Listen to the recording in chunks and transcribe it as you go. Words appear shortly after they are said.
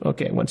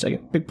Okay, 1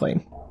 second. Big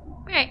plane.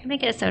 All right,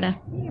 make it a soda.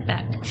 You're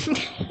back.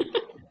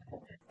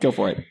 Go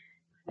for it.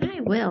 I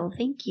will,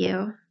 thank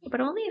you.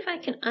 But only if I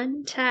can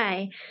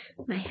untie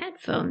my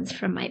headphones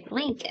from my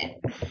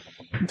blanket.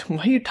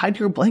 Why are you tied to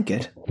your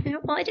blanket?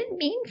 Well, I didn't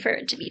mean for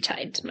it to be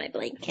tied to my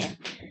blanket.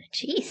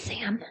 Jeez,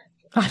 Sam.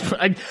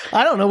 I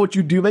don't know what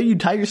you do. Maybe you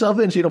tie yourself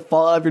in so you don't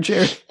fall out of your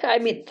chair. I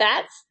mean,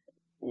 that's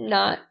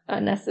not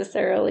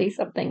unnecessarily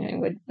something I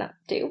would not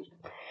do.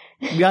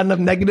 You got enough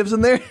negatives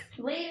in there?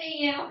 Leaving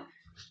you.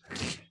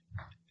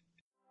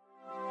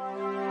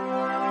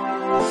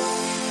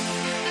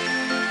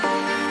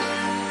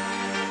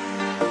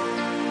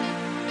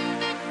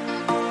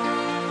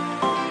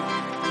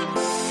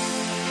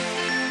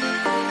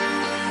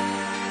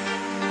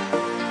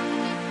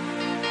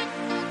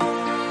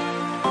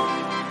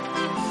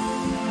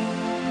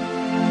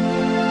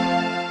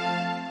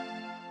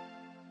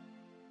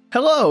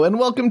 Hello, and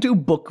welcome to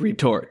Book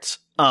Retorts.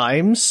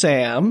 I'm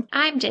Sam.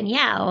 I'm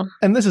Danielle.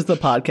 And this is the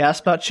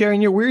podcast about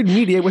sharing your weird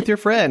media with your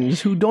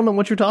friends who don't know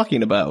what you're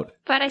talking about.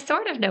 But I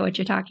sort of know what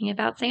you're talking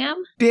about, Sam.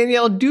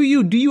 Danielle, do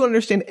you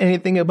understand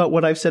anything about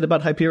what I've said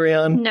about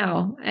Hyperion?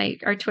 No,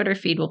 our Twitter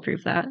feed will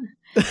prove that.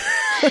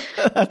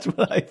 That's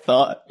what I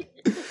thought.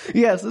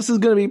 Yes, this is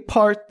going to be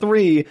part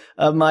 3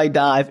 of my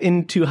dive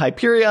into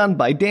Hyperion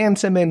by Dan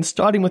Simmons,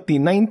 starting with the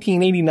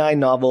 1989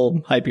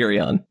 novel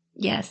Hyperion.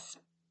 Yes,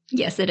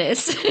 it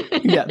is.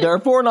 Yeah, there are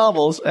 4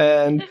 novels,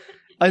 and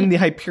in the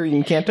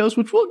Hyperion Cantos,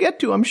 which we'll get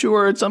to, I'm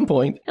sure, at some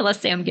point. Unless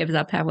Sam gives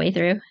up halfway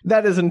through.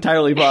 That is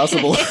entirely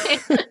possible.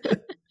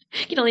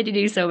 You can only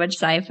do so much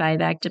sci-fi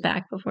back to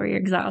back before you're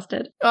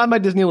exhausted. I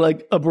might just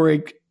need, a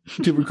break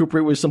to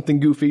recuperate with something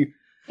goofy.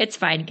 It's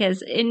fine,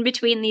 because in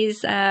between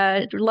these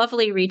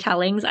lovely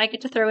retellings, I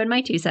get to throw in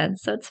my 2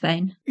 cents, so it's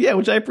fine. Yeah,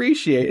 which I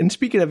appreciate. And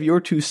speaking of your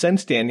 2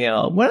 cents,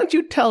 Danielle, why don't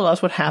you tell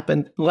us what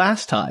happened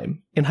last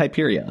time in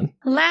Hyperion?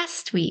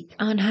 Last week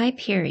on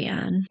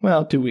Hyperion.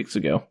 Well, 2 weeks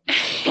ago.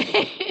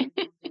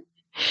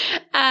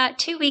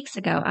 2 weeks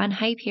ago on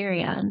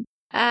Hyperion.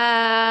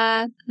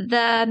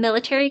 The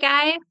military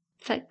guy,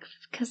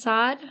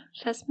 Kassad?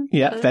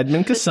 Yeah,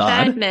 Fedman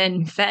Kassad.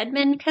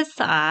 Fedman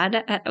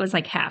Kassad. It was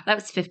like half. That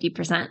was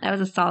 50%. That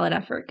was a solid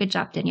effort. Good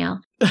job,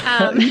 Danielle.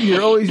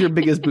 You're always your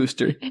biggest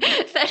booster.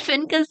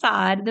 Fedman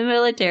Kassad, the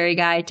military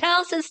guy,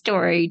 tells his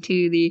story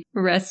to the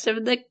rest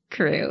of the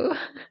crew.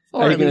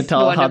 Are you going to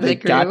tell how they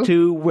got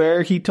to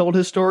where he told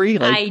his story?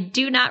 I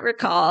do not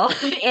recall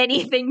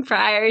anything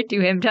prior to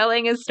him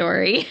telling his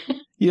story.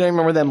 You don't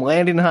remember them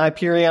landing in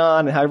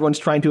Hyperion and how everyone's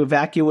trying to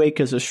evacuate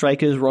because the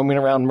strike is roaming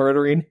around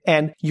murdering?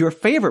 And your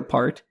favorite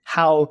part,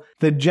 how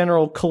the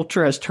general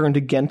culture has turned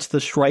against the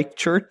Shrike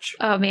Church?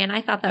 Oh man,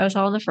 I thought that was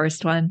all in the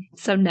first one.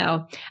 So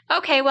no.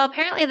 Okay, well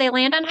apparently they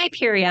land on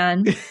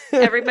Hyperion.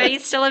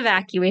 Everybody's still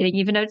evacuating,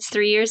 even though it's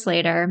 3 years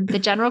later. The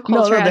general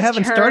culture No, they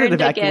haven't started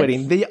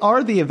evacuating. Against... They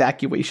are the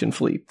evacuation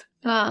fleet.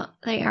 Well,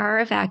 they are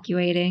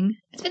evacuating.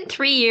 It's been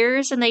 3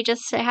 years and they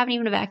just haven't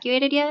even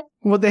evacuated yet?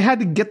 Well, they had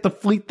to get the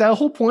fleet. The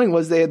whole point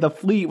was the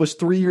fleet was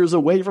 3 years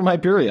away from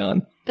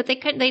Hyperion. But they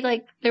couldn't,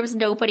 there was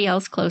nobody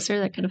else closer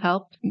that could have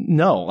helped?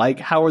 No,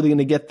 how are they going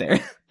to get there?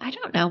 I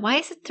don't know. Why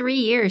is it 3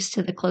 years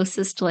to the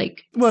closest, Well,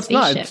 it's spaceship?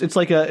 not.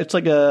 It's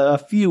like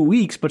a few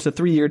weeks, but it's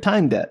a 3-year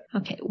time debt.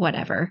 Okay,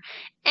 whatever.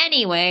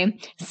 Anyway,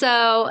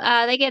 so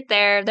they get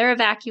there. They're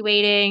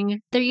evacuating.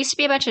 There used to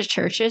be a bunch of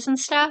churches and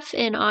stuff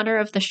in honor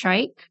of the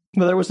strike.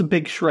 Well, there was a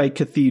big Shrike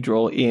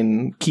Cathedral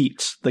in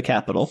Keats, the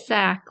capital.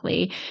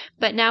 Exactly.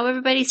 But now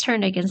everybody's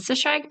turned against the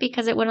strike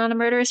because it went on a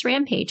murderous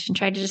rampage and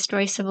tried to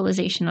destroy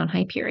civilization on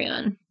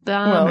Hyperion.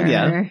 Bummer. Well,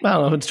 yeah. I don't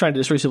know if it's trying to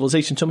destroy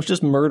civilization so much,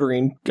 just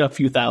murdering a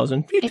few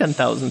 10,000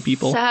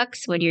 people. It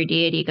sucks when your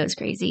deity goes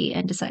crazy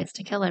and decides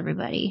to kill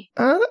everybody.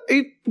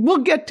 We'll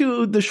get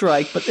to the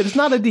Shrike, but it's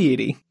not a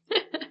deity.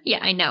 Yeah,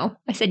 I know.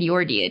 I said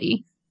your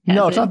deity.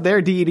 No, it's not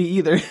their deity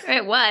either.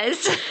 It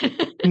was.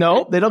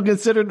 No, they don't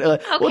consider...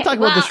 we'll talk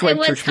about the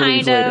Shrike Church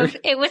beliefs later.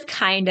 It was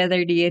kind of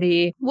their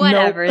deity.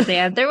 Whatever, nope.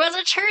 Sam. There was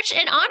a church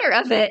in honor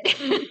of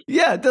it.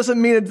 Yeah, it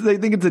doesn't mean they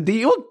think it's a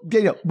deity.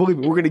 Well, believe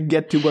me, we're going to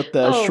get to what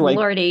the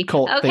Shrike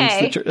cult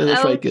thinks the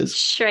Shrike is.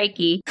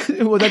 Shrikey.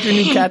 Was that your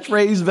new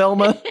catchphrase,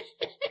 Velma?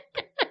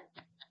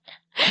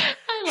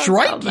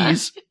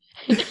 Shrikeys.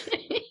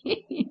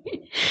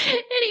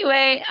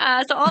 Anyway,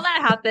 so all that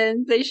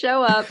happens. They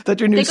show up. Is that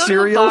your new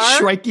cereal,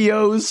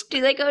 Shrikeos?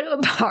 Do they go to a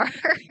bar?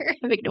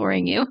 I'm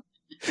ignoring you.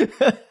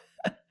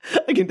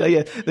 I can tell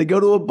you. They go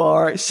to a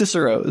bar,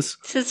 Cicero's.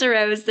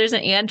 Cicero's. There's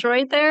an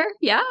android there?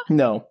 Yeah?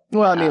 No.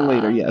 Well, I mean,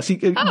 later, yes.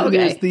 Okay.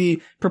 There's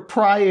the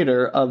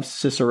proprietor of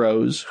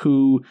Cicero's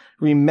who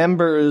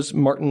remembers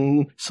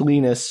Martin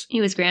Silenus.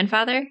 He was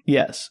grandfather?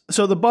 Yes.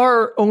 So the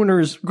bar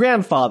owner's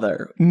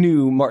grandfather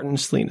knew Martin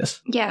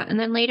Silenus. Yeah, and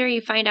then later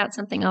you find out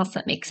something else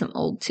that makes him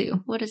old,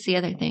 too. What is the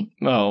other thing?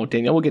 Oh,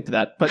 Danielle, we'll get to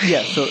that. But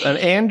yeah, so an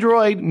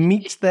android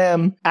meets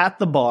them at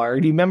the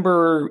bar. Do you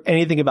remember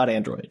anything about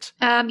androids?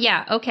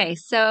 Yeah, okay.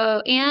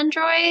 So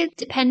androids,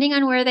 depending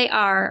on where they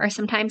are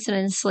sometimes an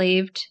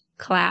enslaved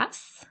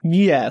class?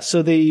 Yeah,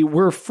 so they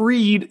were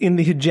freed in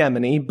the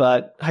hegemony,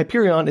 but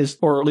Hyperion is,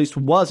 or at least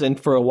wasn't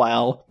for a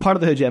while, part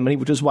of the hegemony,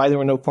 which is why there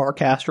were no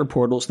Farcast or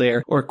portals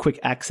there or quick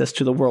access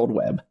to the world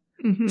web.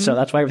 Mm-hmm. So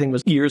that's why everything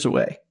was years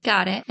away.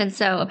 Got it. And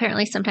so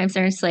apparently sometimes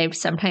they're enslaved,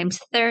 sometimes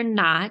they're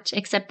not,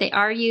 except they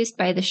are used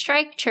by the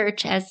Strike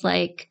Church as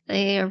like,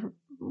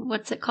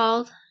 what's it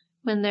called?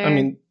 When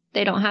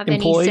they don't have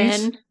employees? any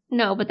sin.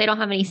 No, but they don't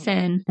have any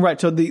sin.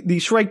 Right, so the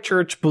Shrike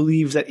Church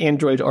believes that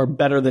androids are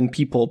better than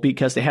people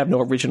because they have no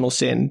original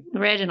sin.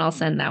 Original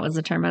sin, that was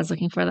the term I was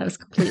looking for. That was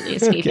completely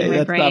escaping Okay, my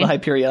that's brain. not a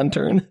Hyperion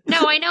turn. No,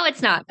 I know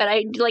it's not, but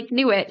I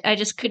knew it. I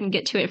just couldn't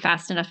get to it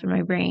fast enough in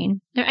my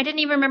brain. I didn't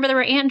even remember there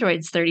were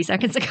androids 30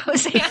 seconds ago,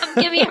 Sam.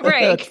 Give me a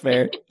break. That's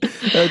fair.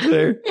 That's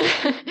fair.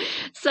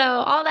 So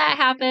all that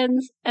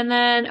happens, and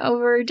then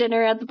over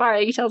dinner at the bar,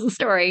 he tells a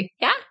story.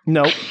 Yeah?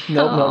 No.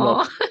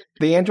 Oh.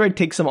 The android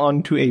takes them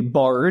onto a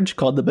barge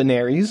called the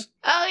Benaries.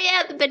 Oh,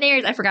 yeah, the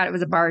Benaries. I forgot it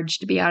was a barge,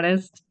 to be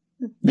honest.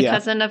 The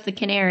cousin of the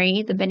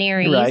canary, the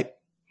Benaries. Right.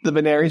 The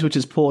Benaries, which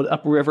is pulled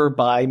upriver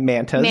by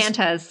mantas.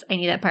 Mantas. I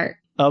knew that part.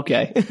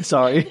 Okay.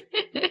 Sorry.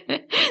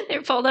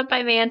 They're pulled up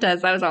by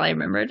mantas. That was all I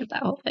remembered of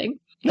that whole thing.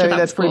 I mean,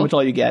 that's pretty much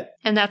all you get.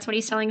 And that's what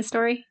he's telling the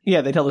story? Yeah,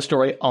 they tell the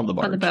story on the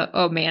barge. On the boat.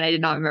 Oh, man, I did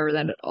not remember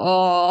that at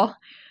all.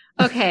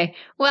 Okay,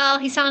 well,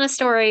 he's telling a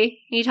story.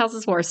 He tells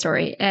his war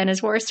story. And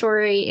his war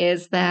story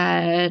is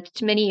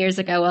that many years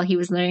ago, while he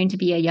was learning to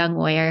be a young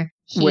warrior,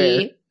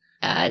 Where?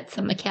 At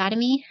some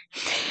academy.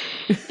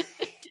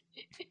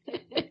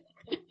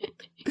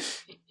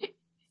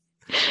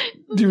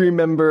 Do you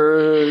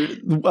remember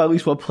at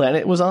least what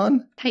planet it was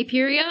on?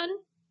 Hyperion?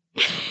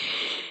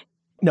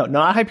 No,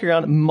 not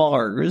Hyperion,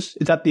 Mars.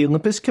 It's at the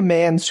Olympus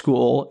Command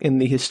School in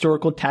the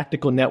Historical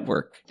Tactical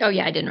Network. Oh,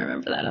 yeah, I didn't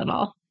remember that at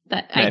all.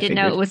 But Yeah, I didn't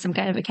know figured. it was some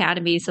kind of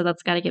academy, so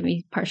that's got to give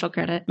me partial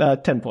credit.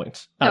 10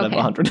 points out of Okay.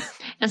 100.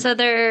 And so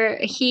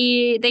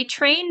they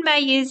train by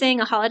using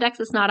a holodeck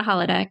that's not a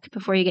holodeck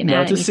before you get No,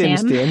 mad it's at a me, sim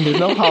Sam. stim. There's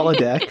no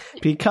holodeck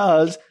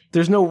because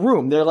there's no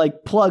room. They're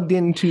like plugged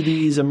into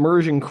these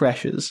immersion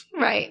creches.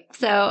 Right.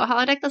 So a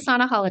holodeck that's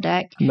not a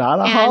holodeck. Not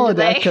a And holodeck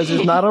they- because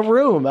there's not a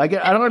room. I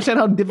don't understand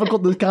how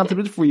difficult this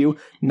concept is for you.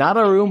 Not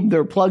a room.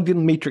 They're plugged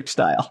in Matrix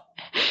style.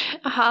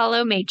 A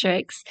hollow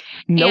matrix.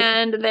 Nope.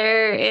 And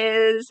there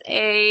is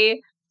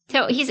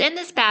so he's in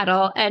this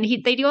battle, and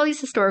they do all these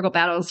historical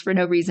battles for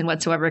no reason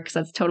whatsoever, because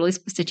that's totally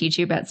supposed to teach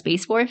you about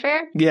space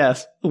warfare.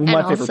 Yes.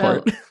 My favorite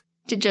part.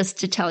 To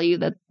tell you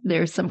that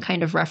there's some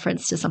kind of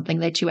reference to something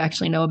that you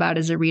actually know about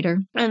as a reader.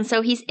 And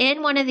so he's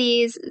in one of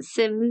these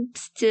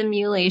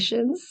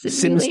simulations.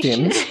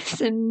 Sim-stims.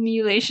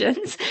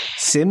 Simulations.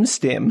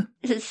 Sim-stim.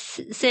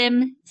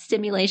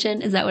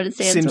 Stimulation. Is that what it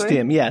stands for?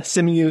 Sim-stim. Yeah.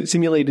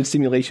 Simulated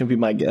simulation would be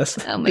my guess.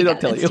 Oh my They God,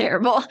 don't tell that's you.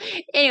 terrible.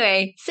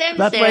 Anyway,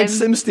 That's why it's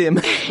Sim-stim.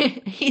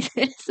 He's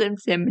in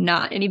Sim,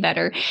 not any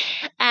better.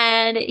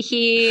 And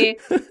he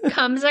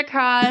comes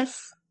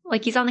across,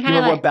 like he's on the You kind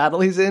of remember like, what battle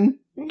he's in?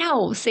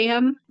 no,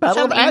 Sam.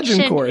 Battle of Some ancient-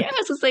 Agincourt. Yeah, I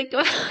was just like,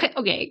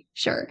 okay,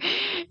 sure.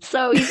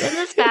 So he's in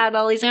this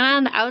battle. He's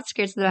on the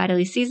outskirts of the battle.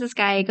 He sees this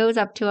guy. He goes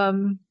up to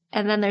him.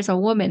 And then there's a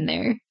woman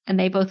there. And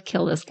they both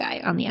kill this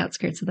guy on the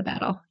outskirts of the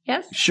battle.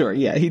 Yes? Sure,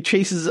 yeah. He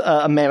chases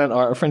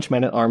a French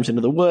man-at-arms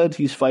into the woods.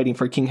 He's fighting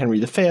for King Henry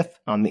V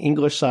on the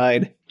English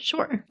side.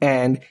 Sure.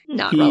 And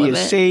Not he relevant.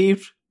 is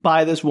saved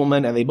by this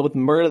woman, and they both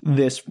murder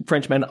this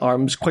French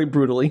man-at-arms quite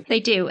brutally. They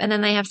do. And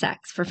then they have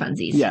sex for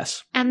funsies.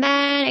 Yes. And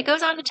then it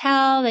goes on to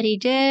tell that he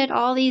did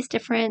all these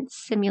different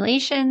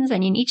simulations.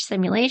 And in each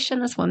simulation,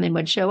 this woman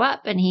would show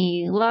up and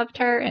he loved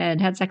her and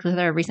had sex with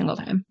her every single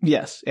time.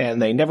 Yes,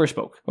 and they never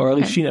spoke. Or at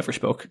least Okay. she never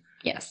spoke.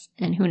 Yes.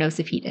 And who knows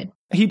if he did.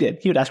 He did.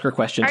 He would ask her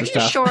questions Are and you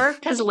stuff. sure?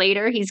 Because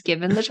later he's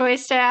given the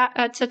choice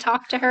to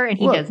talk to her and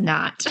he Look. does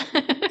not.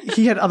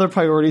 He had other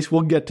priorities.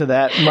 We'll get to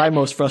that. My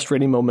most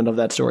frustrating moment of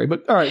that story.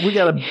 But all right, we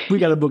got a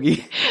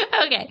boogie.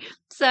 Okay.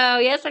 So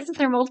he has sex with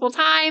her multiple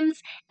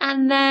times.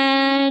 And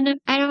then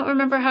I don't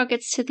remember how it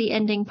gets to the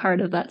ending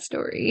part of that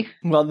story.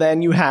 Well,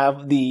 then you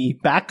have the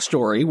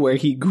backstory where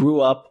he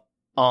grew up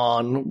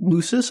on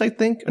Lucis, I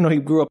think. No, he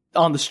grew up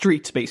on the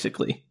streets,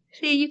 basically.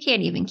 See, you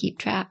can't even keep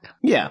track.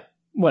 Yeah,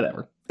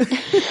 whatever.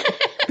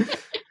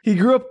 He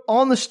grew up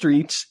on the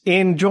streets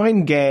and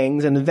joined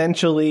gangs, and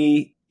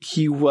eventually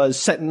he was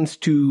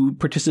sentenced to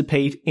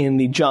participate in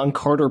the John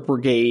Carter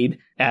Brigade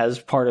as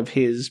part of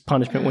his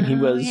punishment when he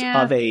Oh, was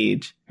yeah. of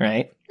age,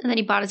 right? And then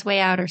he bought his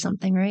way out or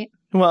something, right?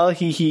 Well,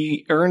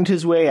 he earned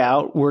his way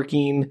out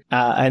working,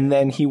 and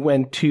then he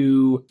went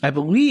to, I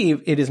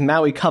believe it is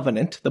Maui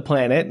Covenant, the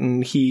planet,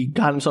 and he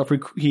got himself,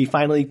 he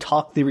finally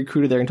talked the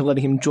recruiter there into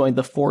letting him join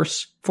the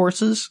forces.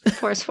 Forces.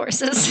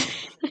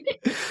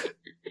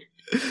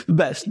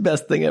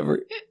 Best thing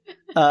ever.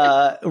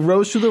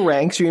 rose through the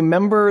ranks. You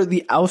remember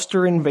the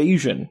Ouster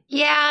invasion?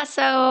 Yeah,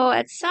 so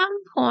at some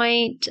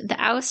point, the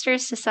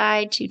Ousters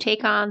decide to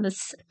take on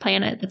this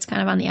planet that's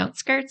kind of on the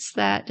outskirts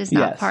that is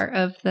not part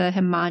of the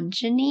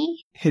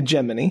hegemony.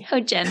 Hegemony. I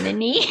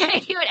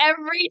do it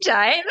every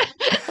time.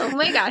 Oh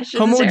my gosh.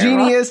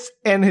 Homogeneous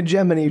and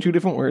hegemony, two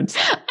different words.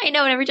 I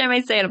know, and every time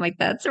I say it, I'm like,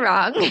 that's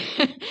wrong.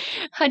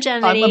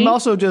 Hegemony. I'm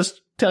also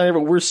just telling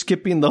everyone we're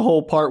skipping the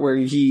whole part where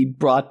he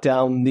brought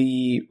down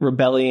the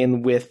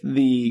rebellion with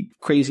the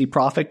crazy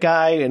prophet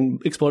guy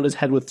and exploded his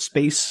head with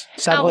space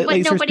satellite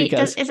lasers.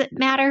 Does it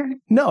matter?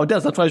 No, it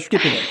does. That's why I'm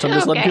skipping it. So I'm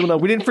just letting people know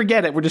we didn't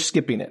forget it. We're just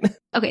skipping it.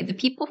 Okay, the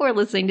people who are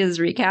listening to this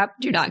recap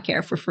do not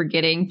care for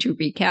forgetting to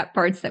recap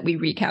parts that we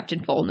recapped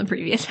in full in the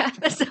previous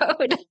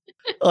episode.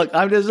 Look,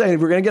 I'm just saying,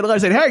 we're going to get a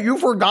letter saying, hey, you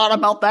forgot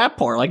about that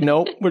part. Like,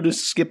 nope, we're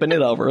just skipping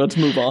it over. Let's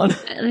move on.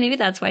 Maybe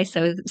that's why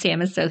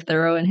Sam is so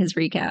thorough in his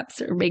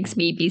recaps, or makes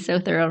me be so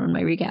thorough in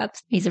my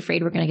recaps. He's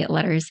afraid we're going to get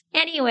letters.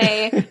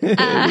 Anyway,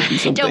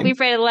 don't be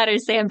afraid of the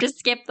letters, Sam. Just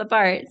skip the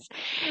parts.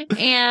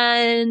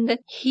 And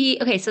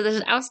so there's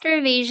an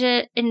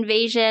Ouster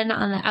invasion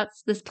on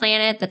this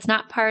planet that's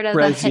not part of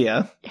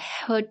the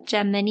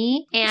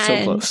hegemony. And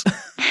so close.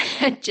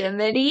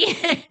 Hegemony.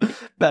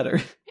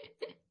 Better.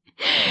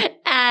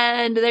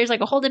 And there's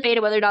like a whole debate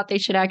of whether or not they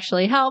should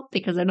actually help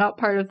because they're not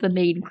part of the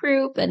main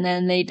group. And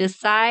then they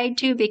decide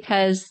to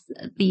because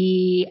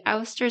the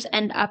Ousters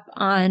end up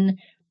on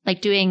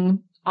like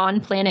doing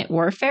on-planet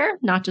warfare,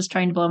 not just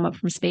trying to blow them up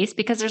from space,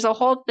 because there's a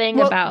whole thing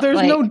about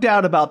there's no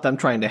doubt about them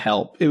trying to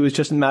help. It was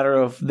just a matter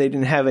of they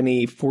didn't have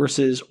any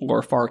forces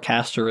or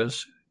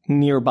Farcasters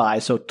nearby,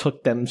 so it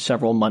took them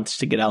several months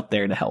to get out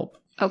there to help.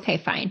 Okay,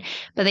 fine.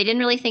 But they didn't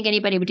really think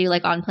anybody would do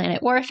like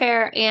on-planet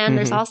warfare. And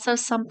there's also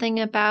something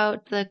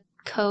about the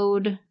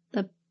code,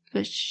 the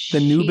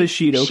new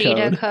Bushido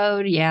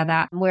code. Yeah,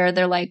 that where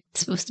they're like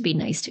supposed to be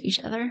nice to each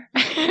other.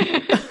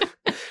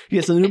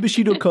 Yes, the new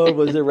Bushido Code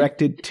was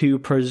erected to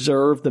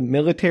preserve the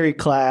military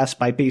class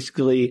by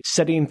basically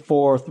setting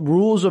forth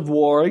rules of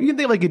war. You can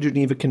think like a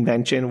Geneva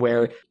Convention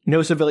where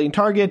no civilian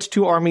targets,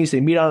 two armies, they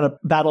meet on a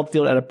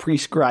battlefield at a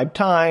prescribed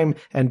time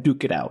and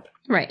duke it out.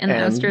 Right, and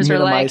the Ousters are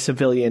like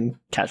civilian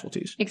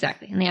casualties.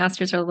 Exactly, and the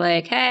Ousters are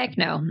like, heck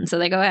no. And so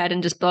they go ahead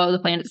and just blow the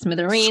planet to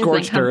smithereens.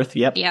 Scorched earth,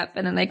 yep. Yep,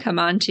 and then they come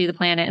onto the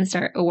planet and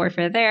start a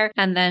warfare there.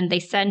 And then they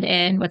send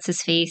in, what's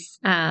his face?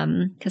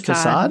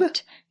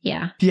 Kassad?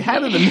 Yeah. You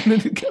had it a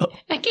minute ago.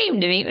 It came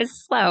to me. It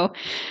was slow.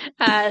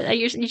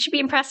 You should be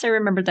impressed I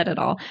remembered that at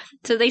all.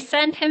 So they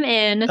send him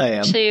in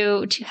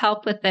to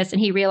help with this,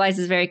 and he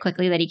realizes very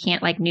quickly that he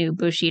can't like new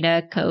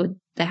Bushido code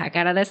the heck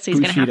out of this. So he's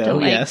going to have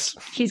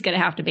to he's going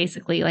to have to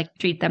basically like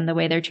treat them the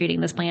way they're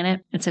treating this planet.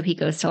 And so he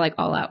goes to like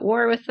all out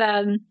war with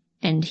them,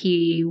 and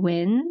he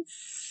wins.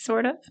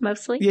 Sort of,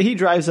 mostly. Yeah, he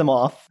drives them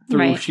off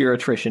through sheer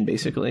attrition,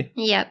 basically.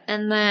 Yep.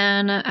 And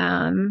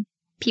then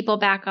people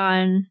back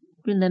on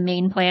the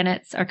main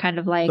planets are kind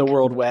of like... The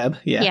world web,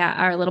 yeah. Yeah,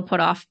 are a little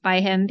put off by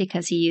him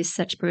because he used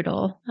such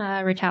brutal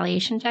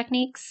retaliation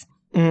techniques.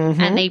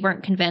 Mm-hmm. And they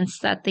weren't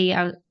convinced that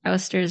the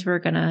Ousters were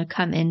going to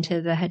come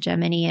into the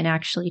hegemony and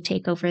actually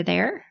take over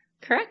there,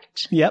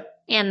 correct? Yep.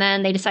 And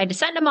then they decide to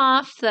send him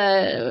off.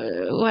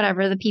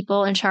 The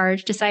people in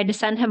charge decide to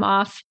send him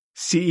off.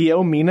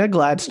 CEO Mina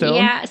Gladstone.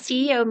 Yeah,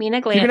 CEO Mina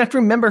Gladstone. You're going to have to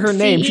remember her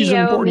name. She's an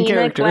important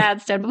character. Mina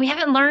Gladstone. But we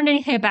haven't learned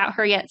anything about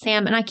her yet,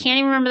 Sam. And I can't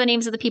even remember the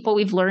names of the people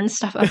we've learned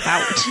stuff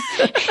about.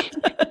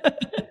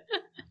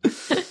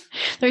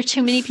 There are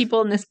too many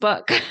people in this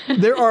book.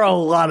 There are a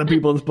lot of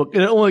people in this book.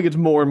 And it only gets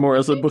more and more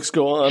as the books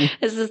go on.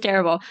 This is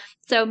terrible.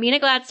 So Mina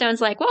Gladstone's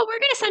like, well, we're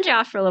going to send you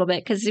off for a little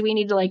bit because we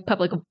need to like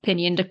public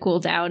opinion to cool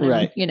down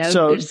and,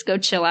 just go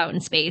chill out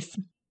in space.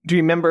 Do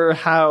you remember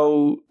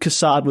how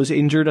Kassad was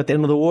injured at the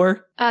end of the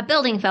war? A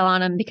building fell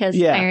on him because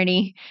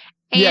irony.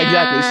 Yeah,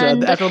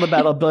 exactly. So after the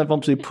battle, Bill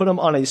eventually put him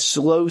on a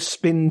slow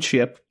spin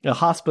ship, a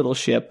hospital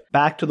ship,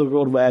 back to the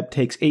world web.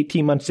 Takes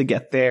 18 months to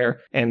get there.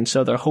 And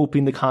so they're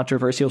hoping the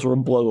controversials will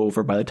blow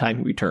over by the time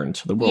he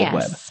returns to the world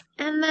web.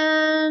 And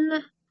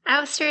then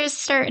Ousters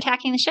start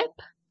attacking the ship.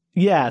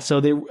 Yeah, so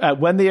they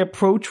when they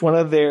approach one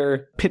of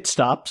their pit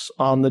stops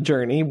on the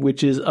journey,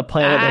 which is a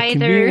planet that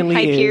conveniently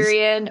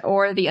Hyperion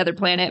or the other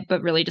planet,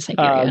 but really just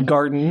Hyperion.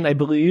 Garden, I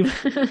believe.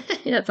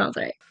 That sounds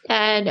right.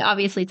 And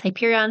obviously it's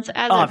Hyperion, so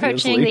as they're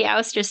approaching, the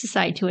Ousters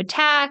decide to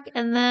attack,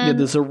 and then... Yeah,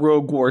 there's a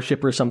rogue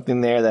warship or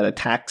something there that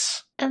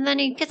attacks. And then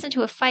he gets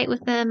into a fight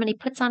with them, and he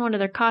puts on one of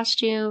their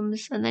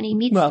costumes, and then he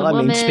meets the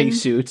woman.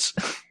 Spacesuits.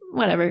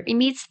 Whatever. He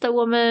meets the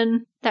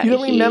woman that You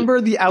don't remember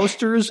the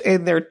Ousters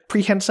and their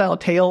prehensile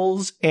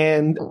tails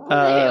and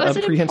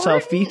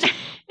prehensile feet?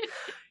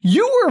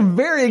 You were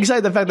very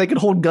excited the fact they could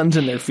hold guns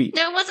in their feet.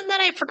 No, it wasn't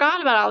that I forgot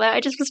about all that.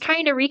 I just was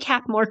trying to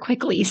recap more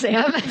quickly,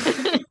 Sam.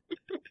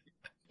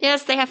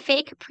 Yes, they have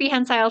fake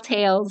prehensile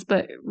tails,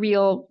 but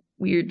real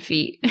weird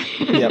feet.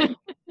 Yep.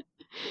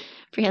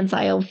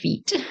 Prehensile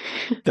feet.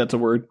 That's a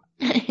word.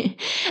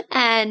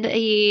 And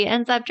he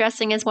ends up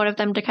dressing as one of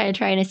them to kind of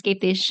try and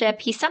escape the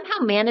ship. He somehow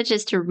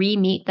manages to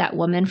re-meet that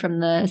woman from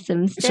the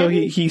Simpsons. So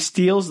he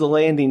steals the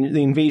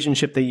invasion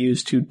ship they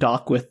used to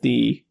dock with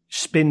the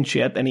spin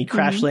ship, and he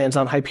crash lands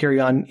on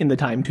Hyperion in the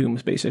Time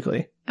Tombs,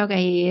 basically.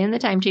 Okay, in the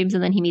Time Tombs,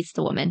 and then he meets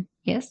the woman.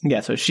 Yes? Yeah,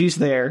 so she's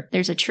there.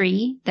 There's a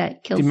tree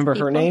that kills Do you remember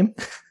people. her name?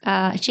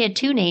 She had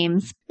 2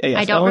 names. Yes,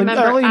 I don't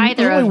remember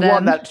either only of them.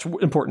 one that's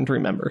important to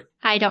remember.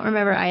 I don't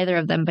remember either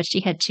of them, but she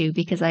had 2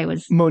 because I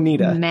was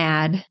Monita.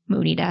 mad.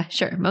 Monita.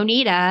 Sure.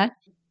 Monita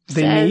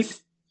They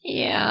says,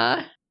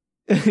 yeah.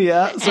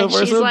 Yeah, so And far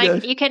she's so like,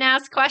 good. you can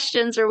ask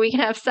questions or we can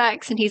have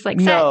sex. And he's like,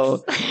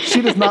 No, sex.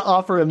 she does not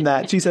offer him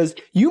that. She says,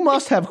 you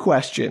must have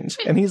questions.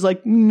 And he's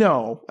like,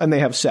 no. And they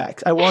have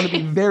sex. I want to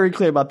be very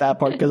clear about that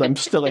part because I'm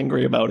still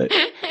angry about it.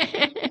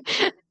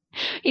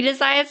 He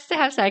decides to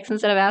have sex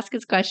instead of ask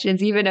his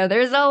questions, even though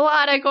there's a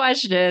lot of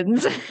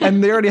questions.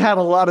 And they already had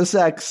a lot of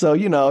sex, so,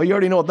 you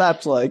already know what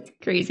that's like.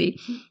 Crazy.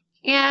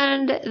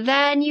 And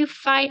then you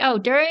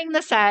find, during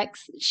the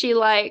sex, she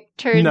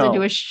turns No.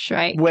 into a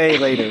Shrike. Way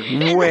later.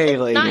 Way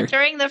later. Not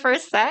during the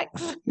first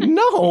sex,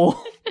 No.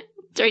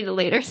 during the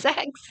later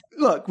sex.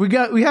 Look, we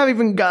haven't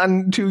even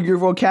gotten to your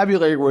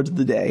vocabulary words of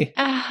the day.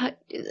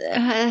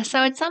 So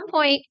at some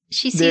point,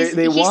 he They sees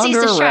the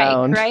wander Shrike,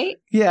 around. right?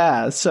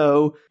 Yeah,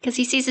 so Because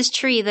he sees this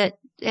tree that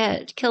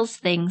kills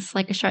things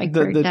like a Shrike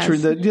bird the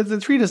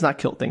does. tree does not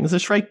kill things. The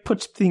Shrike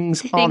puts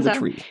things on the on-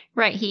 tree.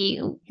 Right,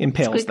 he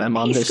Impales them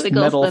on he this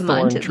squiggles metal them thorn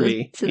onto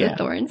tree. to the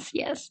thorns,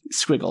 yes.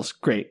 Squiggles.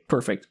 Great.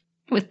 Perfect.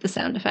 With the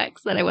sound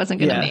effects that I wasn't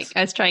going to Yes. make.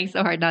 I was trying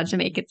so hard not to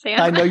make it, Sam.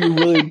 I know you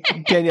really,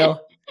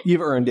 Danielle,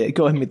 you've earned it.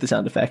 Go ahead and make the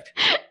sound effect.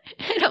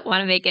 I don't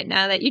want to make it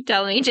now that you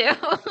tell me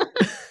to.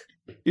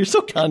 You're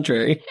so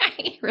contrary.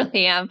 I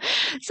really am.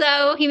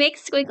 So he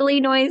makes squiggly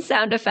noise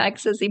sound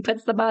effects as he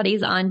puts the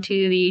bodies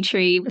onto the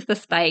tree with the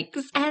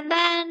spikes. And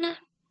then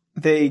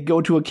They go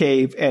to a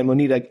cave and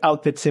Monita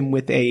outfits him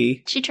with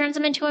she turns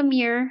him into a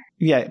mirror.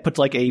 puts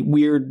like a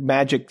weird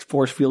magic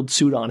force field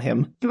suit on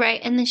him. Right.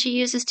 And then she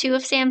uses 2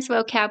 of Sam's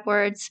vocab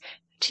words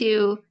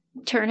to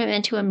turn him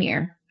into a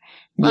mirror.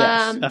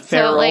 Yes, a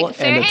feral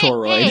and a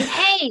toroid.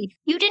 Hey,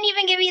 you didn't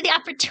even give me the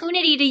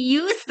opportunity to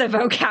use the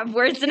vocab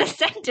words in a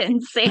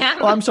sentence, Sam.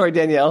 Oh, I'm sorry,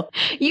 Danielle.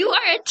 You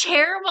are a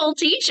terrible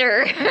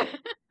teacher.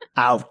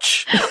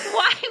 Ouch.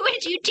 Why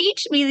would you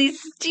teach me these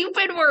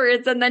stupid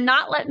words and then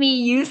not let me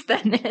use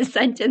them in a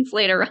sentence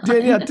later on?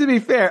 Danielle, to be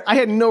fair, I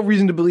had no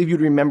reason to believe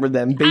you'd remember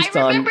them based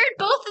I on... remembered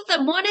both of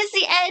them. One is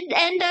the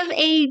end of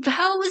a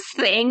hose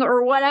thing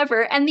or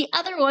whatever, and the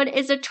other one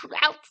is I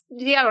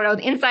don't know,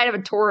 the inside of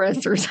a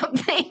Taurus or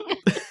something.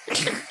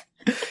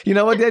 You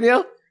know what,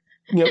 Danielle?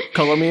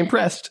 Color me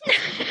impressed.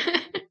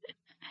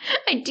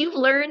 I do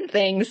learn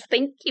things.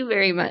 Thank you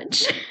very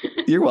much.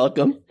 You're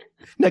welcome.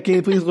 Now, can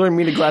you please learn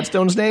Mina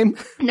Gladstone's name?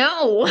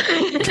 No.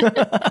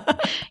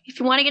 If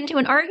you want to get into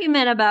an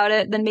argument about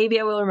it, then maybe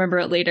I will remember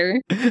it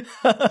later.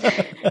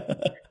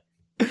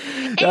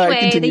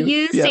 Anyway, they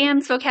use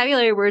Sam's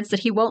vocabulary words that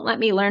he won't let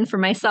me learn for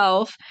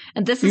myself.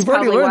 And this is You've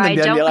already probably learned why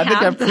them, I Danielle. don't I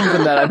think have I've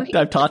proven that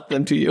I've taught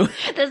them to you.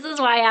 This is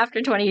why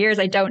after 20 years,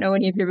 I don't know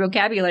any of your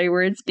vocabulary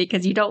words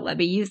because you don't let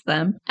me use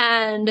them.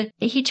 And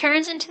he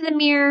turns into the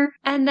mirror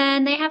and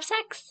then they have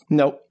sex.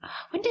 Nope.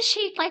 When does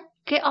she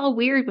get all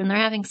weird when they're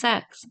having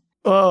sex?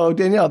 Oh,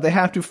 Danielle, they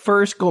have to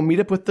first go meet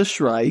up with the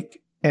Shrike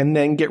and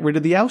then get rid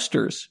of the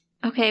ousters.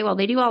 Okay, well,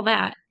 they do all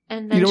that.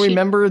 And then You don't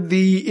remember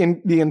the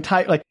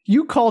entire,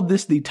 you called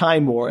this the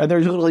Time War, and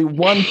there's literally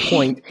one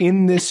point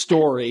in this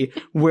story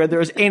where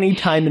there's any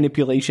time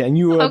manipulation.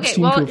 You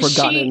seem to have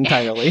forgotten it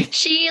entirely.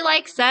 She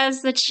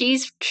says that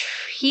he's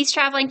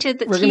traveling to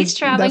the, That's he's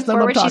traveling not what I'm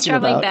forward, she's talking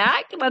traveling about.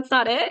 back. That's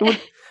not it.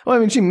 Well, I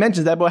mean, she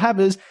mentions that, but what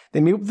happens is they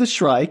meet up with the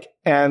Shrike,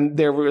 and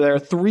there are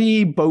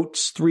 3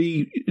 boats,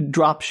 3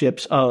 drop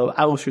ships of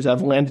ousters that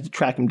have landed to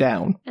track him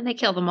down. And they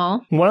kill them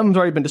all. One of them's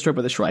already been destroyed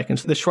by the Shrike. And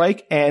so the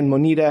Shrike and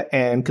Monita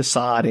and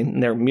Kassad in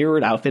their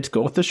mirrored outfits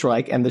go with the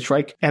Shrike, and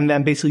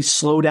then basically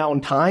slow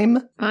down time.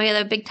 Oh, yeah,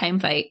 that big time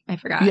fight. I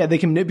forgot. Yeah, they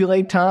can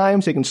manipulate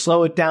time, so they can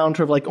slow it down,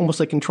 sort of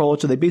almost control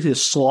it, so they basically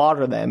just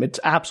slaughter them. It's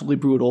absolutely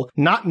brutal.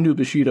 Not New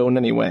Bushido in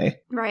any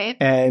way. Right.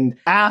 And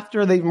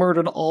after they've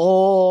murdered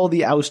all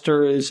the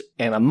ousters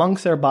and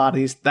amongst their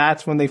bodies,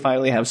 that's when they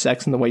finally have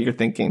sex in the way you're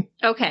thinking.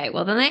 Okay,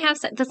 well, then they have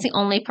sex. That's the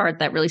only part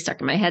that really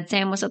stuck in my head,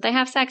 Sam, was that they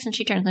have sex and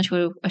she turns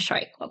into a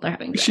Shrike while they're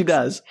having sex. She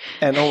does.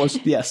 And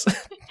almost, yes.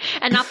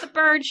 And not the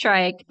bird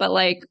Shrike, but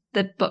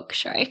the book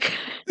Shrike,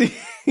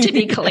 to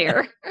be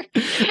clear.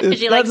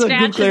 She That's a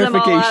good scratches them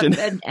all up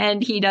clarification.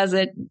 and he does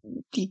it.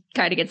 He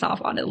kind of gets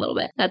off on it a little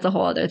bit. That's a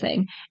whole other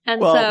thing. And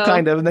Well, so,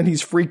 kind of. And then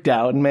he's freaked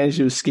out and managed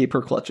to escape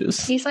her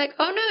clutches. he's like,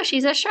 oh no,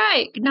 she's a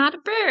Shrike, not a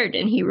bird.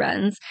 And he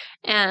runs.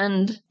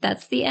 And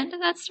that's the end of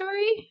that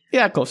story.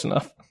 Yeah, close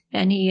enough.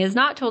 And he has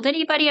not told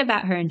anybody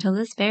about her until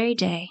this very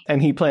day,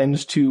 And he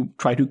plans to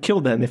try to kill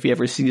them if he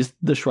ever sees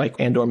the Shrike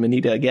and or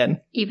Monita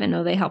again. even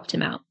though they helped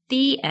him out.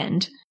 The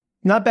end.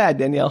 Not bad,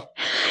 Danielle.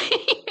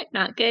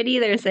 Not good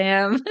either,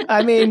 Sam.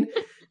 I mean,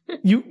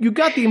 you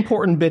got the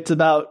important bits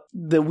about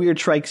the weird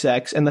Shrike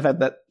sex and the fact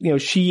that,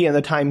 she and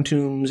the Time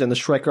Tombs and the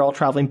Shrike are all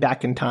traveling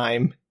back in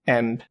time.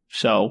 And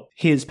so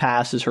his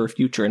past is her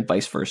future and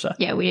vice versa.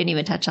 Yeah, we didn't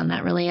even touch on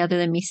that really, other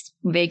than me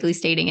vaguely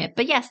stating it.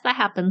 But yes, that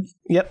happens.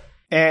 Yep.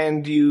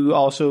 And you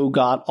also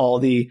got all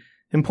the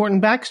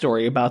important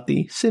backstory about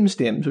the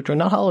SimStims, which are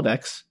not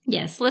holodecks.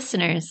 Yes,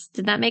 listeners,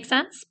 did that make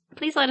sense?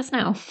 Please let us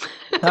know.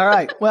 All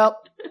right,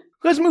 well,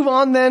 let's move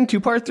on then to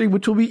part 3,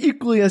 which will be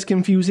equally as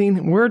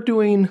confusing. We're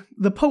doing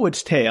The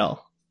Poet's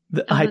Tale,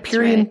 the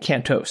Hyperion right.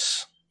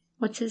 Cantos.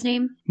 What's his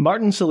name?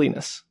 Martin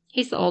Salinas.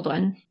 He's the old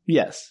one.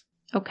 Yes.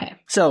 Okay.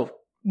 So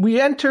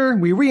we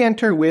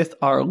re-enter with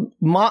our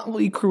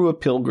motley crew of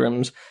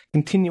pilgrims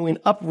continuing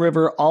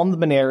upriver on the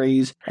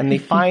Benares, and they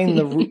find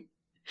the...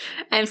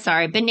 I'm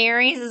sorry,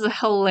 Benares is a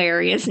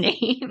hilarious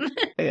name.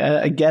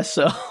 I guess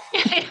so.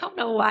 I don't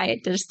know why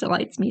it just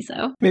delights me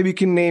so. Maybe you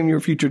can name your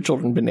future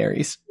children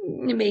Benares.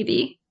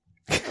 Maybe.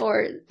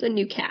 Or the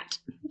new cat,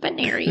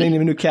 Benary.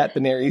 Name a new cat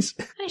Benares.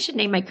 I should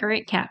name my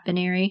current cat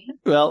Benary.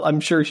 Well,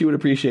 I'm sure she would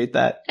appreciate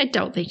that. I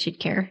don't think she'd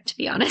care, to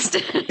be honest.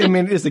 I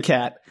mean, it is the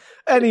cat.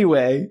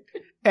 Anyway,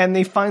 and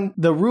they find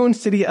the ruined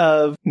city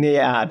of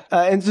Naiad,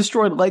 and it's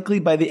destroyed likely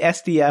by the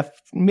SDF,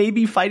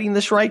 maybe fighting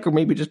the Shrike or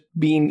maybe just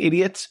being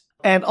idiots.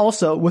 And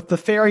also with the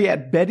ferry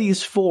at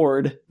Betty's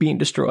Ford being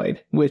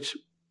destroyed, which,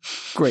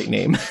 great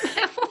name.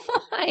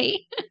 Why?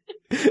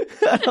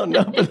 I don't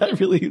know, but that's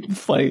really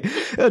funny.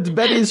 It's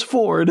Betty's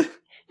Ford.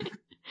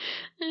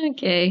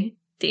 Okay,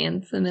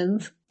 Dan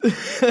Simmons.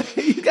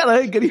 You got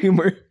a good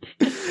humor.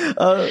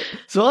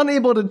 So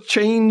unable to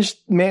change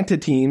manta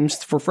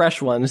teams for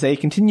fresh ones, they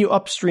continue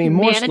upstream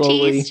more Manatees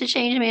slowly. to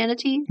change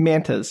manatees?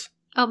 Mantas.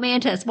 Oh,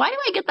 mantis. Why do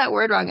I get that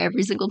word wrong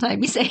every single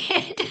time you say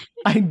it?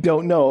 I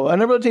don't know.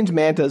 Unable to change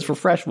mantas for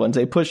fresh ones,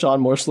 they push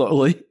on more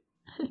slowly.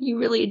 You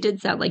really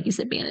did sound like you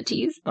said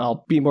manatees.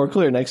 I'll be more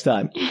clear next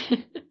time.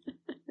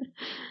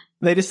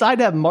 They decide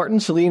to have Martin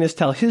Salinas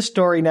tell his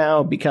story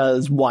now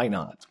because why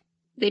not?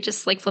 They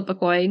just like flip a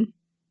coin.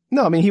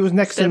 No, I mean, he was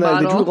next in the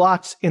drew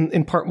lots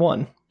in part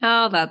 1.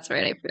 Oh, that's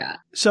right. I forgot.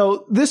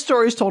 So this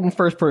story is told in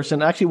first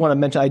person. I actually want to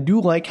mention, I do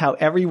like how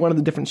every one of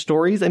the different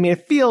stories, I mean,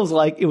 it feels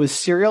like it was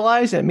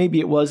serialized, and maybe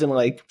it was in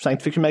like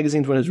science fiction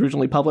magazines when it was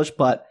originally published,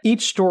 but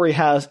each story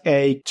has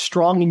a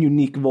strong and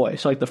unique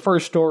voice. So like the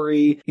first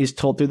story is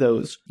told through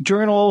those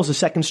journals. The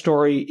second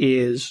story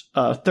is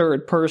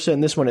third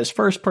person. This one is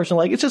first person.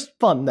 Like, it's just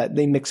fun that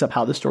they mix up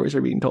how the stories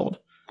are being told.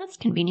 That's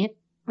convenient.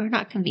 Or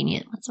not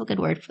convenient. What's a good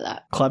word for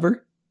that?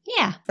 Clever?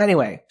 Yeah.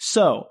 Anyway,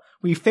 so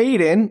we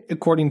fade in,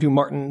 according to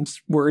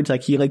Martin's words,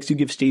 like he likes to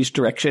give stage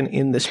direction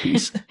in this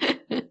piece.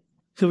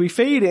 So we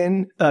fade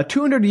in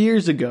 200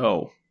 years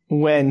ago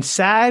when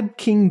sad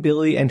King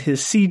Billy and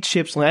his seed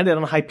ships landed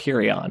on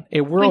Hyperion,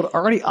 a world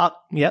already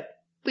Yep.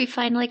 We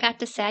finally got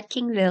to Sad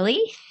King Billy.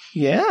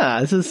 Yeah,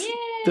 this is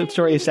the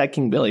story of Sad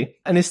King Billy.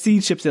 And his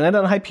seed ships landed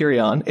on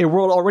Hyperion, a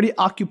world already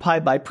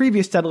occupied by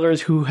previous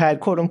settlers who had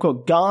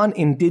quote-unquote gone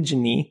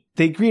indigene.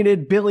 They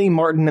greeted Billy,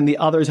 Martin, and the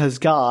others as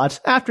gods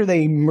after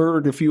they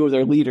murdered a few of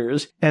their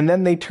leaders, and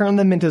then they turned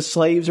them into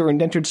slaves or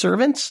indentured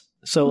servants.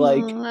 So,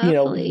 like,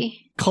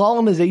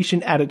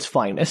 colonization at its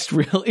finest,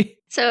 really.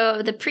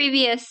 So the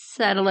previous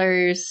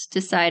settlers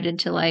decided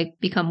to, like,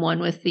 become one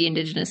with the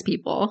indigenous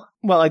people.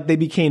 Well, like, they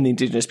became the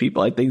indigenous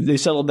people. Like, they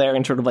settled there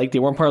and sort of, like, they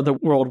weren't part of the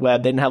world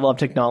web. They didn't have a lot of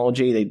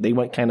technology. They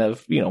went kind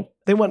of,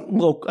 they went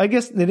local. I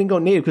guess they didn't go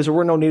native because there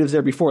were no natives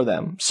there before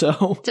them.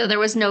 So there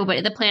was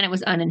nobody. The planet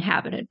was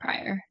uninhabited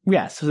prior.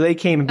 Yeah, so they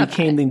came and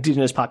became the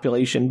indigenous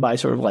population by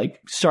sort of, like,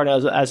 starting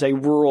as a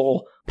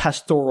rural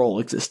pastoral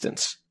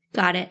existence.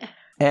 Got it.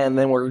 And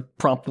then were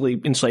promptly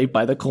enslaved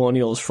by the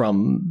colonials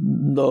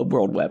from the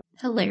world web.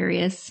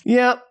 Hilarious.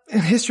 Yeah,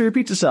 history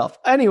repeats itself.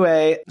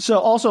 Anyway, so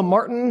also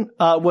Martin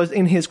was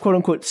in his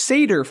quote-unquote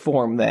satyr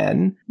form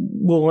then.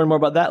 We'll learn more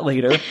about that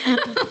later.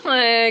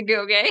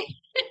 Okay.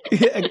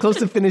 Close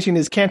to finishing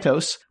his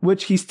Cantos,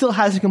 which he still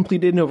hasn't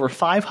completed in over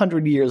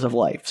 500 years of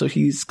life. So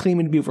he's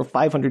claiming to be over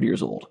 500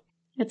 years old.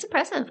 That's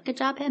impressive. Good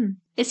job, him.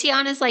 Is he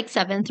on his, like,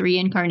 7th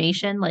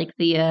reincarnation, like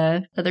the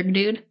other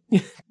dude?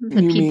 The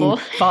you people?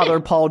 Mean Father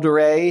Paul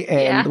Duray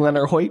and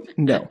Leonard Hoyt?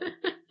 No.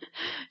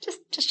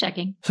 Just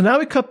checking. So now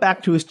we cut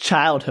back to his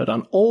childhood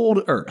on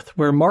Old Earth,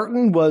 where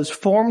Martin was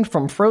formed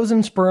from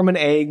frozen sperm and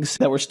eggs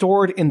that were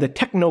stored in the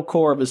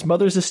technocore of his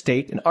mother's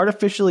estate and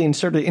artificially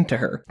inserted into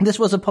her. This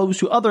was opposed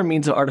to other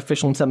means of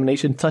artificial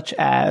insemination, such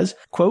as,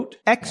 quote,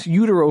 ex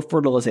utero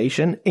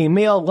fertilization, a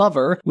male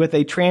lover with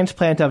a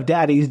transplant of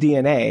daddy's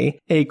DNA,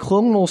 a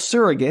clonal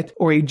surrogate,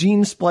 or a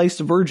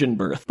gene-spliced virgin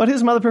birth. But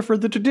his mother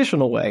preferred the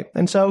traditional way,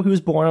 and so he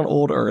was born on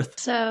Old Earth.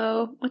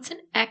 So, what's an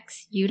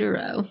ex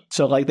utero?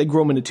 So, like, they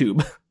grow him in a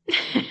tube.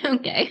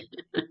 Okay.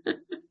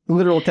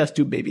 Literal test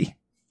tube baby.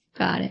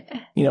 Got it.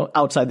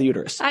 Outside the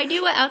uterus. I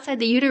knew what outside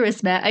the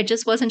uterus meant. I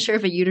just wasn't sure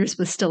if a uterus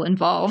was still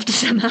involved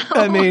somehow.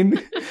 I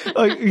mean,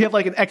 you have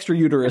like an extra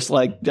uterus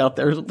like out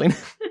there or something.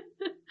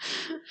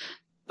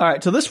 All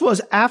right, so this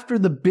was after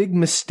the big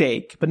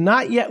mistake, but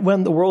not yet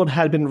when the world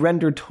had been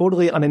rendered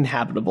totally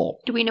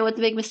uninhabitable. Do we know what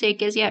the big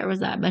mistake is yet, or was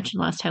that mentioned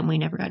last time we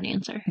never got an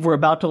answer? We're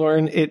about to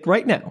learn it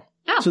right now.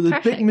 Oh, So the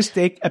perfect. big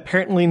mistake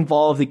apparently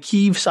involved the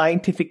Kyiv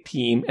scientific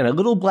team and a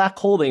little black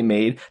hole they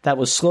made that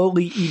was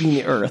slowly eating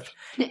the Earth.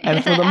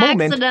 And for the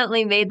moment,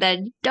 accidentally made that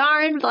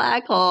darn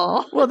black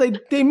hole. well,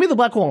 they made the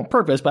black hole on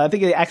purpose, but I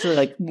think they actually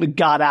like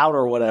got out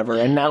or whatever,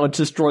 and now it's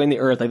destroying the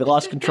Earth. Like they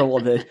lost control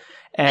of it,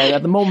 and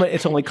at the moment,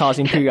 it's only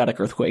causing periodic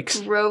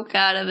earthquakes. Broke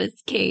out of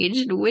its cage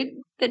and went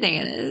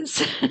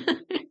bananas.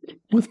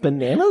 With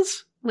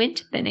bananas?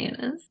 Went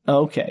bananas.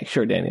 Okay,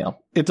 sure,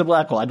 Danielle. It's a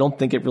black hole. I don't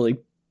think it really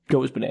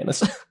goes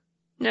bananas.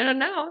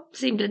 No.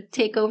 Seemed to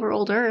take over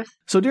old Earth.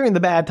 So during the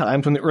bad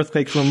times when the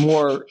earthquakes were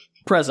more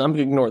present, I'm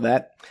going to ignore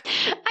that.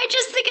 I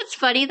just think it's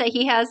funny that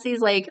he has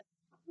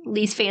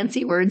these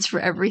fancy words for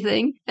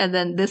everything. And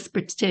then this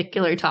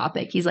particular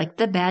topic, he's like,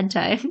 the bad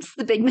times,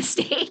 the big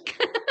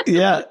mistake.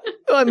 Yeah.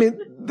 Well, I mean,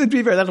 to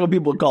be fair, that's what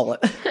people would call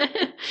it.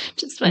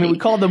 Just funny. I mean, we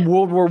called them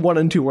World War I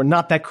and II. We're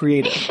not that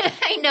creative.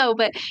 I know,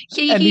 but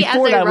he And as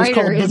before a that was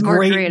writer called is the more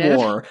Great creative.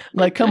 War.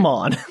 Like, come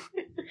on.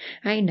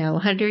 I know,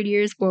 100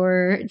 Years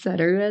War, et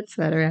cetera, et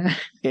cetera.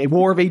 A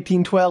War of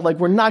 1812. Like,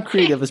 we're not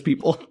creative as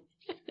people.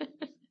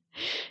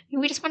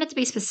 We just want it to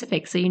be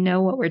specific so you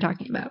know what we're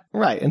talking about.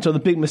 Right. And so the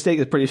big mistake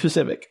is pretty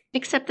specific.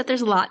 Except that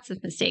there's lots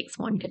of mistakes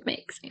one could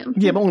make, Sam.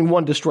 Yeah, but only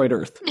one destroyed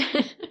Earth.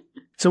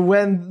 So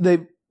when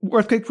the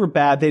earthquakes were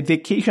bad, they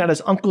vacationed at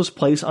his uncle's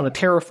place on a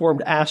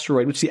terraformed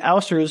asteroid, which the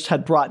Ousters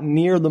had brought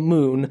near the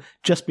moon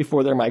just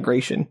before their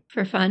migration.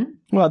 For fun.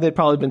 Well, they'd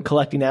probably been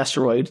collecting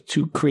asteroids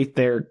to create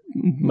their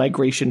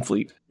migration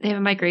fleet. They have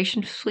a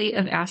migration fleet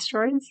of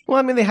asteroids. Well,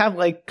 I mean, they have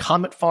like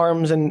comet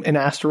farms and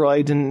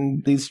asteroids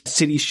and these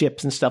city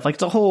ships and stuff. Like,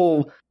 it's a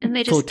whole And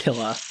they just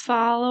flotilla.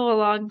 follow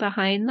along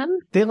behind them.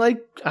 They like,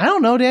 I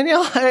don't know,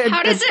 Danielle.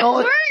 How does it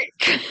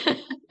work?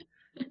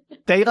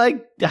 They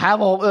like have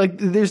all, like,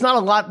 there's not a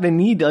lot they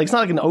need. Like, it's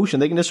not like an ocean.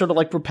 They can just sort of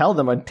like propel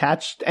them,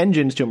 attach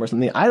engines to them or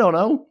something. I don't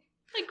know.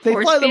 Like They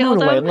force fly the field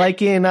moon away, them?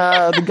 like in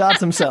the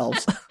gods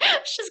themselves. I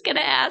was just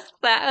gonna ask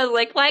that. I was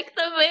like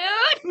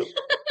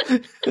the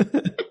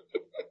moon?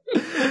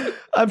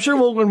 I'm sure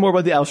we'll learn more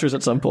about the Ousters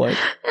at some point.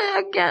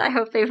 Oh, God, I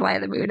hope they fly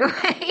the moon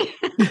away.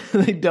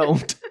 They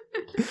don't.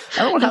 I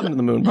don't know what happened to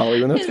the moon,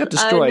 probably. When it got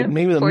destroyed.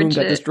 Maybe the moon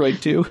got unfortunate.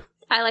 destroyed too.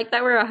 I like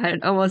that we're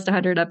almost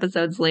 100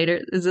 episodes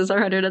later. Is this our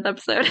 100th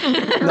episode?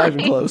 Not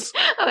even close.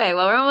 Okay,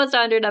 well, we're almost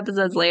 100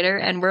 episodes later,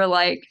 and we're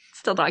like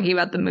still talking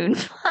about the moon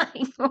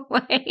flying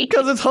away.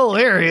 Because it's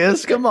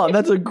hilarious. Come on,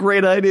 that's a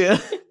great idea.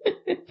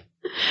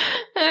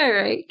 All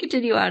right,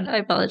 continue on. I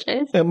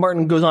apologize. And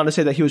Martin goes on to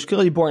say that he was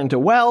clearly born into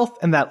wealth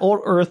and that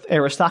old Earth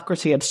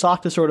aristocracy had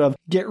sought to sort of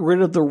get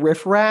rid of the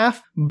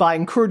riffraff by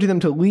encouraging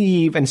them to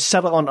leave and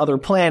settle on other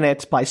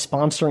planets by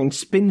sponsoring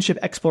spinship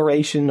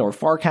exploration or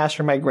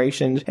farcaster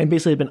migrations, and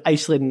basically have been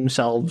isolating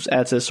themselves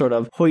as a sort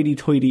of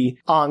hoity-toity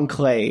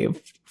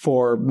enclave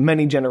for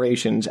many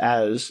generations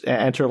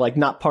and sort of like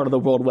not part of the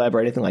world web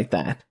or anything like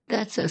that.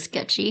 That's so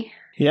sketchy.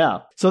 Yeah.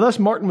 So thus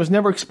Martin was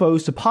never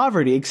exposed to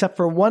poverty except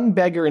for one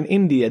beggar in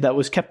India that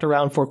was kept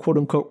around for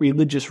quote-unquote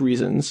religious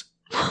reasons.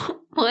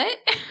 What?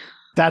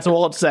 That's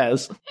all it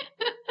says.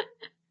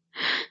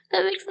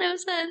 That makes no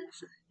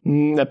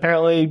sense.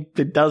 Apparently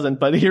it doesn't,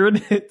 but here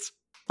it is.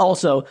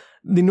 Also,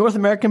 the North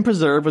American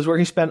Preserve was where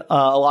he spent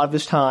a lot of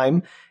his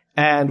time,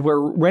 and where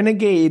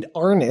renegade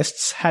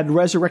Arnists had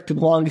resurrected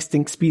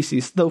long-extinct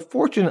species, though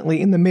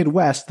fortunately in the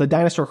Midwest, the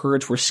dinosaur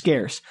herds were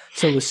scarce,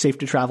 so it was safe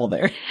to travel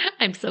there.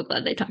 I'm so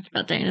glad they talked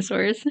about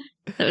dinosaurs.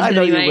 That was I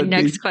know going to you be my would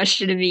be. next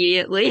question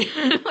immediately.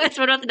 What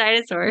about the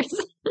dinosaurs?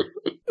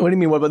 What do you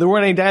mean, what? But there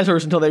weren't any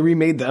dinosaurs until they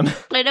remade them.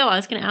 I know, I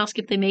was going to ask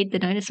if they made the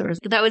dinosaurs.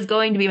 That was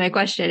going to be my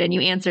question, and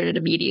you answered it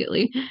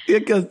immediately.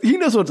 Because he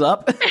knows what's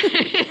up.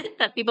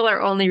 That people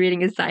are only reading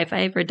his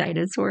sci-fi for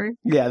dinosaur.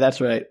 Yeah, that's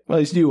right. Well,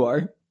 at least you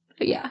are.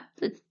 But yeah,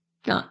 it's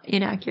not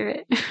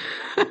inaccurate.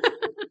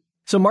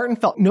 So Martin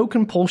felt no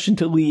compulsion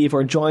to leave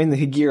or join the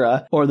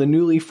Hegira or the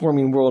newly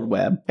forming World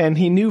Web, and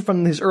he knew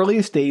from his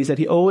earliest days that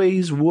he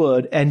always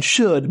would and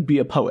should be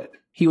a poet.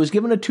 He was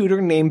given a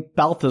tutor named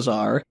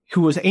Balthazar,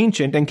 who was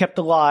ancient and kept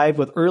alive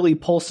with early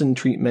Poulsen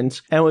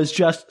treatments, and was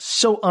just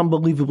so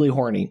unbelievably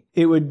horny.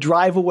 It would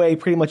drive away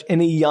pretty much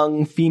any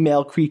young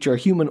female creature,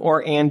 human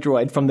or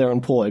android, from their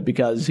employ,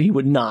 because he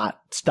would not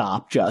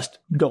stop just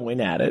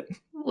going at it.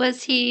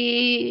 Was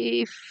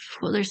he...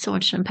 Well, there's so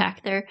much to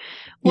unpack there.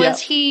 Was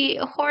he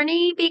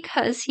horny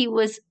because he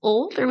was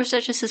old, or was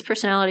that just his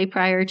personality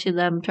prior to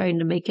them trying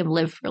to make him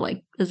live for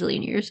like a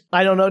zillion years?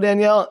 I don't know,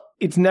 Danielle.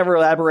 It's never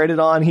elaborated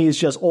on. He's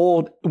just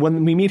old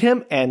when we meet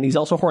him, and he's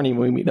also horny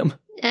when we meet him.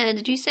 And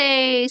did you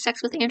say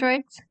sex with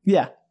androids?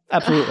 Yeah,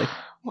 absolutely.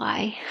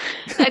 Why?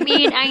 I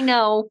mean, I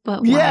know,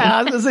 but why? Yeah,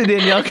 I was going to say,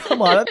 Danielle,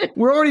 come on.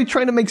 We're already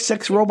trying to make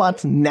sex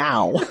robots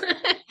now.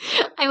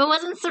 I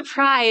wasn't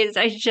surprised.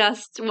 I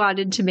just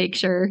wanted to make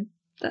sure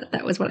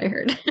that was what I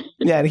heard.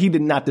 Yeah, and he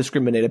did not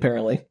discriminate,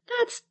 apparently.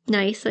 That's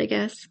nice, I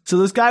guess. So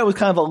this guy was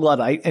kind of a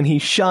Luddite, and he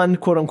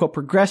shunned, quote-unquote,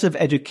 progressive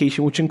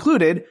education, which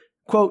included,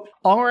 quote,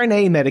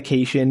 RNA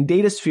medication,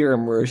 data sphere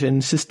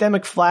immersion,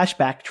 systemic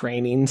flashback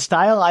training,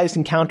 stylized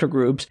encounter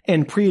groups,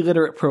 and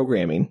pre-literate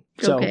programming.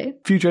 So, Okay.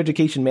 future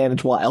education man,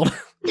 it's wild.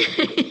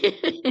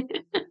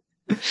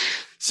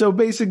 So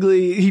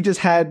basically, he just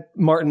had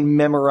Martin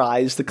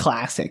memorize the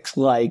classics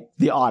like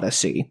the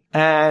Odyssey.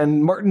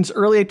 And Martin's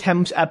early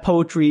attempts at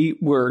poetry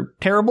were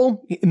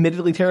terrible,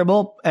 admittedly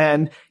terrible.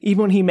 And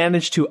even when he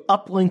managed to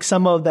uplink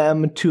some of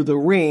them to the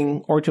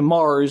Ring or to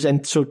Mars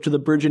and so to the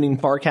burgeoning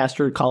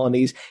Farcaster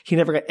colonies, he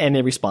never got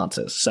any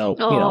responses. So,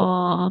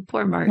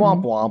 poor Martin.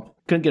 Womp womp.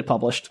 Couldn't get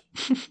published.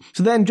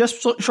 So then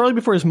just shortly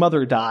before his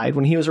mother died,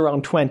 when he was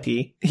around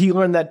 20, he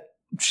learned that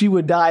she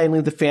would die and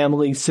leave the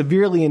family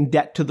severely in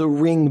debt to the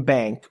Ring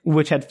Bank,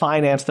 which had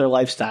financed their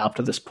lifestyle up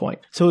to this point.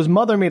 So his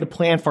mother made a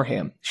plan for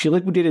him. She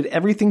liquidated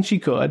everything she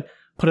could,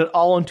 put it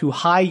all into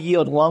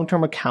high-yield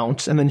long-term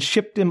accounts, and then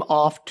shipped him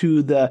off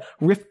to the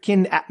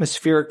Rifkin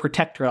Atmospheric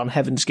Protectorate on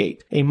Heaven's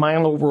Gate, a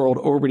minor world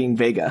orbiting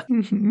Vega.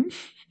 Mm-hmm.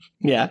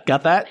 Yeah,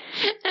 got that?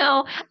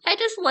 No, I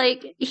just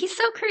he's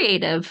so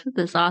creative,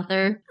 this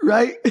author.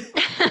 Right?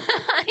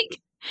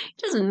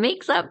 Just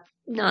makes up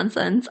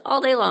nonsense all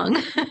day long.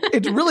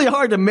 It's really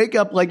hard to make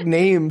up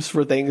names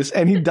for things,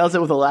 and he does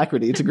it with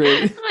alacrity. It's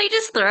great. He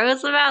just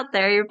throws them out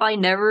there. You'll probably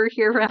never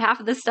hear half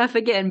of this stuff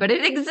again, but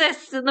it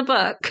exists in the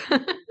book.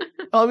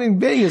 I mean,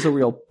 Bing is a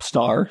real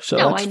star, so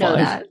that's fine. I know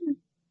that.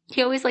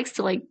 He always likes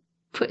to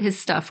put his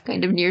stuff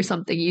kind of near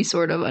something you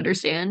sort of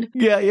understand.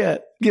 Yeah.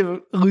 Give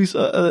at least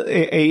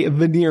a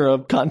veneer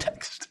of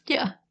context.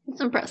 Yeah,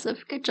 it's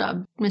impressive. Good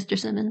job, Mr.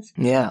 Simmons.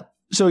 Yeah.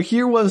 So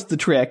here was the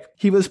trick.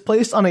 He was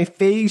placed on a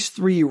Phase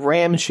 3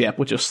 ram ship,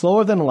 which is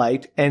slower than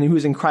light, and he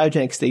was in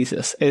cryogenic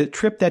stasis. A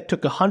trip that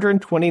took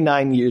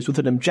 129 years with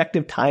an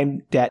objective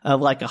time debt of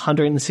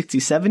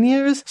 167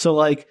 years.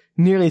 So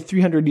nearly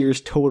 300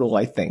 years total,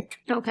 I think.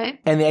 Okay.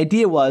 And the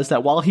idea was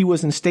that while he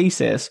was in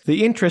stasis,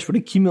 the interest would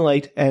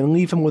accumulate and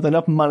leave him with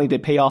enough money to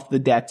pay off the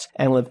debts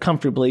and live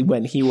comfortably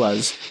when he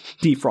was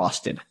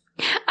defrosted.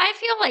 I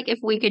feel like if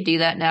we could do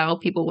that now,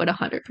 people would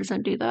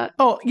 100% do that.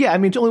 Oh, yeah. I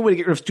mean, it's the only way to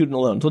get rid of student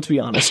loans. Let's be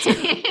honest.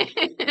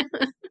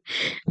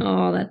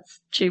 Oh, that's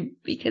true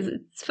because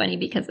it's funny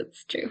because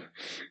it's true.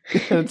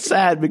 And it's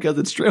sad because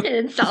it's true.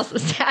 And it's also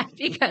sad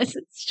because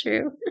it's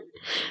true.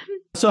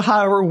 So,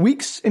 however,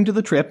 weeks into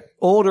the trip,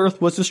 Old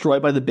Earth was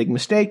destroyed by the Big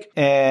Mistake,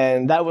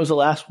 and that was the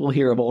last we'll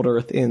hear of Old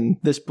Earth in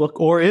this book.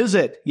 Or is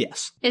it?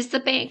 Yes. Is the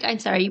bank, I'm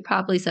sorry, you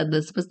probably said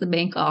this, was the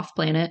bank off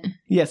planet?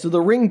 Yeah, so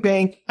the Ring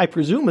Bank, I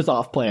presume, is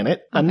off planet.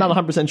 Okay. I'm not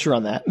 100% sure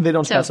on that. They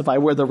don't specify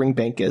where the Ring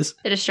Bank is.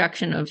 The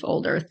destruction of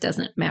Old Earth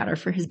doesn't matter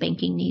for his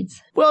banking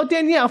needs. Well,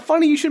 Danielle,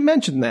 funny you should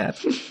mention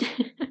that.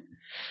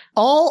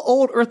 All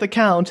Old Earth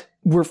accounts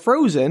were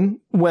frozen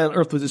when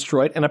Earth was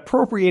destroyed and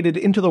appropriated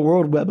into the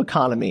World Web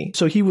economy.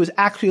 So he was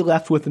actually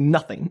left with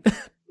nothing.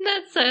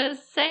 That's so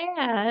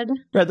sad.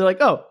 Right, they're like,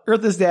 oh,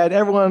 Earth is dead.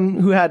 Everyone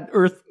who had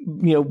Earth,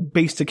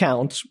 based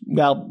accounts,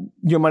 well,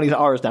 your money's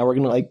ours now. We're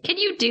going to Can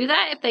you do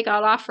that if they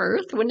got off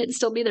Earth? Wouldn't it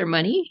still be their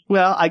money?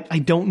 Well, I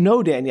don't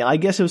know, Danielle. I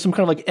guess it was some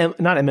kind of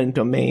not eminent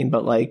domain,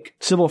 but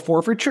civil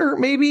forfeiture,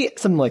 maybe?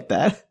 Something like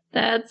that.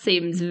 That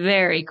seems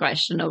very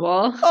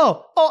questionable.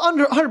 Oh,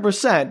 under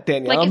 100%,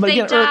 Danielle. If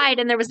they died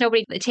and there was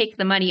nobody to take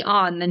the money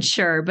on, then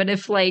sure. But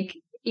if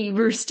you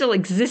were still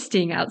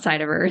existing outside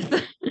of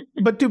Earth.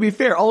 But to be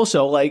fair,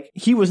 also,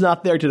 he was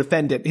not there to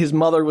defend it. His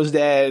mother was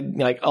dead.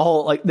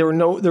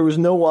 There was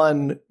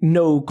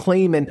no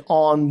claimant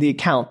on the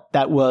account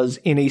that was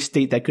in a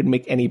state that could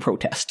make any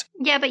protest.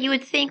 Yeah, but you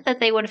would think that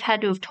they would have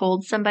had to have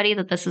told somebody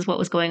that this is what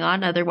was going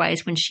on.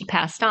 Otherwise, when she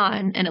passed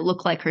on and it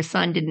looked like her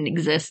son didn't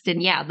exist,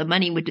 and the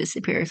money would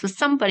disappear. So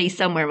somebody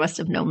somewhere must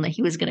have known that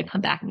he was going to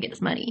come back and get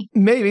his money.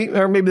 Maybe,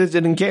 or maybe they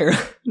didn't care.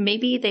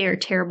 Maybe they are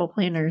terrible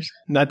planners.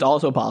 That's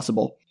also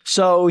possible.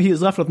 So he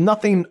is left with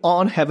nothing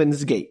on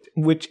Heaven's Gate,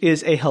 which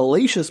is a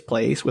hellacious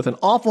place with an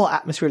awful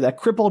atmosphere that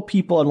crippled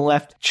people and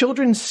left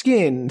children's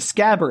skin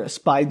scabrous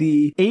by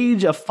the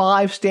age of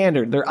 5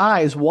 standard, their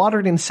eyes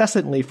watered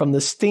incessantly from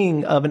the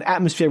sting of an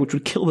atmosphere which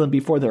would kill them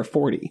before they're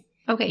 40.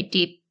 Okay,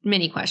 deep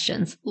mini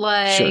questions.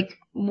 Sure.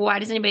 Why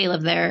does anybody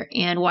live there,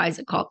 and why is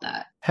it called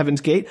that?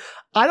 Heaven's Gate?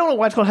 I don't know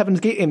why it's called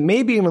Heaven's Gate. It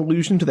may be an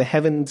allusion to the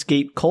Heaven's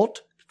Gate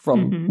cult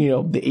from,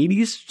 the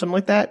 80s, something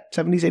like that.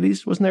 70s,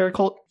 80s, wasn't there a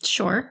cult?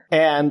 Sure.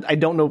 And I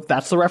don't know if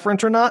that's the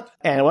reference or not.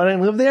 And why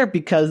didn't I live there?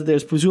 Because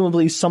there's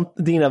presumably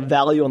something of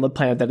value on the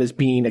planet that is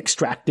being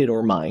extracted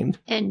or mined.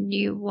 And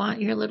you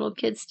want your little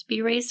kids to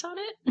be raised on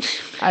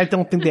it? I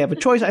don't think they have a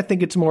choice. I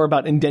think it's more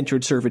about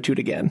indentured servitude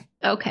again.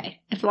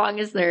 Okay. As long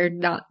as they're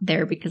not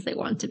there because they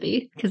want to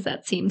be, because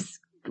that seems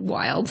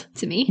wild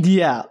to me.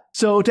 Yeah.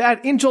 So to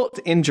add insult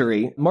to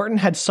injury, Martin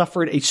had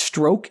suffered a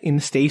stroke in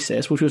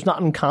stasis, which was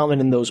not uncommon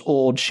in those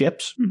old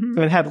ships,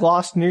 and had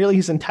lost nearly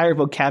his entire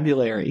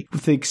vocabulary,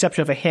 with the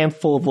exception of a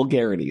handful of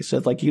vulgarities. So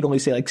you could only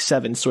say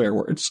 7 swear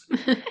words.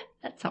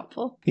 That's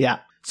helpful. Yeah.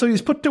 So he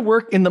was put to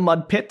work in the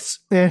mud pits,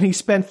 and he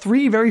spent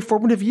 3 very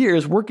formative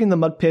years working in the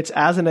mud pits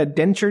as an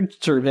indentured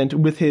servant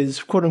with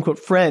his quote-unquote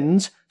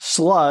friends,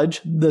 Sludge,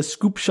 the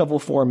scoop shovel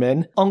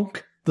foreman,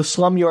 Unk, the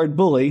slumyard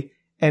bully,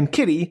 and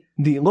Kitty,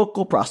 the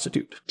local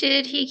prostitute.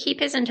 Did he keep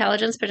his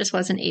intelligence but just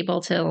wasn't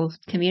able to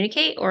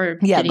communicate? Or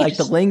yeah,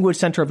 the language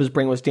center of his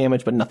brain was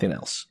damaged, but nothing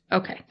else.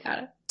 Okay, got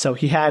it. So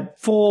he had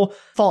full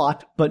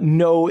thought, but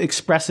no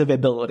expressive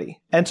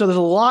ability. And so there's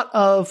a lot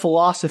of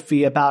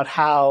philosophy about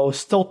how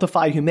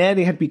stultified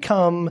humanity had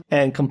become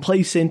and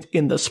complacent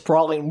in the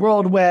sprawling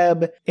world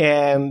web,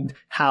 and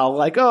how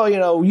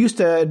we used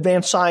to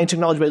advance science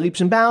technology by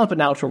leaps and bounds, but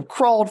now it's sort of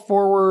crawled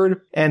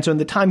forward. And so in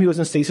the time he was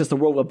in stasis, the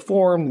world web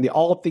formed, and the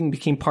all thing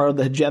became part of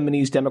the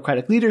hegemony's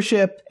democratic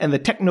leadership, and the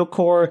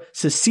Technocore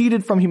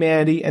seceded from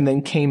humanity and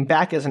then came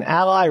back as an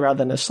ally rather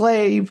than a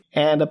slave.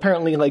 And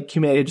apparently,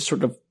 humanity had just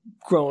sort of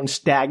grown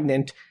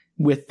stagnant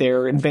with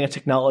their advanced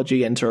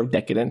technology and sort of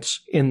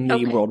decadence in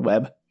the world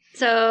web.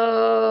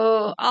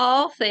 So,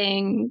 all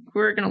thing,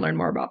 we're going to learn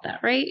more about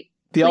that, right?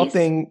 The all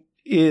thing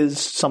is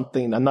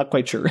something, I'm not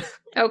quite sure.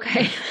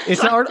 Okay.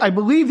 It's I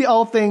believe the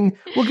all thing,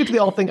 we'll get to the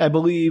all thing, I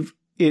believe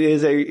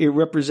it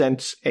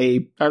represents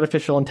a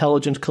artificial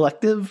intelligence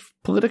collective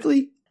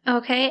politically.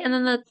 Okay, and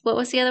then what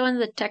was the other one?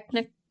 The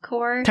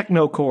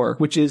Technocore,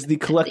 which is the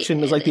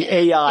collection, is like the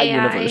AI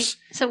universe.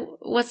 So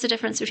what's the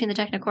difference between the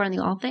Technocore and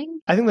the All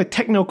Thing? I think the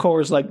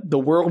Technocore is like the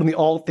world, and the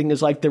All Thing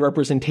is like the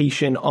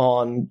representation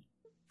on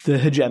the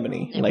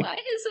hegemony. And why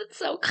is it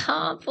so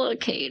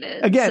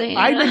complicated? Again, Sam?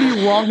 I may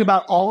be wrong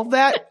about all of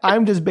that.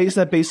 I'm just based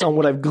on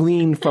what I've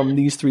gleaned from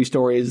these three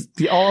stories.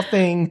 The All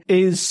Thing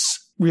is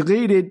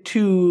related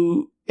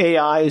to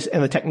AIs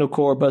and the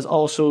Technocore, but is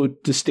also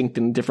distinct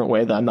in a different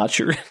way that I'm not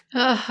sure.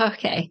 Oh,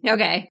 okay.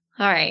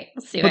 All right.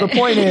 Let's do it. But the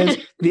point is,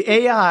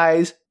 the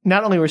AIs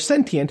not only were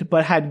sentient,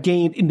 but had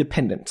gained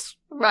independence.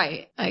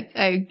 Right.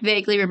 I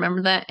vaguely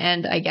remember that,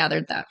 and I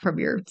gathered that from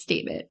your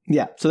statement.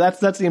 Yeah, so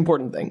that's the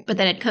important thing. But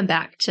then it'd come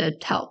back to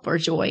help or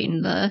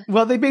join the...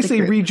 Well, they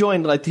basically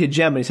rejoined the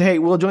hegemony. Say, hey,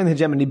 we'll join the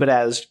hegemony, but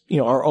as,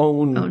 our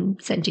own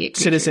sentient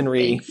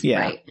citizenry. Things. Yeah.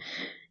 Right.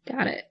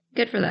 Got it.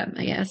 Good for them,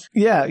 I guess.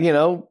 Yeah,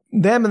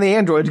 them and the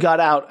androids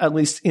got out, at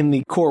least in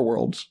the core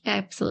worlds.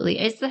 Absolutely.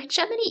 Is the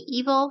hegemony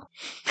evil?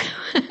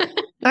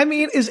 I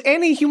mean, is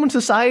any human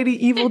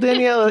society evil,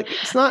 Danielle?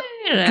 It's not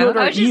good or evil.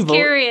 I was just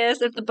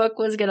curious if the book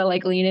was going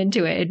to lean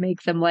into it and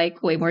make them way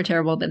more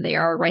terrible than they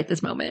are right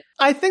this moment.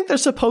 I think they're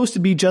supposed to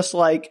be just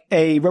like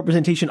a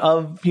representation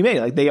of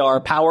humanity. Like, they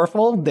are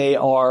powerful. They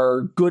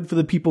are good for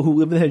the people who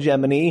live in the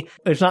hegemony.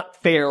 It's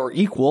not fair or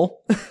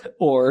equal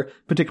or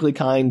particularly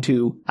kind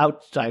to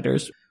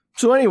outsiders.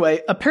 So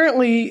anyway,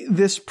 apparently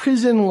this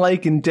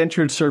prison-like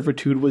indentured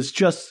servitude was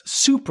just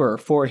super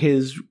for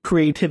his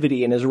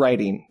creativity in his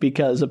writing,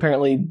 because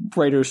apparently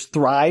writers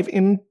thrive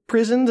in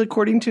prisons,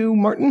 according to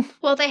Martin.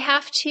 Well, they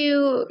have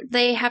to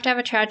have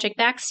a tragic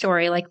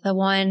backstory, like the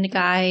one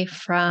guy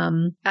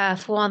from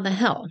Fool on the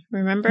Hill.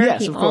 Remember?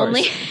 Yes, of course.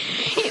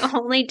 He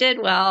only did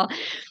well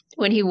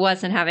when he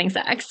wasn't having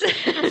sex.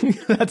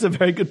 That's a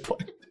very good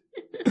point.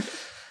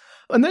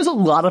 And there's a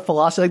lot of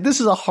philosophy. This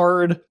is a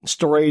hard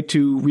story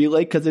to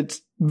relate because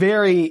it's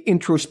very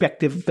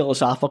introspective,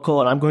 philosophical,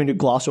 and I'm going to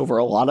gloss over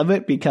a lot of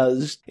it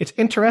because it's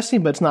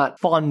interesting, but it's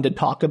not fun to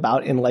talk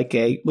about in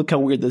a look how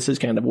weird this is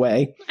kind of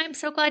way. I'm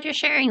so glad you're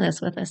sharing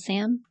this with us,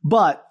 Sam.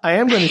 But I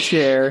am going to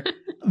share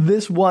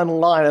this one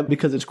line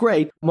because it's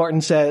great.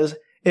 Martin says,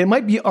 it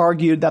might be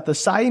argued that the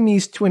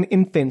Siamese twin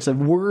infants of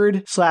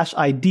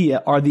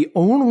word/idea are the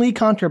only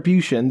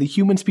contribution the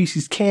human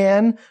species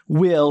can,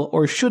 will,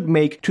 or should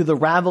make to the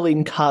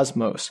raveling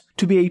cosmos.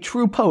 To be a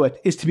true poet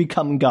is to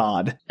become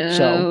God.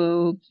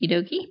 Okie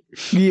dokie.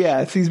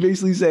 Yes, he's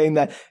basically saying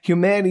that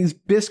humanity's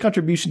best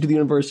contribution to the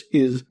universe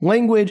is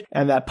language,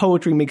 and that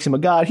poetry makes him a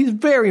god. He's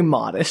very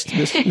modest,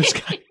 this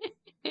guy.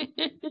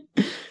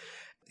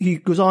 He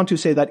goes on to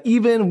say that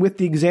even with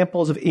the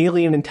examples of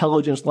alien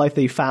intelligence life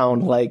they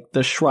found, like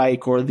the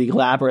Shrike or the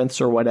Labyrinths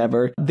or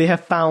whatever, they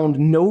have found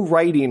no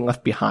writing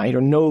left behind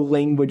or no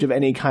language of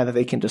any kind that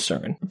they can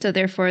discern. So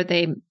therefore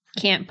they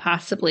can't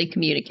possibly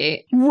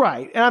communicate.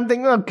 Right. And I'm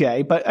thinking,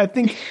 okay, but I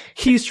think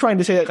he's trying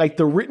to say that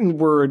the written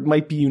word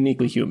might be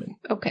uniquely human.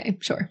 Okay,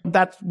 sure.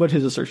 That's what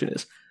his assertion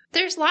is.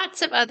 There's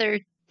lots of other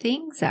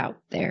things out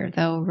there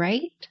though,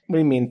 right? What do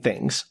you mean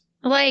things?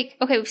 Okay,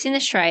 we've seen the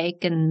Shrike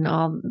and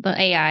all the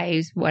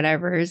AIs,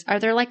 whatevers. Are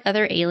there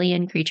other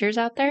alien creatures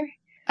out there?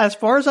 As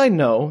far as I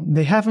know,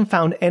 they haven't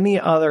found any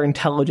other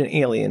intelligent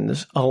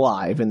aliens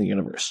alive in the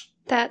universe.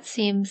 That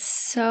seems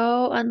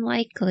so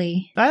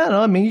unlikely. I don't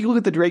know. I mean, you can look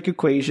at the Drake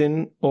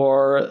equation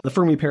or the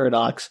Fermi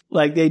paradox, the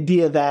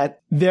idea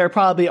that there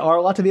probably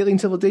are lots of alien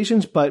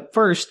civilizations, but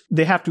first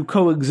they have to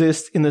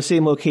coexist in the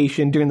same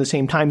location during the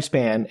same time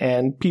span,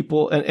 and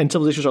people and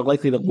civilizations are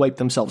likely to wipe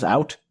themselves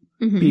out.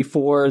 Mm-hmm.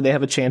 Before they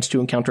have a chance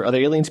to encounter other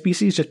alien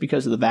species just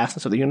because of the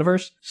vastness of the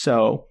universe.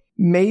 So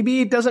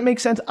maybe it doesn't make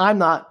sense. I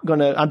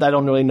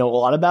don't really know a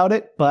lot about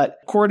it, but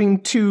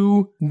according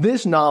to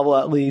this novel,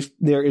 at least,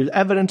 there is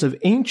evidence of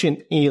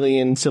ancient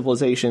alien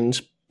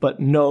civilizations, but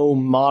no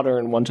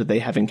modern ones that they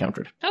have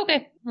encountered.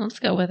 Okay. Let's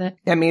go with it.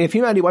 I mean, if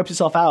humanity wipes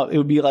itself out, it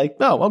would be like,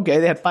 oh, okay,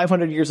 they had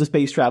 500 years of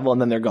space travel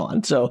and then they're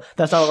gone. So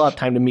that's not a lot of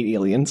time to meet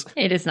aliens.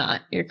 It is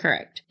not. You're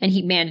correct. And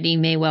humanity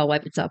may well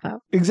wipe itself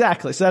out.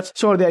 Exactly. So that's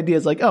sort of the idea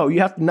is like, oh,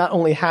 you have to not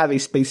only have a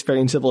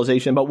spacefaring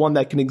civilization, but one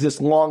that can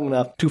exist long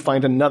enough to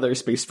find another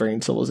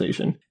spacefaring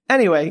civilization.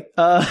 Anyway,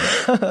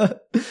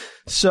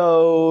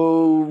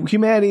 so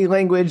humanity,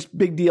 language,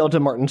 big deal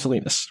to Martin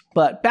Salinas.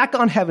 But back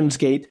on Heaven's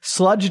Gate,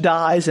 Sludge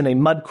dies in a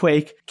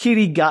mudquake.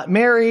 Kitty got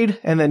married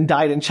and then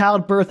died in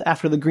childbirth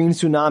after the green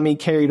tsunami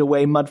carried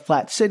away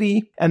Mudflat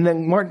City. And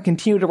then Martin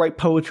continued to write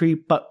poetry,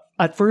 but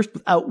at first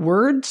without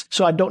words.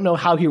 So I don't know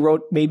how he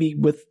wrote, maybe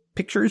with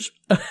pictures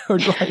or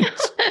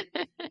drawings.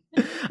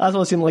 I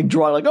was seeing like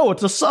drawing like, oh,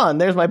 it's a sun.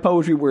 There's my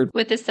poetry word.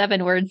 With the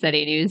 7 words that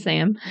he knew,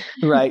 Sam.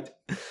 Right.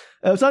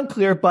 It's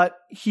unclear, but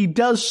he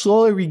does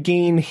slowly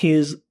regain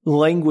his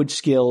language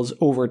skills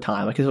over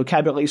time. Like his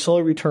vocabulary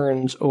slowly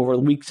returns over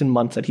weeks and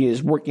months that he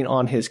is working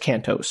on his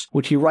cantos,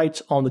 which he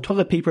writes on the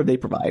toilet paper they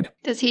provide.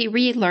 Does he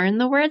relearn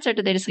the words or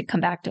do they just like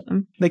come back to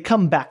him? They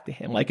come back to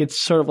him. Like it's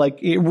sort of like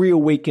it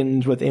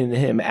reawakens within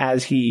him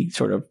as he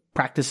sort of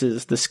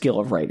practices the skill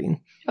of writing.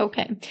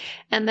 Okay.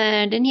 And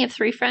then didn't he have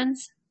 3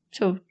 friends?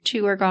 So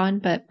 2 are gone,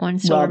 but 1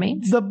 still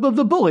remains? The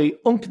bully,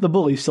 Unk the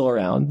bully's still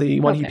around, the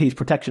one he pays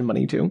protection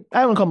money to.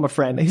 I don't call him a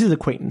friend. He's his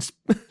acquaintance.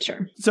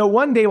 Sure. So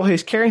one day while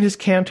he's carrying his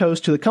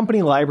cantos to the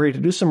company library to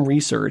do some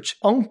research,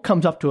 Unk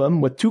comes up to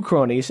him with 2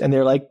 cronies, and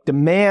they're like,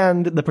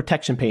 demand the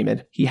protection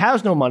payment. He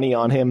has no money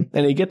on him,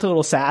 and he gets a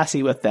little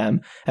sassy with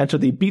them, and so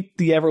they beat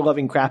the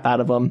ever-loving crap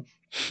out of him,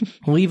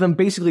 leave him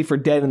basically for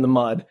dead in the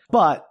mud.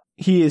 But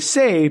he is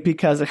saved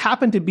because it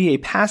happened to be a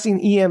passing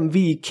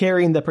EMV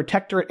carrying the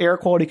Protectorate Air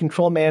Quality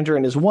Control Manager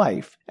and his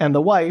wife. And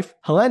the wife,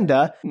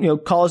 Helenda,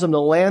 calls him to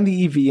land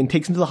the EV and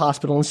takes him to the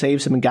hospital and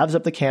saves him and gathers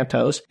up the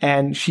cantos.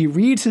 And she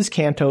reads his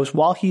cantos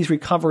while he's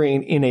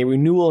recovering in a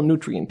renewal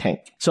nutrient tank.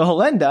 So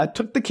Helenda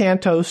took the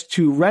cantos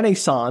to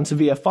Renaissance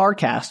via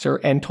Farcaster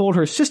and told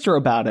her sister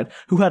about it,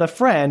 who had a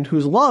friend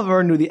whose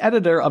lover knew the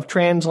editor of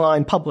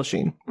Transline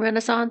Publishing.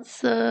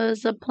 Renaissance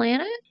is a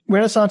planet?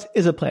 Renaissance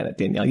is a planet,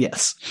 Danielle,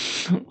 yes.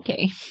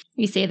 Okay.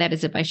 You say that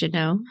as if I should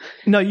know.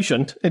 No, you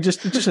shouldn't. It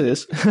just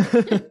is.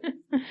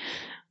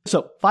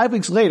 So 5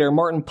 weeks later,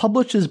 Martin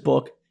published his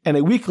book, and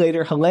a week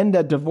later,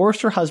 Helenda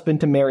divorced her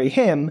husband to marry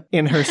him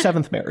in her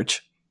 7th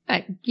marriage.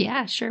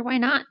 Yeah, sure, why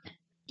not?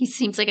 He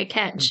seems like a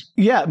catch.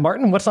 Yeah,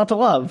 Martin, what's not to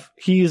love?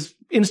 He's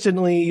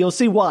instantly, you'll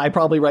see why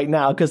probably right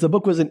now, because the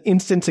book was an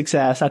instant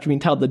success after being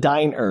titled The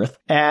Dying Earth,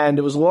 and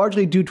it was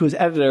largely due to his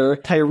editor,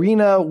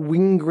 Tyrena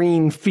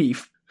Wingreen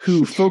Fief,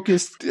 who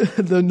focused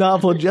the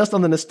novel just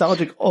on the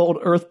nostalgic old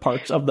Earth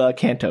parts of the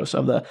cantos,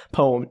 of the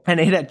poem. And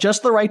it hit at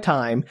just the right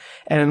time,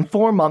 and in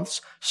 4 months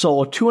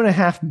sold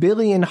 2.5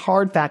 billion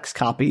hardfax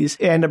copies,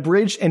 and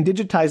abridged and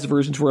digitized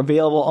versions were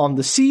available on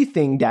the Sea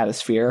Thing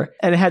datasphere,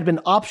 and it had been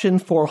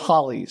optioned for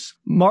Hollies.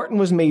 Martin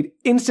was made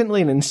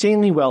instantly and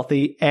insanely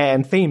wealthy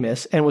and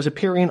famous, and was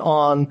appearing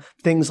on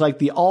things like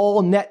the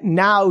All Net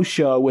Now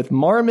show with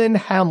Marmon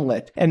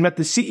Hamlet, and met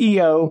the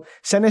CEO,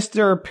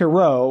 Sinister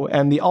Perot,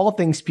 and the All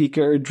Things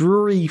speaker,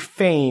 Drury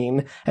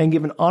Fane, and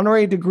given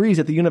honorary degrees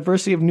at the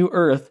University of New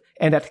Earth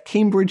and at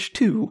Cambridge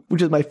 2,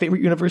 which is my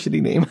favorite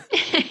university name.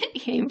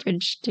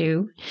 Cambridge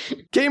 2.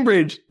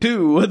 Cambridge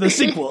 2, the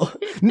sequel.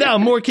 Now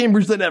more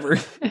Cambridge than ever.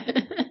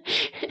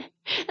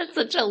 That's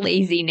such a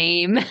lazy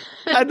name.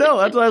 I know.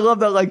 That's why I love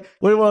that. Like,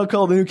 what do you want to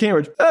call the new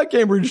Cambridge?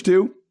 Cambridge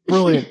 2.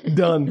 Brilliant.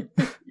 Done.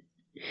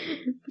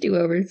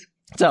 Do-overs.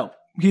 So,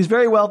 he's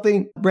very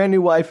wealthy, brand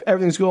new wife,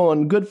 everything's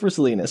going good for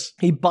Salinas.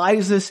 He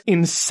buys this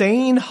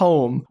insane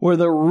home where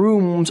the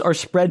rooms are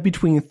spread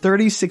between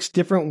 36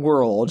 different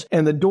worlds,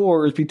 and the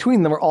doors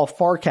between them are all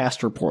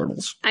Farcaster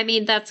portals. I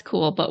mean, that's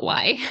cool, but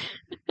why?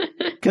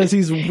 Because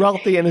he's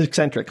wealthy and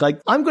eccentric.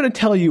 Like, I'm going to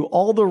tell you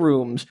all the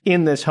rooms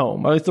in this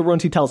home, or at least the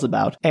rooms he tells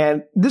about.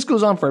 And this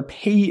goes on for a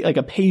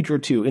page or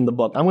 2 in the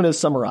book. I'm going to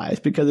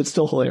summarize because it's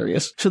still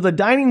hilarious. So the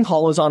dining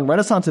hall is on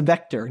Renaissance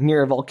Vector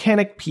near a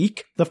volcanic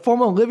peak. The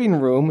formal living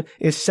room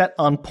is set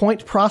on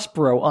Point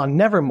Prospero on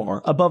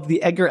Nevermore above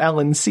the Edgar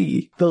Allan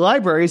Sea. The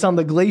library is on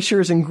the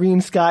glaciers and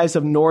green skies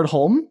of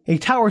Nordholm. A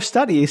tower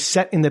study is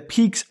set in the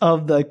peaks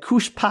of the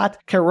Kushpat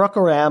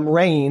Karakoram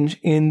range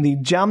in the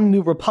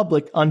Jammu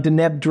Republic on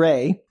Deneb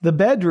Dre. The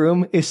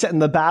bedroom is set in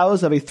the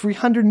boughs of a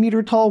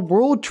 300-meter tall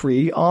world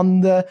tree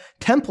on the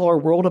Templar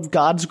world of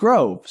God's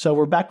Grove. So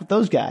we're back with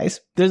those guys.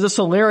 There's a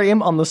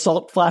solarium on the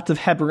salt flats of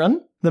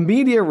Hebron. The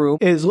media room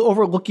is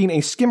overlooking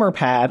a skimmer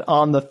pad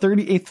on the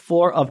 38th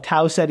floor of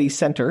Tau Ceti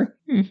Center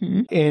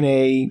in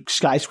a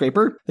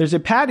skyscraper. There's a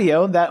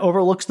patio that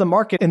overlooks the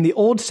market in the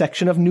old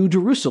section of New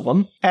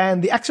Jerusalem.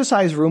 And the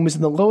exercise room is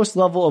in the lowest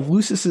level of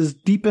Lucis's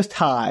deepest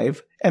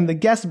hive. And the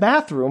guest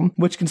bathroom,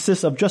 which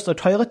consists of just a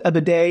toilet, a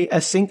bidet,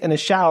 a sink, and a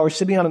shower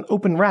sitting on an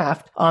open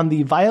raft on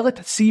the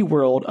Violet Sea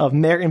world of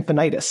Mare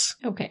Infinitus.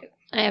 Okay,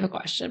 I have a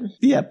question.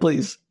 Yeah,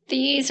 please.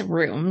 These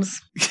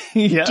rooms,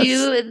 Yes.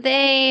 do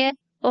they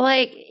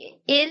Like,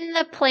 in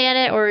the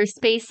planet or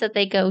space that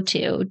they go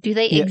to, do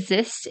they Yeah.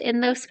 exist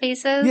in those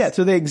spaces? Yeah,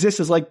 so they exist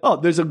as like, oh,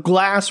 there's a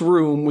glass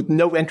room with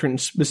no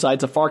entrance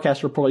besides a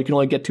Farcaster portal you can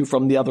only get to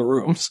from the other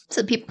rooms.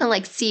 So people can,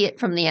 like, see it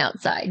from the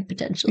outside,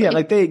 potentially. Yeah,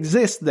 like they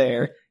exist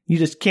there. You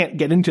just can't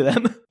get into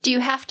them. Do you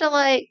have to,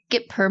 like,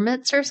 get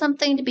permits or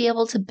something to be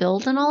able to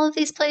build in all of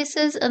these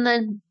places and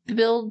then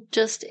build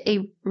just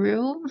a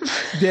room?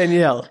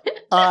 Danielle,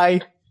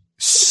 I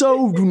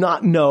so do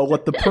not know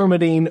what the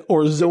permitting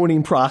or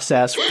zoning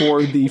process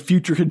for the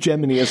future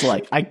hegemony is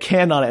like. I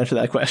cannot answer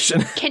that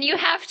question. Can you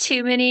have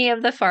too many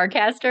of the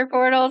Farcaster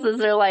portals? Is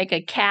there, like,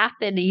 a cap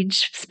in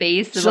each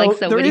space of, So like,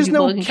 so there many is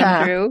people no can cap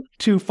come through?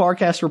 to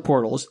Farcaster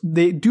portals.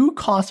 They do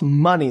cost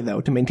money,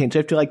 though, to maintain. So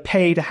you have to, like,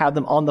 pay to have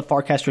them on the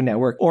Farcaster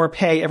network or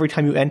pay every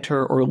time you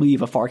enter or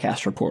leave a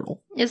Farcaster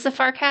portal. Is the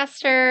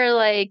Farcaster,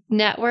 like,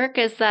 network,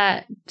 is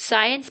that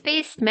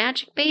science-based,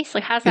 magic-based?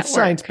 Like, how's that It's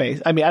work?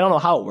 science-based. I mean, I don't know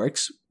how it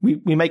works. We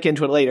might get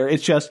into it later.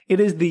 It's just, it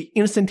is the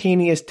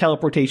instantaneous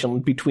teleportation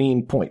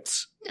between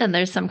points. And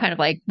there's some kind of,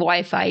 like,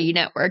 Wi-Fi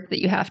network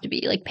that you have to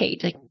be, like,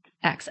 paid to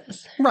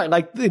access. Right,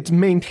 like, it's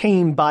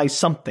maintained by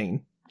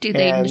something. Do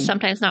they And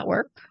sometimes not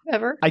work,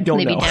 ever? I don't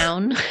Maybe know.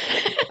 down?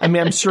 I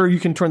mean, I'm sure you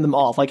can turn them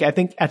off. Like, I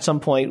think at some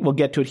point, we'll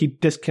get to it, he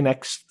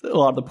disconnects a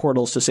lot of the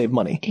portals to save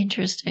money.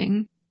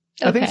 Interesting.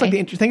 I think it's like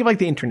think of like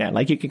the internet.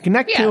 Like, you can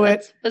connect to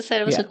it. Let's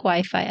say it was Yeah. like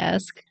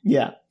Wi-Fi-esque.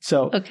 Yeah,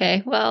 so...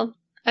 Okay, well,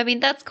 I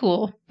mean, that's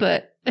cool,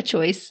 but a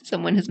choice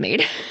someone has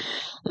made.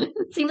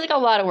 It seems like a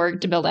lot of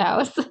work to build a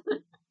house.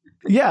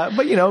 Yeah,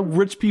 but, you know,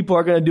 rich people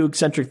are going to do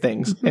eccentric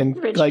things. And,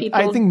 Rich like,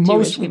 I people think do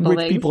most rich people rich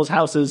things. people's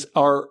houses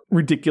are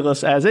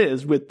ridiculous as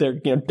is with their,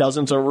 you know,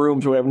 dozens of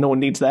rooms or whatever. No one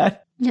needs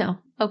that. No.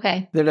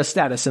 Okay. They're just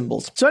status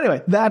symbols. So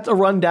anyway, that's a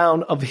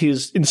rundown of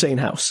his insane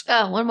house.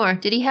 Oh, one more.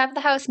 Did he have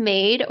the house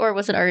made or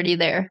was it already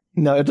there?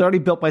 No, it's already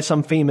built by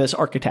some famous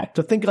architect.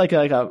 So think like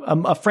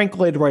a Frank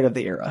Lloyd Wright of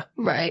the era.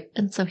 Right.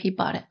 And so he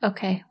bought it.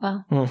 Okay.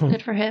 Well, Mhm.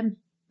 good for him.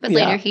 But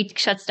Yeah. later he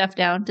shut stuff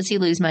down. Does he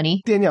lose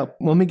money? Danielle,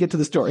 let me get to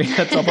the story.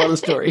 That's all part of the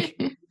story.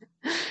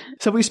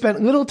 So we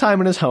spent little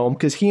time in his home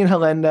because he and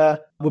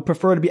Helenda would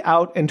prefer to be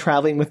out and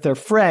traveling with their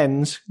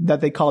friends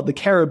that they called the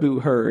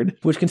Caribou Herd,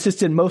 which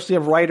consisted mostly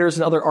of writers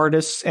and other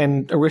artists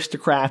and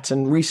aristocrats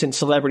and recent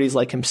celebrities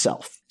like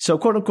himself. So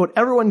quote unquote,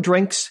 everyone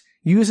drinks,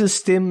 uses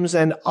stims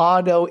and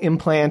auto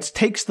implants,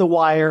 takes the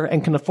wire,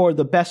 and can afford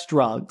the best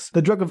drugs.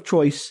 The drug of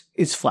choice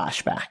is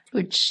flashback.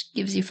 Which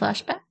gives you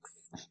flashbacks?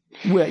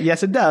 Well,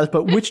 yes, it does,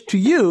 but which to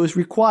use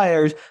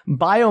requires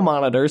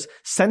biomonitors,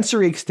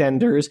 sensory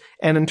extenders,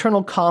 an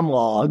internal comm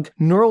log,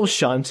 neural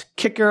shunt,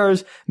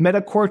 kickers,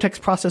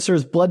 metacortex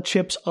processors, blood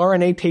chips,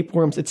 RNA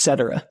tapeworms,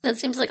 etc. That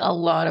seems like a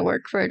lot of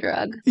work for a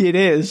drug. It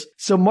is.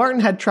 So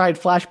Martin had tried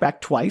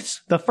flashback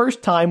twice. The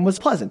first time was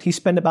pleasant. He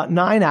spent about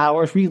 9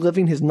 hours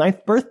reliving his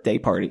 9th birthday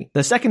party.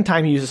 The second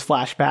time he uses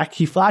flashback,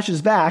 he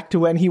flashes back to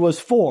when he was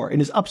 4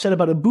 and is upset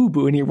about a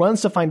boo-boo, and he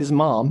runs to find his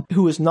mom,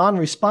 who is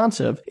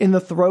non-responsive, in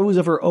the throes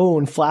of her own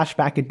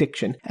flashback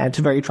addiction, and it's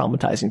very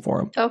traumatizing for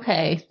him.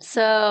 Okay,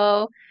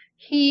 so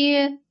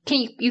you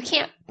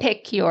can't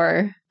pick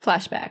your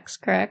flashbacks,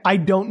 correct? I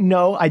don't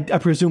know. I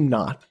presume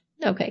not.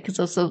 Okay, because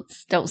those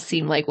don't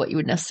seem like what you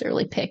would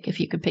necessarily pick if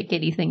you could pick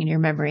anything in your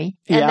memory.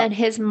 And Yeah. then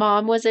his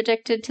mom was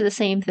addicted to the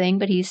same thing,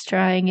 but he's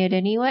trying it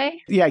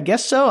anyway? Yeah, I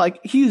guess so. Like,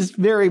 he's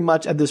very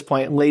much at this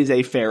point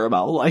laissez-faire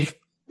about life.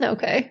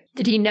 Okay.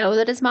 Did he know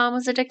that his mom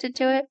was addicted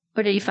to it?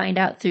 Or did he find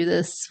out through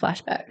this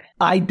flashback?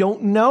 I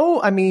don't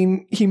know. I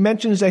mean, he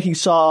mentions that he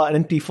saw an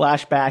empty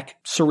flashback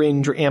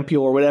syringe or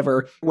ampule or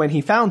whatever when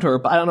he found her,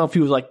 but I don't know if he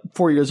was like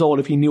 4 years old,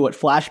 if he knew what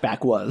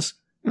flashback was.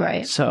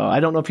 Right. So I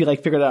don't know if he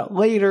like figured it out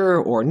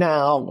later or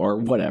now or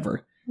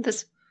whatever.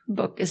 This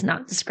book is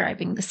not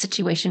describing the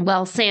situation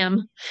well,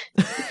 Sam.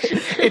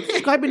 It's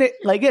describing it,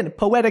 like, again,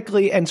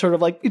 poetically and sort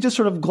of like, it just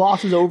sort of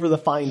glosses over the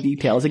fine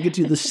details. It gives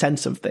you the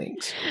sense of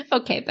things.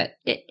 Okay, but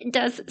it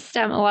does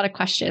stem a lot of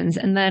questions.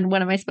 And then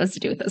what am I supposed to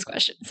do with those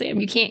questions, Sam?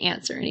 You can't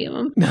answer any of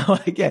them. No,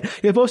 again,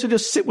 you're supposed to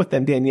just sit with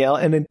them, Danielle,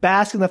 and then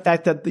bask in the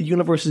fact that the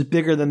universe is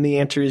bigger than the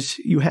answers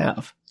you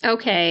have.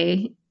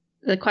 Okay,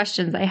 the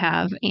questions I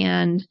have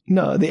and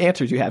No, the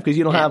answers you have, because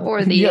you don't have,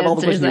 or the you have all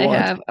the answers questions I you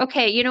want. have.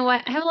 Okay, you know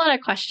what? I have a lot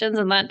of questions,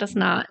 and that does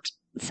not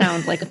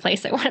sound like a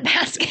place I want to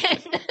bask in.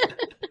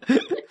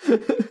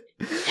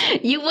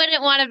 You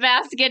wouldn't want to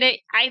bask in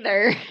it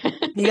either.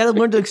 You got to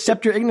learn to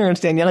accept your ignorance,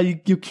 Danielle.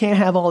 You can't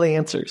have all the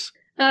answers.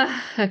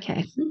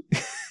 Okay.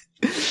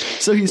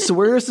 So he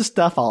swears the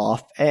stuff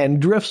off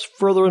and drifts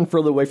further and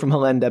further away from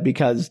Helenda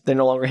because they're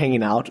no longer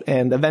hanging out.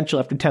 And eventually,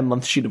 after 10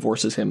 months, she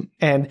divorces him.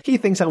 And he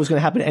thinks that was going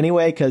to happen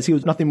anyway because he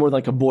was nothing more than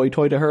like a boy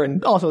toy to her.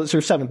 And also, it's her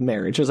 7th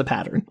marriage. There's a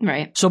pattern.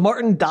 Right. So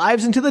Martin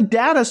dives into the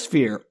data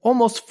sphere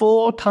almost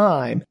full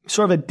time,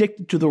 sort of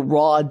addicted to the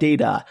raw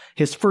data.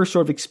 His first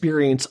sort of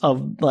experience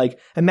of, like,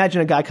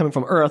 imagine a guy coming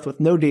from Earth with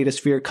no data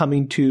sphere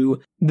coming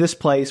to this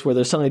place where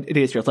there's something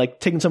data sphere. It's like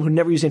taking someone who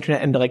never used the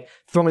internet and like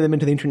throwing them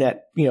into the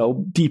internet,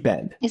 deep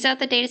end. Is that what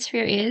the data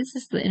sphere is?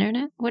 Is the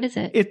internet? What is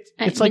it?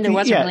 It's like there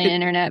wasn't really an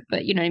internet,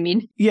 but you know what I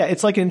mean? Yeah,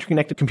 it's like an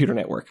interconnected computer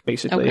network,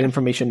 basically, Okay. an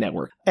information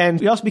network. And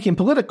he also became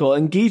political,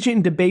 engaging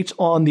in debates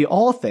on the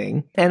All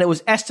Thing. And it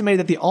was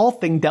estimated that the All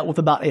Thing dealt with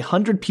about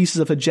 100 pieces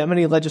of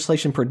hegemony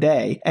legislation per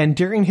day. And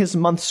during his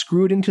month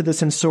screwed into the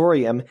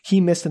sensorium,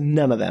 he missed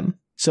none of them.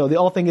 So the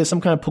All Thing is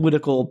some kind of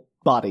political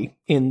body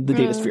in the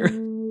data sphere.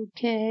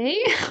 Okay.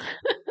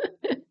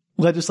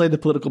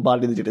 Legislative political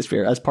body in the data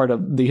sphere as part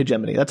of the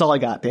hegemony. That's all I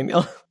got,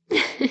 Danielle.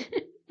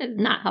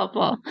 Not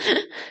helpful.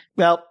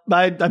 Well,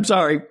 I'm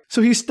sorry.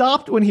 So he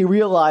stopped when he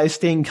realized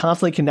staying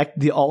constantly connected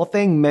to the All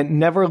Thing meant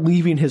never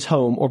leaving his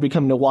home or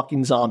becoming a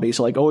walking zombie.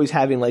 So like always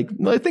having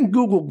I think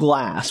Google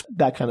Glass,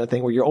 that kind of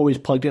thing where you're always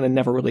plugged in and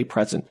never really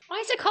present. Why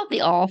is it called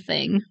the All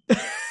Thing?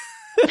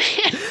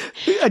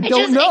 I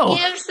don't know. It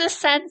gives the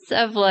sense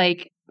of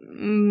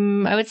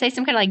I would say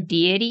some kind of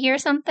deity or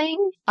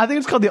something. I think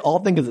it's called the All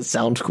Thing because it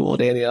sounds cool,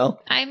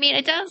 Danielle. I mean,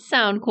 it does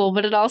sound cool,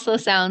 but it also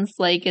sounds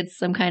like it's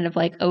some kind of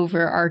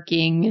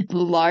overarching,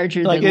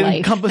 larger than it life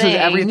encompasses thing.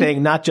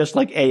 everything, not just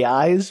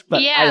AIs.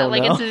 But yeah, I don't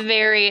know.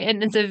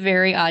 it's a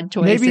very odd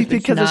choice. Maybe if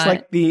because it's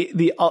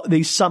not.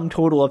 the sum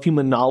total of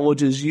human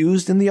knowledge is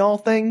used in the All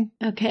Thing.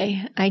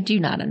 Okay, I do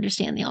not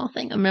understand the All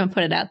Thing. I'm going to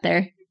put it out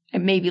there.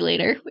 And maybe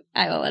later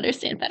I will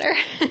understand better.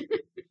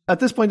 At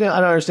this point, I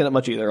don't understand it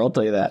much either, I'll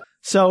tell you that.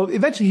 So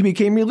eventually he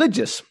became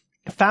religious,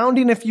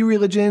 founding a few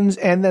religions,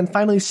 and then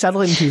finally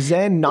settling into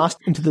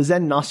the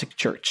Zen Gnostic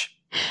Church.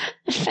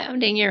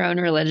 Founding your own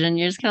religion,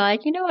 you're just kind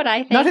of you know what I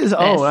think? Not his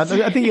own. I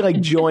think he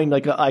joined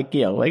let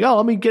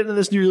me get into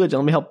this new religion.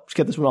 Let me help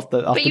get this one off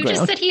the ground. But you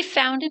just said he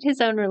founded his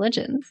own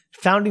religions.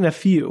 Founding a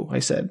few, I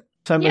said.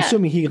 So I'm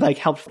assuming he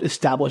helped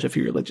establish a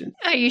few religions.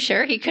 Are you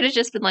sure? He could have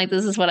just been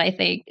this is what I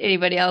think.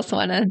 Anybody else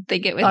want to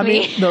think it with I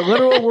me? mean, the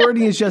literal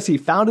wording is just he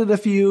founded a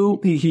few,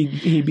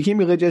 he became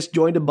religious,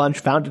 joined a bunch,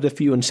 founded a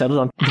few, and settled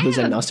on the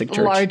Zen Gnostic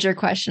Church. Larger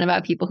question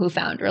about people who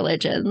found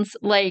religions.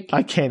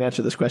 I can't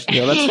answer this question,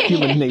 that's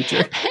human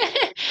nature.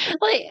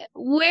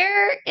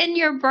 Where in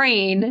your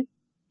brain,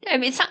 I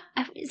mean,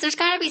 there's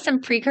got to be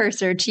some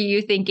precursor to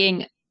you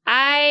thinking,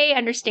 I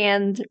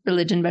understand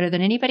religion better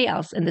than anybody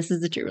else, and this is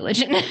the true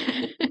religion.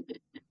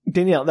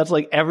 Danielle, that's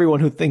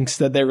everyone who thinks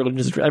that their religion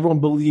is true. Everyone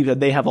believes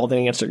that they have all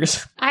the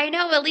answers. I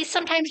know, at least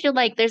sometimes you're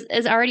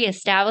there's already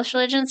established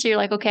religion, so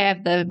you're okay, I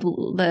have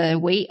the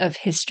weight of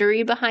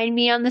history behind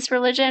me on this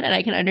religion, and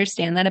I can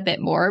understand that a bit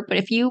more. But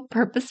if you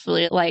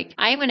purposefully,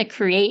 I'm going to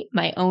create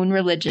my own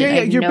religion, I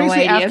have you're no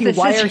basically idea asking if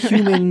why this are is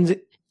humans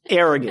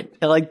arrogant?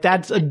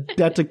 That's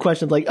a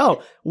question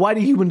why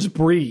do humans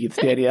breathe,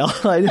 Danielle?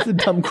 It's a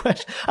dumb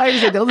question. I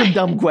understand that was a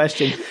dumb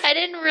question. I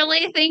didn't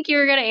really think you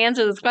were going to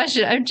answer this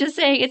question. I'm just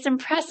saying it's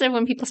impressive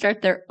when people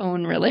start their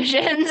own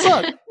religions.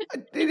 Look,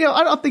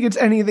 I don't think it's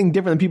anything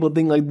different than people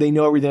think they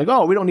know everything.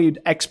 We don't need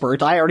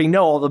experts. I already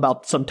know all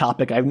about some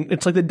topic.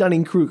 It's like the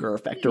Dunning-Kruger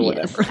effect or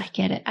whatever. I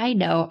get it. I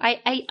know.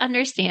 I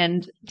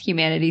understand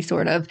humanity,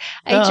 sort of.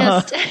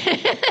 And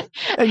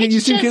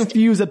you seem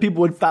confused that people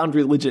would found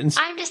religions.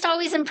 I'm just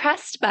always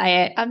impressed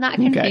by it. I'm not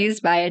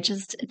confused by it.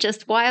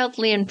 Just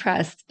wildly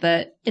impressed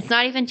that it's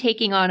not even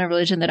taking on a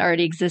religion that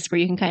already exists, where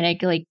you can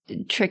kind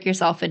of trick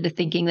yourself into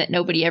thinking that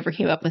nobody ever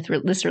came up with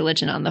this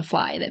religion on the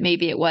fly, that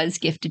maybe it was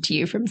gifted to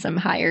you from some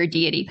higher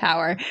deity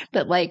power,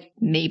 but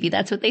maybe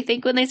that's what they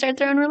think when they start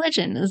their own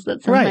religion, is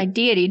that some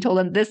deity told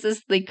them this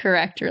is the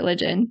correct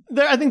religion.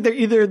 I think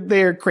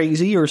they're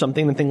crazy or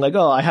something and think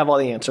I have all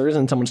the answers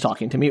and someone's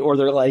talking to me, or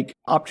they're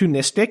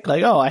opportunistic,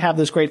 I have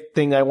this great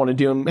thing I want to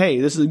do, and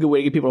hey, this is a good way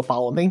to get people to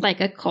follow me. Like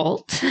a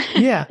cult.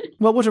 Yeah.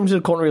 Well, which is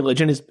a cult and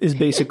religion is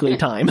basically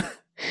time.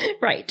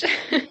 Right.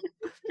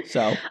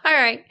 So, all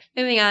right,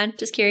 moving on.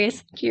 Just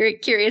curious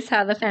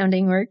how the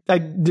founding worked.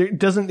 It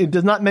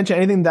does not mention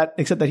anything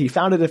except that he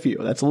founded a few.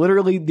 That's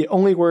literally the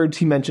only words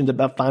he mentions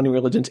about founding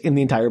religions in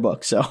the entire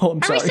book. So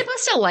I'm sorry. Are we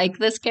supposed to like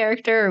this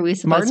character? Or are we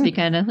supposed Martin? to be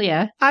kind of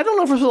I don't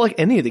know if we're supposed to like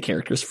any of the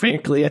characters.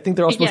 Frankly, I think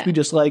they're all supposed to be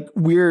just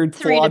weird,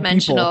 flawed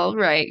people.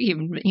 Right?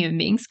 Human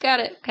beings.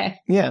 Got it. Okay.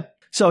 Yeah.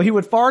 So he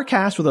would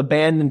farcast with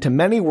abandon to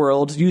many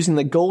worlds using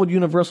the gold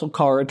universal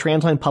card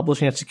Transline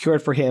Publishing had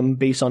secured for him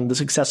based on the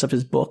success of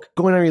his book,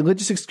 going on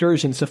religious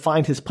excursions to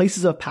find his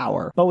places of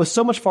power. But with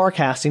so much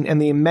farcasting and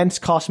the immense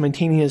cost of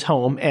maintaining his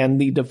home and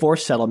the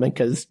divorce settlement,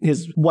 because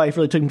his wife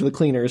really took him to the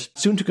cleaners,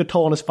 soon took a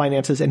toll on his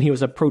finances and he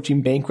was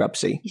approaching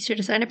bankruptcy. He should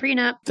have signed a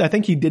prenup. I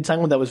think he did sign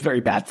one that was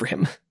very bad for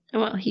him.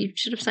 Well, he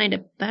should have signed a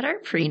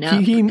better prenup.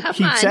 He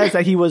says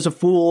that he was a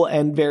fool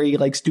and very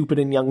stupid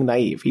and young and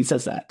naive. He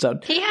says that. So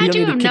he had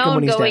to have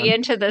known going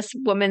into this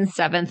woman's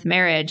 7th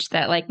marriage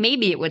that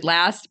maybe it would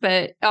last,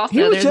 but also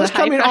he was just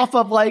coming off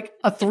of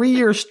a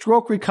 3-year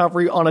stroke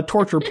recovery on a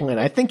torture plan.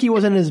 I think he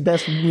was in his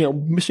best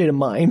state of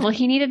mind. Well,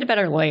 he needed a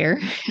better lawyer.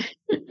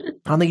 I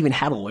don't think he even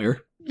had a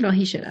lawyer. Well,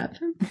 he should have.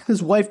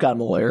 His wife got him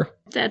a lawyer.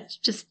 That's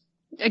just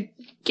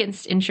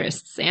against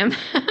interests, Sam.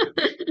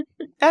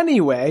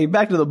 Anyway,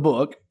 back to the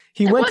book.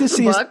 He went to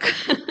see his,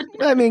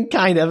 I mean,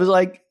 kind of. It was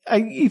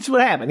It's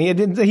what happened. He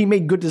didn't say he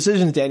made good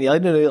decisions, Danielle. He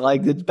didn't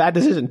like it's bad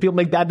decisions. People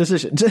make bad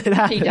decisions. It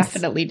happens. He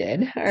definitely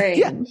did. All right.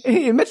 Yeah,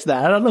 he admits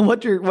that. I don't know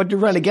what you're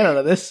trying to get out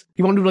of this.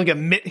 You want to like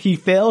admit he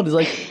failed? He's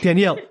like,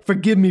 Danielle,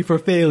 forgive me for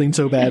failing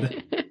so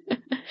bad.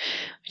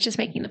 Just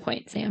making the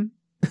point, Sam.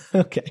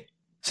 Okay.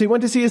 So he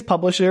went to see his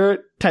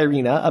publisher,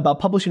 Tyrina, about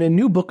publishing a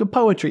new book of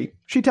poetry.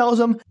 She tells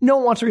him, no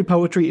one wants to read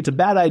poetry, it's a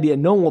bad idea,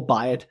 no one will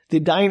buy it. The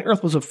Dying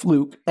Earth was a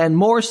fluke, and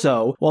more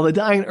so, while The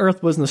Dying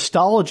Earth was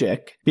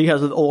nostalgic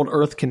because of the old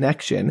Earth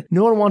connection,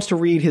 no one wants to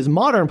read his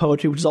modern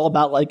poetry, which is all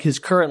about like his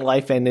current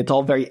life, and it's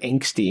all very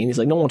angsty, and he's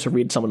like, no one wants to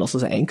read someone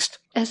else's angst.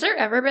 Has there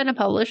ever been a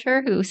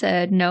publisher who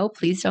said, no,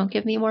 please don't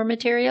give me more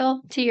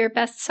material to your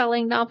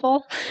best-selling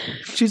novel?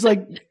 She's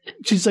like,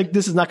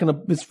 this is not gonna,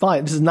 it's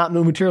fine, this is not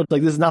new material,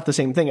 like this is not the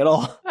same thing at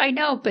all. I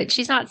know, but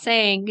she's not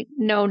saying,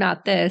 no,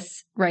 not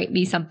this. Write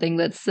me something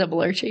that's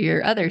similar to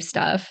your other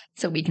stuff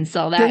so we can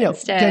sell that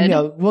instead.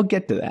 Danielle, we'll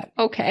get to that.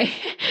 Okay.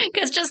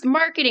 Because just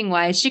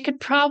marketing-wise, she could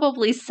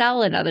probably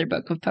sell another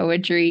book of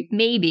poetry,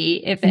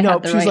 maybe, if it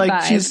had the right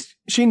vibe.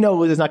 She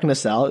knows it's not going to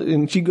sell,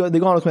 and they go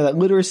on to say that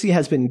literacy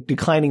has been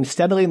declining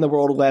steadily in the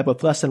World Web,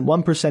 with less than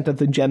 1% of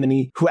the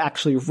Gemini who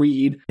actually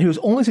read. He was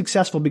only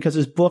successful because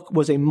his book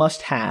was a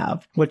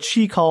must-have, what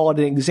she called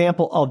an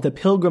example of the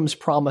Pilgrim's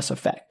Promise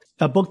effect.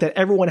 A book that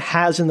everyone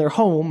has in their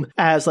home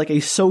as like a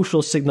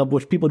social signal,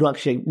 which people don't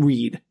actually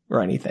read or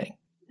anything.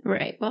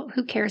 Right. Well,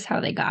 who cares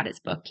how they got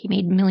his book? He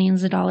made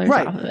millions of dollars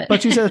off of it.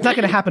 But she said it's not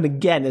going to happen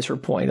again, is her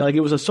point. Like,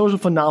 it was a social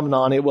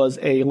phenomenon. It was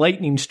a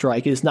lightning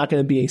strike. It's not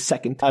going to be a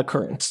second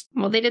occurrence.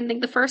 Well, they didn't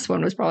think the first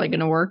one was probably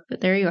going to work,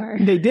 but there you are.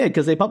 They did,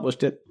 because they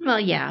published it. Well,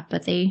 yeah,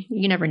 but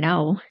you never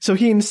know. So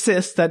he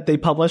insists that they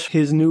publish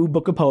his new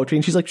book of poetry,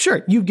 and she's like,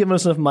 sure, you've given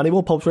us enough money,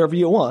 we'll publish whatever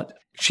you want.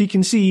 She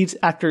concedes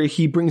after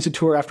he brings it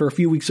to her after a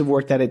few weeks of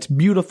work that it's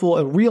beautiful,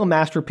 a real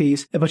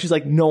masterpiece, but she's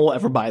like, no one will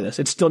ever buy this.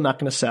 It's still not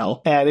going to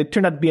sell. And it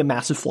turned out to be a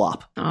massive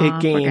flop. It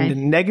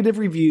gained negative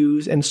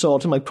reviews and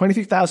sold something like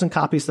 23,000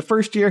 copies the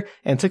first year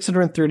and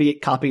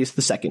 638 copies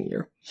the second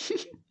year.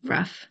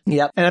 Rough.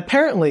 Yep. And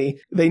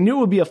apparently they knew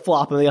it would be a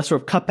flop, and they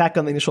sort of cut back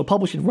on the initial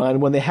publishing run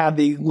when they had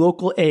the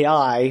local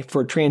AI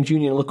for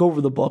TransUnion look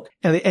over the book,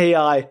 and the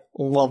AI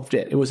loved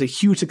it. It was a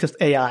huge success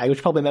AI,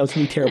 which probably meant it was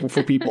going to be terrible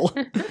for people.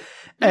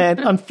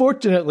 And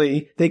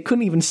unfortunately, they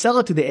couldn't even sell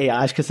it to the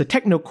AIs because the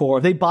Technocore,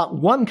 they bought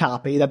one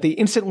copy that they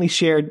instantly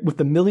shared with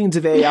the millions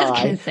of AI. I was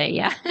going to say,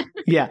 yeah.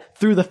 Yeah,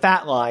 through the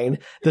fat line,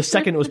 the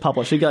second it was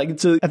published.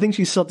 So I think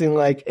she's something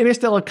like,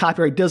 interstellar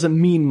copyright doesn't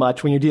mean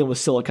much when you're dealing with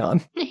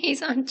silicon.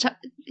 He's on top.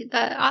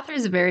 The author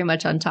is very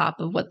much on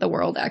top of what the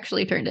world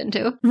actually turned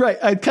into. Right.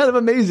 Kind of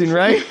amazing,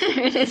 right?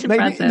 It is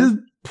impressive.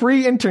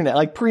 Pre-internet,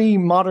 like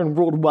pre-modern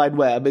World Wide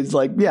Web, it's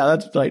like, yeah,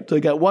 that's right. So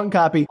they got one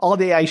copy, all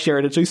the AI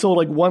shared it, so he sold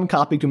like one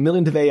copy to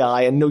millions of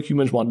AI, and no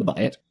humans wanted to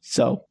buy it.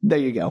 So there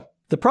you go.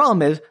 The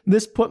problem is,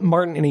 this put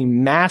Martin in a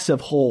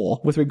massive hole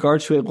with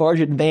regards to a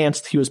large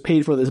advance he was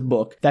paid for this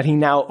book that he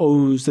now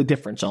owes the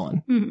difference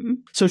on. Mm-hmm.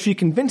 So she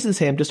convinces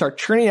him to start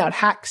churning out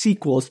hack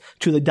sequels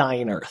to The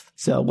Dying Earth.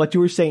 So what you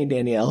were saying,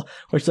 Danielle,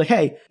 where it's like,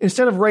 hey,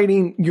 instead of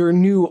writing your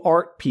new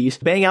art piece,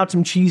 bang out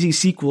some cheesy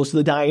sequels to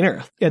The Dying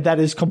Earth. That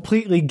is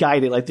completely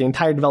guided, like the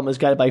entire development is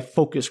guided by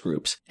focus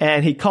groups.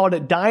 And he called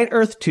it Dying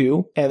Earth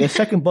 2, and the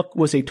second book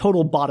was a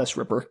total bodice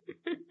ripper.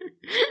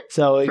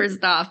 So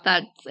first off,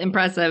 that's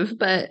impressive,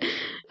 but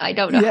I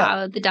don't know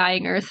how the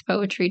Dying Earth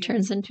poetry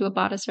turns into a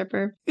bodice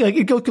ripper. Like,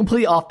 it goes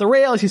completely off the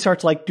rails. He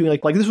starts like doing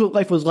like this is what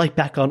life was like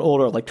back on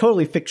Old Earth, like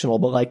totally fictional,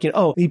 but like,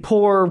 the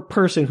poor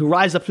person who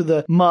rises up to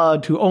the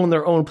mud to own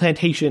their own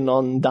plantation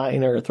on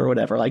Dying Earth or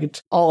whatever. Like,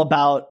 it's all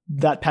about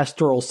that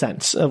pastoral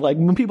sense of like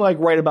when people like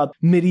write about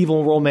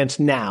medieval romance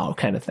now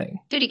kind of thing.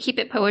 Did he keep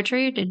it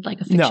poetry or did like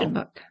a fiction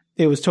book?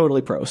 It was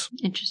totally prose.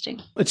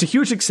 Interesting. It's a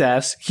huge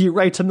success. He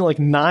writes something like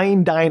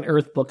 9 Dying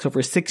Earth books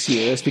over 6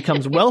 years,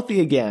 becomes wealthy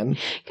again.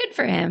 Good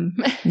for him.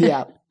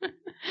 Yeah.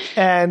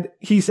 And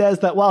he says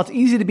that while it's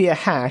easy to be a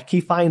hack,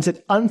 he finds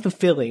it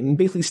unfulfilling and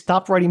basically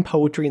stopped writing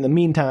poetry in the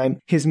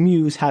meantime, his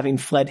muse having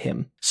fled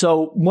him.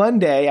 So one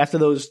day after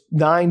those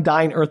 9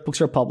 Dying Earth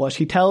books are published,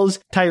 he tells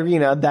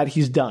Tyrina that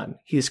he's done.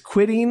 He's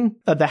quitting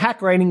the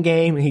hack writing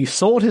game, and he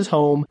sold his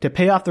home to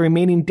pay off the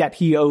remaining debt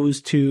he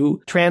owes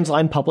to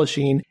Transline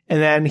Publishing.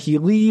 And then he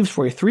leaves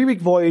for a 3-week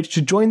voyage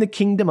to join the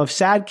kingdom of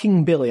Sad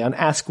King Billy on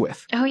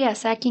Asquith. Oh yeah,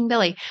 Sad King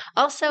Billy.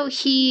 Also,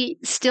 he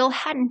still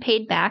hadn't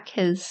paid back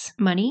his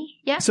money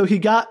yet. So he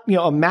got,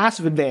 a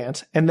massive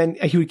advance, and then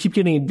he would keep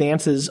getting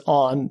advances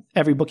on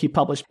every book he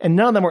published. And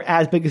none of them were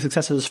as big a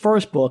success as his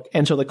first book.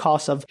 And so the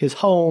cost of his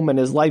home and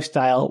his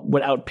lifestyle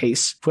would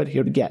outpace what he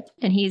would get.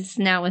 And he's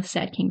now with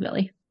Sad King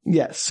Billy.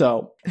 Yes,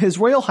 so His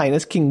Royal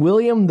Highness King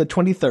William the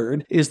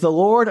 23rd is the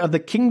Lord of the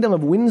Kingdom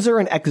of Windsor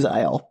and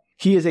Exile.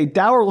 He is a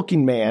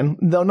dour-looking man,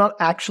 though not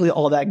actually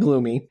all that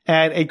gloomy,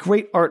 and a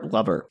great art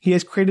lover. He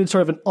has created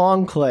sort of an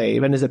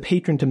enclave and is a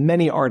patron to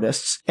many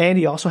artists. And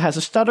he also has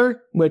a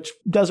stutter, which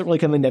doesn't really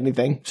come into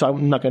anything, so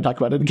I'm not going to talk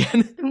about it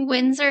again.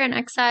 Windsor and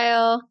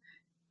Exile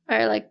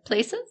are like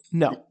places?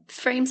 No.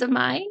 Frames of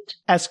mind?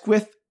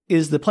 Asquith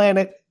is the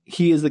planet.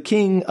 He is the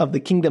king of the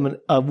Kingdom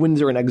of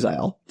Windsor in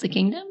Exile. It's a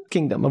kingdom?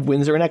 Kingdom of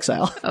Windsor in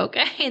Exile.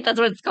 Okay, that's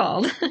what it's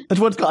called. That's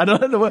what it's called. I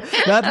don't know what,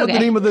 that's what the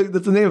name of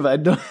that's the name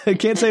of it. I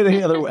can't say it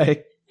any other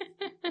way.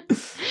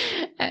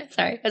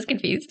 Sorry, I was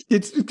confused.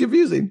 It's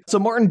confusing. So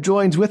Martin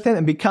joins with him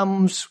and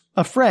becomes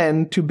a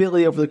friend to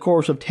Billy over the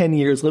course of 10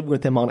 years living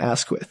with him on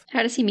Asquith.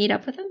 How does he meet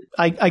up with him?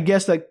 I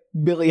guess that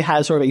Billy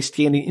has sort of a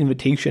standing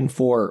invitation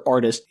for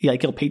artists.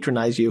 Like he'll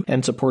patronize you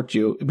and support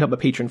you, become a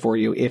patron for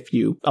you if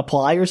you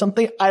apply or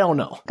something. I don't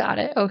know. Got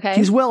it. Okay.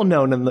 He's well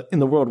known in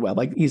the world web.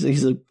 Like he's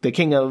the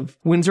king of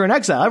Windsor in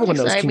Exile. Everyone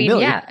knows King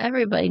Billy. Yeah,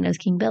 everybody knows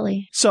King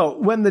Billy. So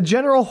when the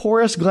General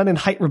Horace Glennon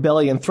Height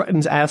Rebellion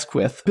threatens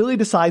Asquith, Billy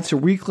decides to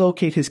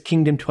relocate his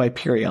kingdom to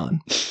Hyperion.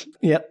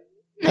 Yep.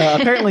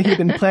 Apparently he'd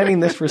been planning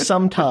this for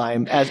some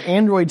time, as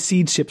android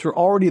seed ships were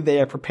already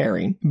there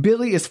preparing.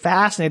 Billy is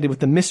fascinated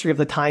with the mystery of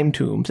the time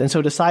tombs, and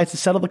so decides to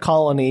settle the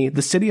colony,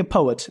 the City of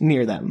Poets,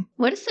 near them.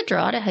 What is the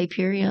draw to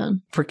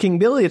Hyperion? For King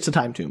Billy, it's the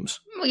time tombs.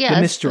 Well, yeah,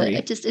 the mystery.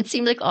 It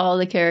seems like all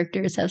the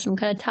characters have some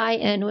kind of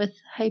tie-in with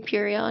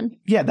Hyperion.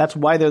 Yeah, that's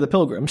why they're the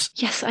pilgrims.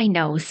 Yes, I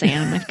know,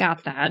 Sam. I've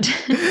got that.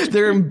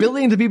 There are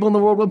billions of people in the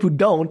world web who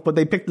don't, but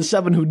they pick the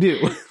 7 who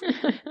do.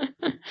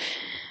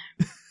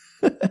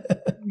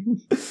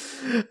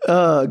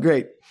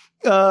 Great.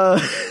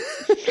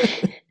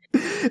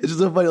 It's just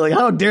so funny, like,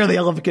 how dare they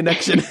all have a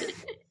connection?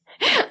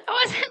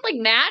 I wasn't, like,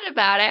 mad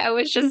about it. I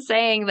was just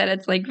saying that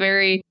it's, like,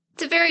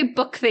 it's a very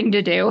book thing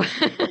to do.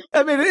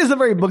 I mean, it is a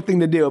very book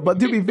thing to do, but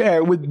to be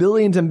fair, with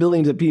billions and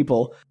billions of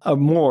people or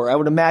more, I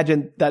would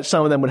imagine that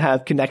some of them would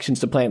have connections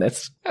to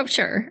planets. Oh,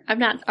 sure. I'm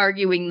not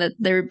arguing that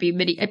there would be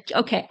many.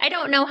 Okay, I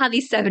don't know how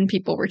these 7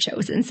 people were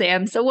chosen,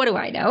 Sam, so what do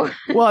I know?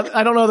 Well,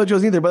 I don't know the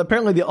chosen either, but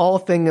apparently the All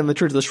thing and the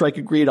Church of the Strike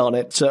agreed on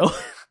it, so...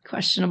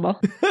 Questionable.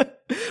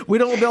 We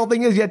don't know what the All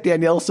thing is yet,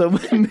 Danielle, so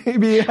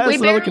maybe it has we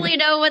barely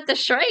know what the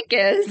strike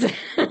is.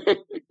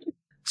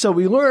 So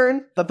we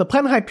learn that the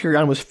planet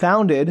Hyperion was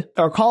founded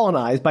or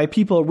colonized by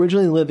people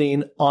originally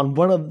living on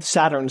one of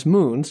Saturn's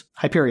moons,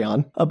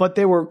 Hyperion, but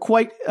they were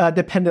quite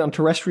dependent on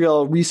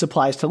terrestrial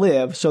resupplies to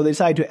live, so they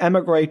decided to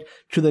emigrate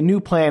to the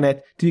new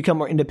planet to become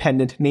more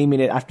independent,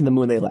 naming it after the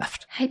moon they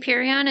left.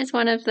 Hyperion is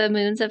one of the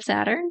moons of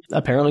Saturn?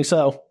 Apparently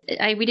so.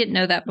 We didn't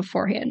know that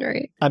beforehand,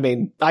 right? I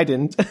mean, I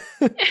didn't.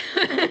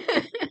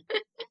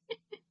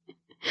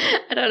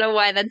 I don't know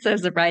why that's so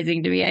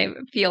surprising to me. I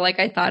feel like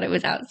I thought it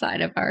was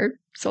outside of our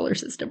solar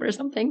system or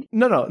something.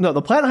 No.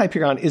 The planet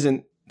Hyperion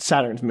isn't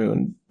Saturn's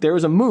moon. There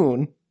is a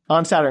moon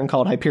on Saturn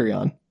called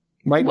Hyperion.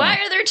 Right Why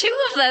now. are there 2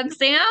 of them,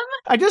 Sam?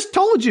 I just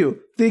told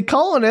you. The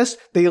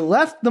colonists, they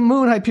left the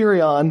moon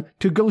Hyperion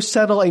to go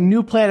settle a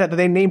new planet that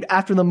they named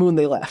after the moon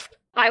they left.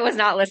 I was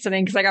not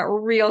listening because I got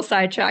real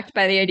sidetracked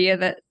by the idea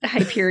that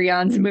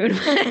Hyperion's moon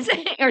was,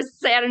 or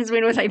Saturn's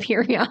moon was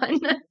Hyperion.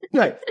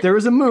 Right. There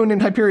was a moon in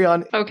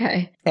Hyperion.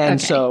 Okay.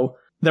 And so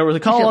there was a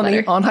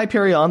colony on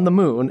Hyperion, the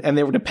moon, and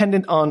they were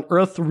dependent on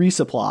Earth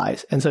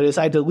resupplies. And so they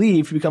decided to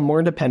leave to become more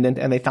independent,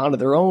 and they founded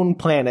their own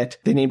planet.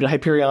 They named it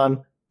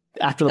Hyperion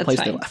after the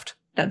place they left.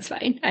 That's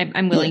fine.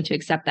 I'm willing to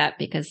accept that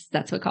because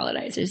that's what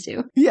colonizers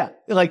do. Yeah.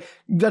 Like,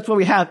 that's why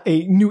we have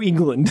a New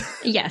England.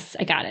 Yes,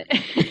 I got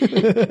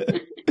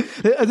it.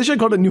 They should have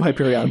called it New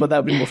Hyperion, but that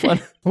would be more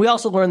fun. We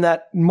also learned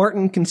that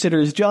Martin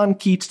considers John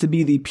Keats to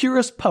be the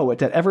purest poet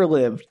that ever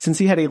lived, since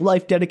he had a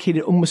life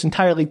dedicated almost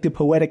entirely to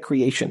poetic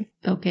creation.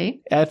 Okay.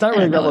 It's not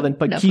really relevant,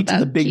 but Keats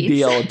is a big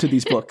deal to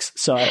these books.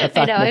 So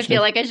I know. I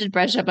feel like I should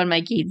brush up on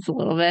my Keats a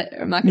little bit.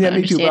 I'm not going to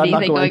understand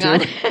anything going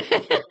on.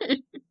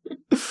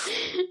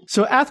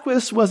 So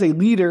Asquith was a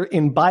leader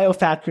in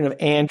biofactoring of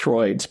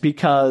androids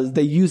because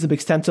they used them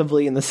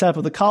extensively in the setup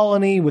of the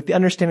colony, with the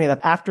understanding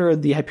that after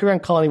the Hyperion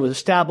colony was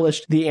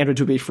established, the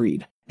androids would be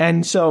freed.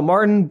 And so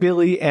Martin,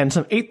 Billy, and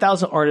some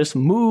 8,000 artists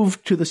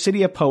moved to the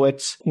City of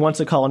Poets once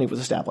the colony was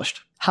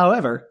established.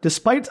 However,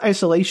 despite its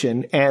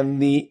isolation and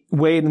the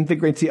way it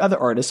invigorates the other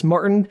artists,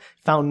 Martin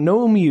found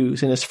no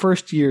muse in his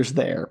first years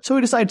there. So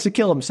he decides to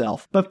kill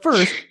himself. But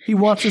first, he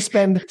wants to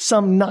spend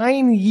some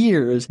 9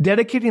 years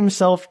dedicating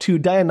himself to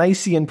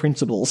Dionysian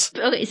principles.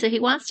 Okay, so he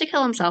wants to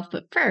kill himself,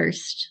 but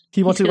first,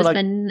 he's going to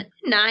spend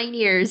 9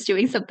 years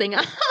doing something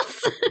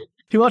else.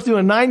 He wants to do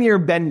a 9-year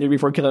bender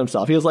before killing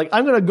himself. He was like,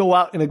 I'm going to go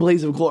out in a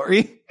blaze of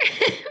glory.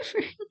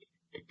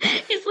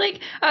 He's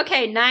like,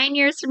 okay, 9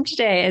 years from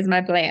today is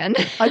my plan.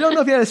 I don't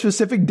know if he had a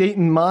specific date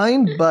in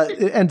mind, but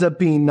it ends up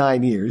being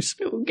 9 years.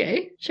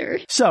 Okay, sure.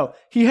 So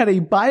he had a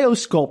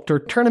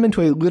biosculptor turn him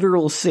into a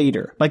literal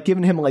satyr by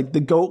giving him like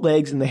the goat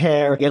legs and the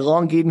hair,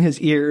 elongating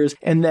his ears,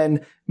 and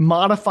then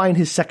modifying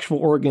his sexual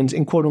organs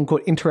in quote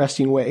unquote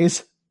interesting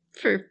ways.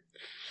 For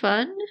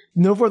fun?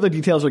 No further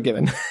details are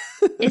given.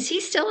 Is he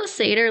still a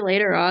satyr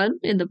later on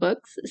in the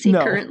books? Is he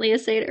currently a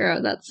satyr?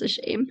 Oh, that's a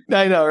shame.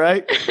 I know,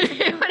 right?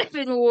 It would have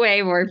been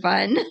way more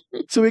fun.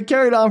 So he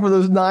carried on for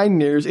those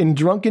 9 years in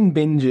drunken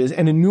binges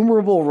and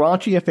innumerable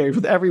raunchy affairs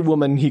with every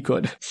woman he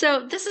could.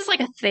 So this is like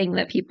a thing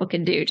that people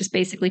can do, just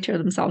basically turn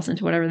themselves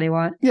into whatever they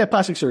want. Yeah,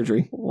 plastic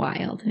surgery.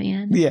 Wild,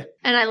 man. Yeah.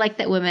 And I like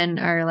that women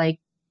are like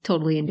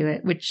totally into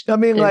it, which I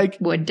mean, there like,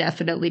 would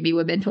definitely be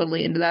women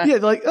totally into that. yeah,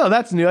 like, oh,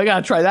 that's new. I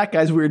gotta try that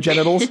guy's weird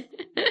genitals.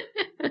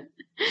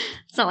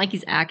 It's not like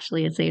he's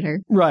actually a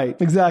satyr. Right,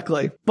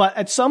 exactly. But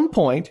at some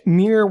point,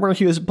 near where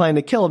he was planning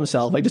to kill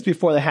himself, like just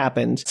before that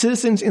happened,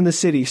 citizens in the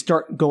city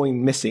start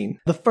going missing.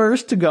 The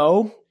first to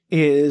go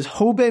is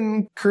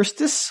Hoban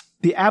Kirstis,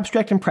 the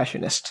abstract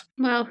impressionist.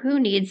 Well, who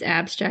needs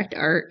abstract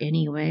art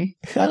anyway?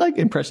 I like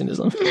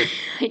impressionism.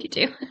 I do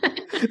too.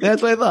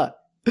 That's what I thought.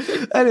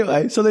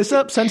 Anyway, so they set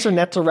up sensor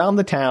nets around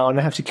the town and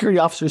have security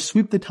officers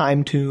sweep the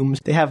time tombs.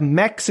 They have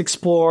mechs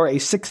explore a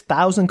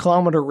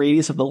 6,000-kilometer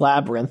radius of the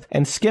labyrinth,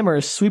 and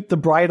skimmers sweep the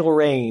bridle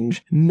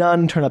range.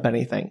 None turn up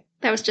anything.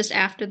 That was just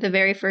after the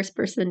very first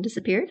person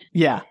disappeared?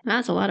 Yeah.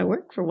 That's a lot of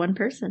work for one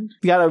person.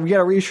 You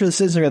gotta reassure the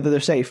citizenry that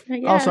they're safe. I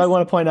guess. Also, I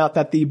want to point out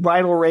that the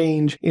bridle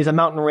range is a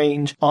mountain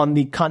range on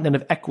the continent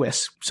of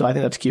Equus, so I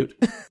think that's cute.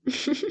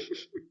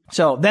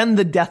 So then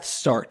the deaths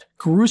start.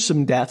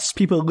 Gruesome deaths,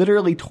 people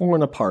literally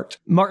torn apart.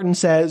 Martin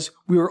says,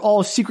 we were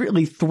all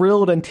secretly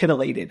thrilled and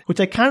titillated, which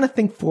I kind of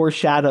think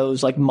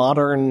foreshadows like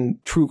modern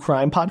true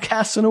crime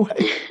podcasts in a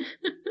way.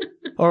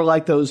 Or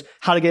like those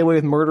How to Get Away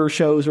with Murder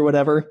shows or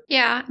whatever.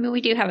 Yeah, I mean, we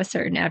do have a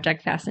certain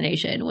abject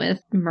fascination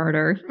with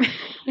murder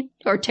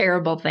or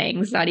terrible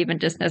things, not even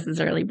just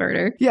necessarily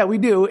murder. Yeah, we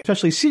do,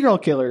 especially serial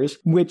killers,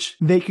 which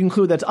they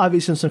conclude that's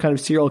obviously some kind of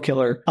serial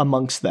killer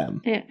amongst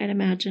them. Yeah, I'd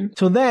imagine.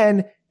 So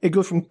then it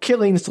goes from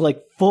killings to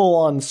like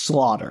full-on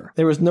slaughter.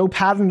 There was no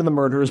pattern to the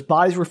murders.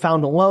 Bodies were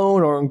found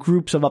alone or in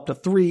groups of up to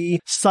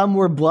 3. Some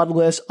were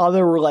bloodless.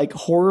 Other were like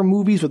horror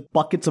movies with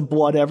buckets of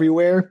blood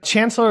everywhere.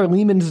 Chancellor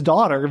Lehman's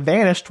daughter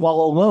vanished while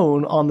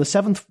alone on the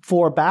 7th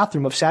floor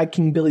bathroom of Sad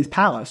King Billy's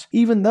palace,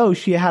 even though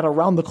she had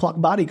around-the-clock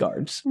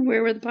bodyguards.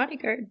 Where were the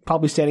bodyguards?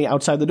 Probably standing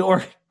outside the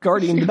door,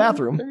 guarding the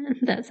bathroom.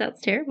 That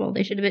sounds terrible.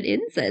 They should have been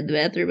inside the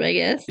bathroom, I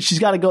guess. She's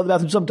got to go to the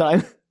bathroom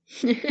sometime.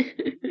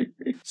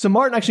 So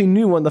Martin actually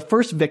knew one of the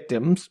first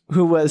victims,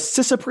 who was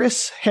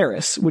Sisypris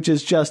Harris, which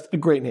is just a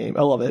great name.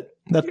 I love it.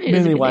 That's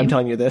mainly why I'm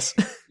telling you this.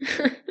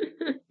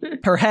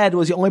 Her head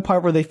was the only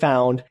part where they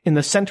found in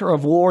the center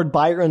of Lord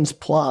Byron's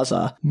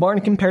plaza.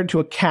 Martin compared it to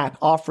a cat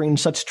offering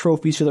such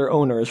trophies to their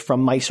owners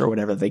from mice or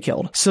whatever they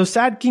killed. So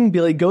Sad King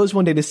Billy goes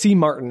one day to see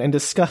Martin and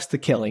discuss the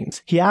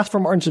killings. He asks for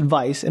Martin's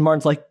advice, and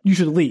Martin's like, you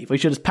should leave. We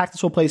should just pack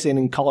this whole place in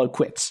and call it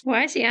quits.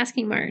 Why is he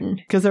asking Martin?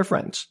 Because they're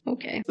friends.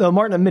 Okay. Though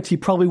Martin admits he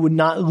probably would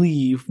not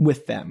leave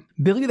with them.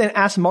 Billy then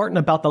asks Martin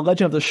about the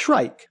legend of the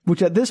Shrike,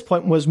 which at this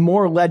point was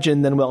more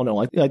legend than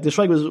well-known. Like the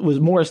Shrike was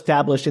more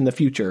established in the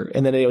future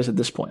than it was at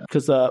this point,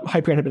 because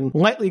Hyperion had been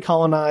lightly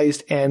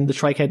colonized and the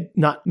Shrike had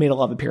not made a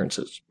lot of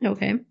appearances.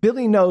 Okay.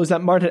 Billy knows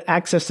that Martin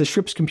had accessed the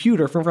Shrip's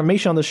computer for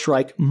information on the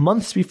Shrike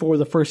months before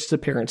the first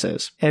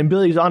appearances. And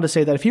Billy's on to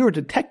say that if he were a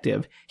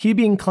detective, he'd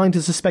be inclined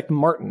to suspect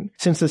Martin,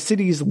 since the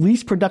city's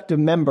least productive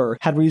member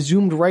had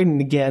resumed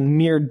writing again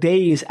mere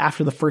days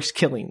after the first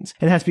killings,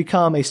 and has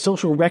become a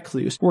social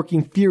recluse,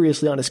 working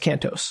furiously on his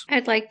cantos.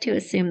 I'd like to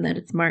assume that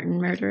it's Martin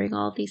murdering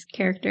all these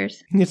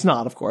characters. It's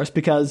not, of course,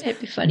 because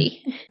It'd be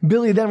funny.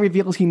 Billy then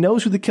reveals he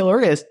knows who the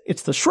killer is.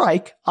 It's the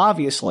Shrike,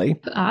 obviously.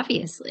 But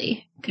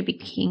obviously. Could be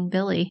King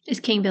Billy. Is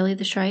King Billy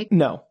the Shrike?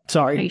 No,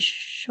 sorry. Are you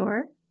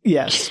sure?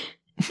 Yes.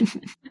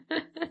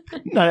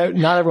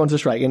 Not everyone's a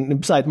Shrike.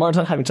 And besides, Martin's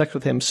not having sex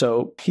with him,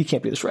 so he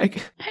can't be the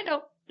Shrike. I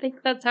don't think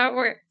that's how it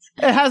works.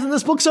 It has in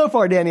this book so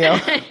far,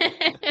 Danielle.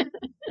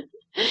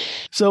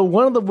 So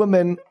one of the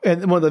women,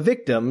 and one of the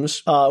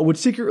victims, would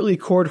secretly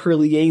record her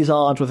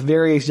liaisons with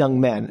various young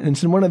men. And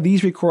it's in one of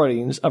these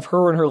recordings of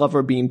her and her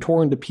lover being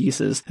torn to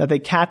pieces that they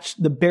catch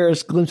the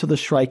barest glimpse of the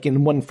Shrike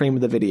in one frame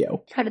of the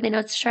video. How do they know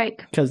it's a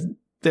Shrike? Because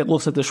it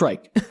looks like the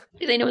Shrike.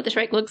 Do they know what the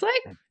Shrike looks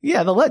like?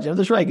 Yeah, the legend of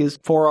the Shrike is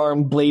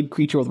four-armed blade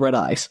creature with red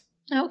eyes.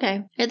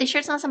 Okay. Are they sure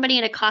it's not somebody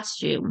in a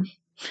costume?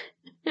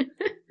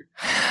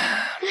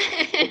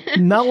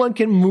 No one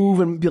can move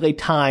and manipulate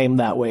time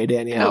that way,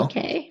 Danielle.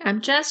 Okay.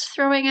 I'm just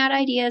throwing out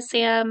ideas,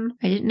 Sam.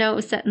 I didn't know it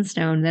was set in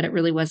stone that it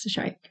really was the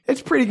Shrike.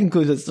 It's pretty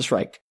conclusive it's the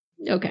Shrike.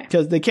 Okay.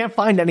 Because they can't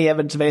find any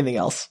evidence of anything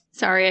else.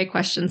 Sorry, I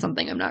questioned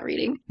something I'm not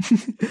reading.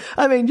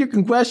 I mean, you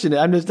can question it.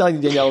 I'm just telling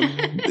you, Danielle,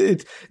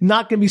 it's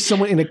not going to be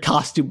someone in a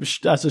costume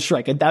as a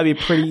Shrike. And that'd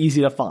be pretty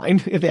easy to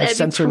find if they have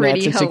sensor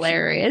nets. That'd be pretty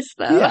hilarious,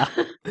 though. Yeah.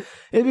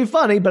 It'd be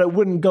funny, but it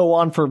wouldn't go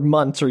on for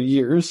months or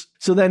years.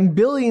 So then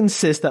Billy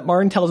insists that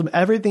Martin tells him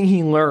everything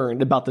he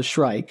learned about the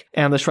Shrike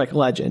and the Shrike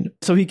legend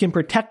so he can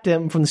protect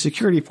him from the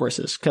security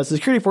forces, because the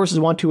security forces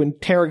want to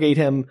interrogate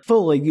him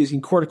fully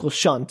using cortical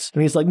shunts.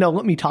 And he's like, no,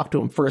 let me talk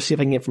to him first, see if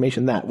I can get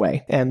information that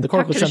way. And the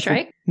cortical shunts...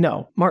 Shrike?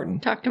 No, Martin.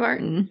 Talk to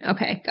Martin.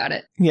 Okay, got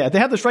it. Yeah, if they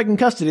had the Shrike in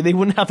custody, they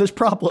wouldn't have this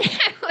problem.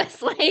 I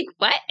was like,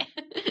 what?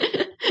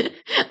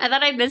 I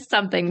thought I missed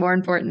something more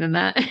important than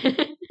that.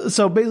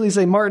 So basically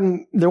say,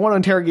 Martin, they want to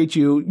interrogate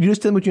you. You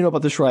just tell them what you know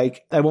about the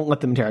Shrike. I won't let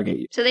them interrogate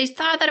you. So they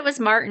thought that it was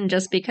Martin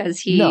just because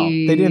he... No,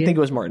 they didn't think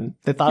it was Martin.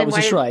 They thought it was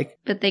the Shrike.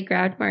 But they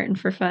grabbed Martin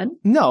for fun?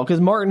 No,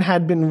 because Martin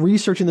had been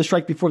researching the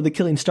Shrike before the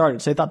killing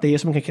started, so they thought they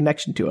had some kind of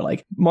connection to it.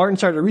 Like, Martin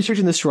started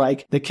researching the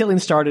Shrike, the killing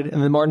started,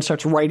 and then Martin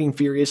starts writing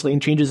furiously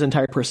and changes his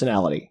entire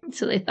personality.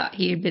 So they thought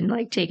he had been,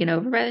 like, taken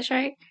over by the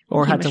Shrike?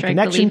 Or had some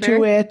connection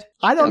to it.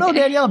 I don't know,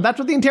 Danielle. That's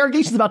what the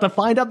interrogation's about, to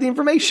find out the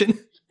information.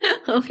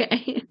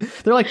 Okay.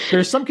 They're like,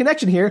 there's some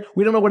connection here.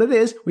 We don't know what it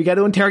is. We got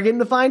to interrogate him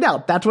to find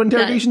out. That's what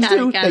interrogations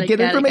do. They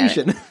get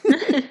information.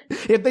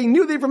 If they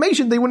knew the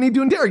information, they wouldn't need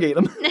to interrogate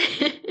him.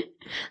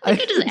 I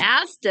could just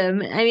asked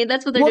him. I mean,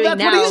 that's what they're doing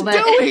now. Well,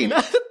 that's what he's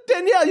doing.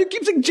 Danielle, you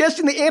keep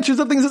suggesting the answers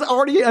of things that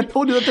already I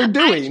told you that they're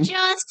doing. I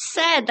just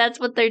said that's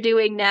what they're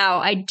doing now.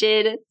 I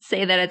did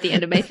say that at the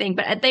end of my thing,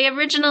 but they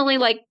originally,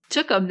 like,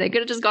 took him. They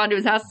could have just gone to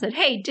his house and said,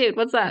 hey, dude,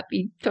 what's up?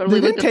 He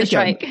totally looked up the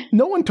Shrike.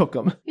 No one took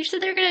him. You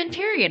said they were going to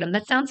interrogate him.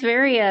 That sounds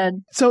very,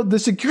 So the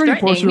security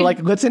force were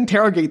like, let's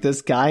interrogate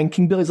this guy. And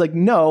King Billy's like,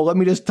 no, let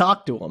me just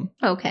talk to him.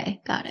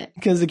 Okay, got it.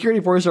 Because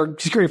security force are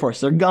security force.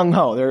 They're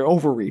gung-ho. They're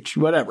overreach,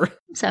 whatever.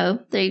 So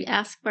they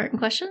ask Martin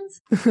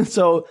questions?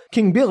 So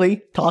King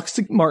Billy talks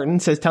to Martin,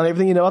 says, tell me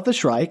everything you know about the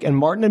Shrike. And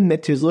Martin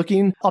admits he's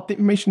looking up the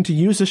information to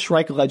use the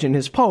Shrike legend in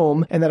his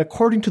poem. And that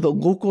according to the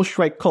local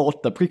Shrike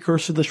cult, the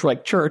precursor to the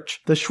Shrike Church,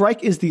 the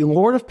Shrike is the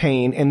Lord of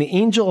Pain and the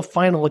angel of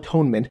final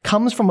atonement,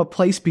 comes from a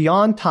place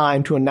beyond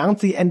time to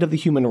announce the end of the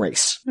human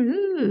race.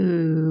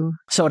 Ooh.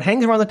 So it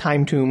hangs around the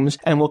time tombs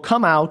and will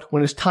come out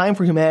when it's time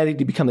for humanity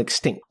to become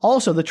extinct.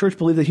 Also, the church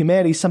believes that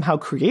humanity somehow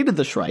created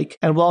the Shrike,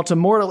 and while it's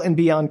immortal and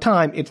beyond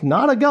time, it's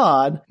not a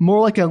god, more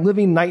like a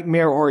living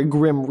nightmare or a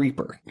grim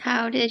reaper.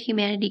 How did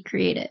humanity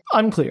create it?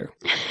 Unclear.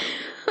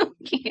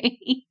 Okay.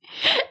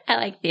 I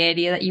like the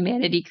idea that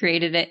humanity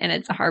created it and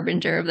it's a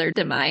harbinger of their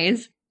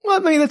demise. Well,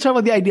 I mean, that's kind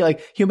of the idea.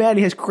 Like,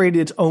 humanity has created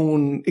its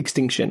own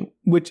extinction,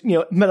 which,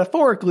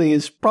 metaphorically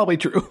is probably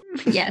true.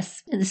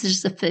 Yes. And this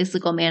is just a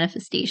physical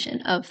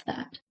manifestation of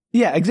that.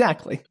 Yeah,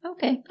 exactly.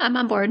 Okay. I'm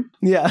on board.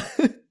 Yeah.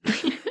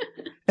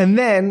 And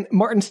then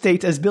Martin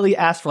states, as Billy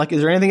asks for, like, is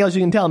there anything else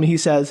you can tell me? He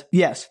says,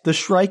 yes, the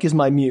Shrike is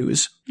my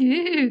muse.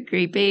 Ooh,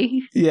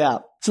 creepy. Yeah.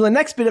 So the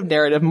next bit of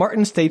narrative,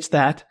 Martin states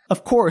that,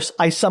 of course,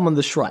 I summoned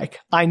the Shrike.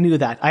 I knew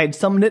that. I had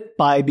summoned it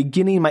by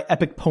beginning my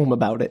epic poem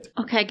about it.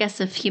 Okay, I guess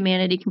if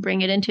humanity can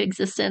bring it into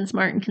existence,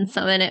 Martin can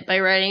summon it by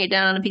writing it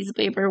down on a piece of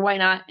paper. Why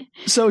not?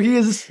 So he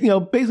is,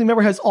 basically,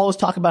 remember, has all this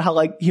talk about how,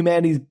 like,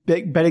 humanity's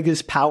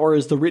biggest power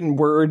is the written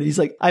word. He's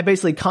like, I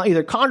basically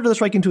either conjured the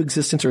Shrike into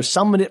existence or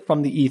summoned it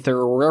from the ether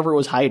or wherever it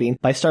was hiding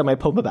by starting my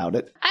poem about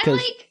it.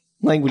 Because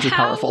language is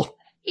powerful.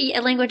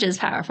 Yeah, language is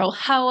powerful.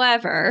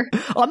 However,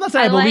 I'm not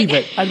saying I believe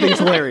it. I think it's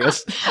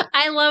hilarious.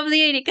 I love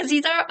the idea because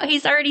he's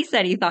already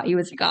said he thought he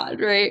was a god,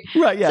 right?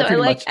 Right. Yeah. So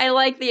much. I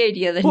like the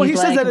idea that he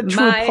says that a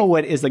true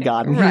poet is a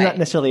god, and he's not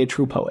necessarily a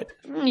true poet.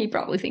 He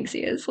probably thinks he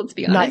is. Let's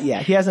be honest. Not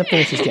yet. He hasn't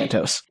finished his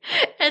cantos.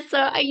 And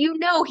so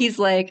he's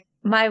like,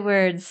 my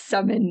words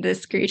summoned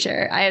this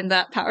creature. I am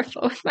that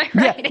powerful with my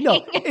writing. Yeah,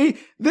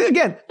 no.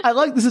 Again, I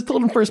like this is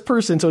told in first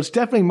person, so it's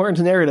definitely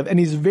Martin's narrative, and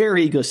he's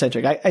very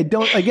egocentric. I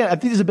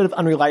think there's a bit of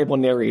unreliable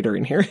narrator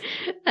in here.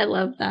 I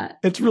love that.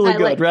 It's really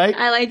good, right?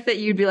 I like that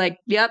you'd be like,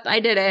 yep,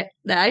 I did it.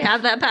 I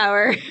have that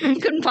power.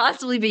 It couldn't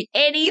possibly be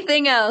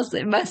anything else.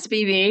 It must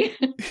be me.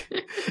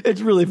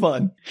 It's really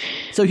fun.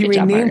 So he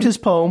renamed his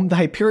poem The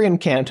Hyperion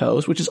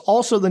Cantos, which is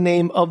also the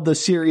name of the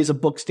series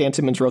of books Dan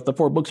Simmons wrote. The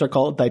 4 books are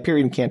called The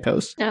Hyperion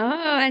Cantos. Oh,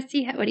 I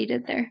see what he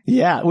did there.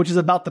 Yeah, which is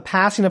about the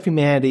passing of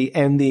humanity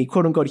and the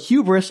quote-unquote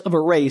hubris of a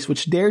race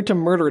which dared to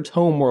murder its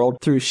homeworld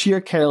through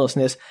sheer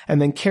carelessness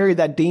and then carried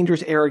that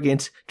dangerous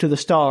arrogance to the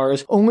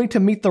stars, only to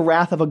meet the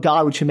wrath of a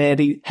god which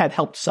humanity had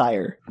helped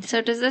sire.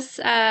 So does this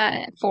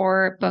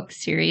 4-book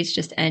series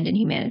just end in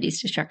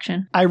humanity's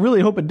destruction? I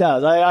really hope it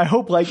does. I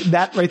hope, like,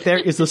 that right there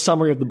is the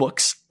summary of the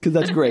books. Because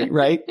that's great,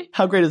 right?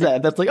 How great is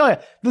that? That's like, oh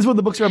yeah, this is what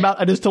the books are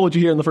about. I just told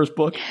you here in the first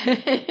book.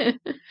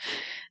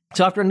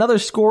 So after another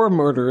score of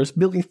murders,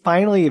 Billy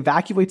finally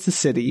evacuates the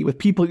city, with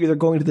people either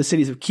going to the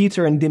cities of Keats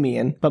or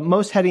Endymion, but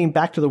most heading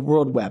back to the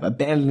world web,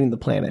 abandoning the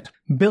planet.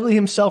 Billy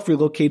himself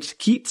relocates to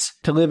Keats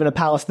to live in a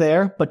palace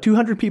there, but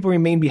 200 people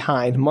remain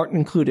behind, Martin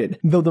included,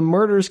 though the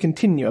murders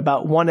continue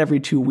about 1 every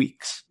 2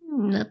 weeks.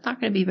 That's not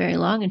going to be very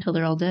long until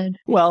they're all dead.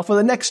 Well, for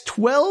the next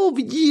 12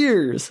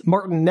 years,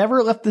 Martin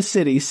never left the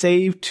city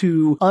save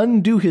to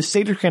undo his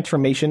satyr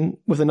transformation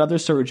with another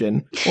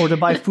surgeon or to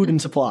buy food and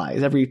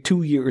supplies every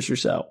 2 years or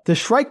so. The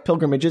Shrike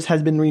pilgrimages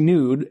has been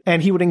renewed,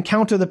 and he would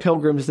encounter the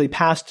pilgrims as they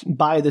passed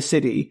by the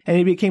city, and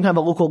he became kind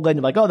of a local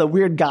legend, like, oh, the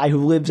weird guy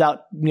who lives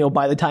out,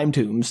 by the time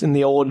tombs in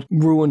the old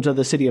ruins of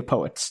the City of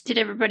Poets. Did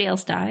everybody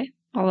else die?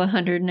 All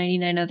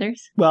 199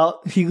 others?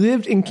 Well, he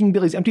lived in King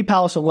Billy's empty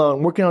palace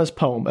alone, working on his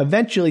poem.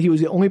 Eventually, he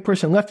was the only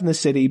person left in the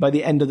city by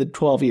the end of the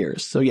 12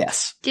 years. So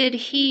yes. Did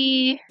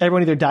he...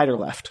 Everyone either died or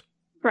left.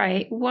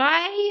 Right.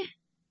 Why?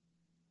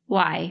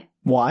 Why?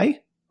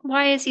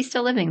 Why is he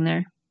still living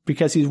there?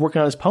 because he's working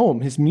on his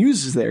poem. His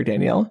muse is there,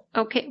 Danielle.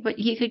 Okay, but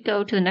he could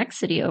go to the next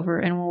city over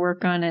and we'll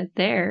work on it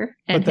there.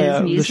 And But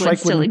his muse the would Shrike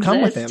still wouldn't exist.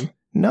 come with him.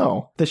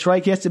 No. The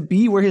Shrike has to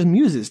be where his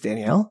muse is,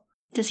 Danielle.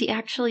 Does he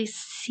actually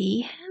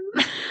see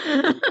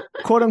him?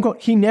 Quote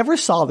unquote, he never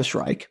saw the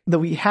Shrike,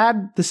 though he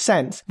had the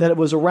sense that it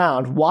was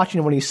around watching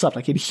him when he slept,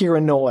 like he'd hear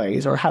a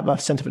noise or have a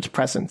sense of its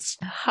presence.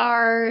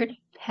 Hard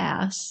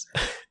pass.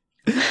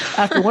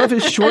 After one of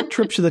his short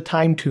trips to the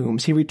Time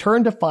Tombs, he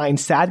returned to find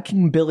Sad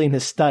King Billy in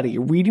his study,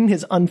 reading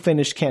his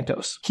unfinished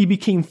cantos. He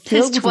became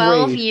filled His with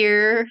rage.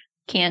 12-year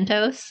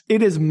cantos.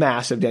 It is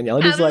massive, Danielle.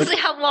 It is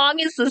How long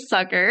is this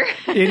sucker?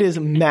 it is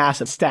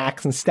massive,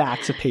 stacks and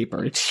stacks of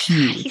paper. It's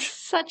huge. He's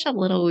such a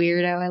little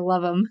weirdo. I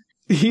love him.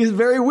 He is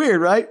very weird,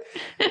 right?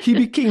 He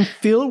became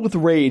filled with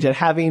rage at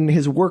having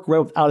his work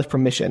read without his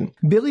permission.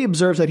 Billy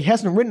observes that he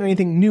hasn't written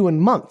anything new in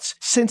months,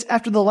 since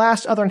after the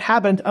last other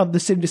inhabitant of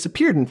the city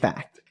disappeared, in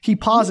fact. He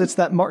posits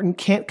that Martin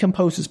can't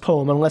compose his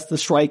poem unless the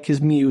Shrike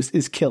his muse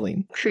is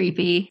killing.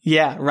 Creepy.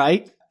 Yeah,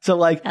 right? So,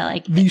 like I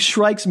like the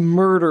Shrike's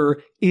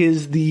murder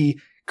is the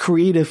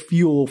creative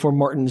fuel for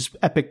Martin's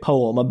epic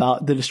poem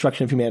about the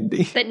destruction of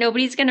humanity. That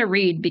nobody's going to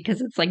read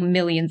because it's like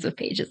millions of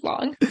pages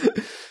long.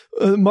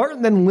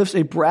 Martin then lifts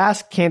a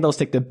brass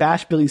candlestick to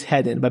bash Billy's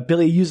head in, but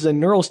Billy uses a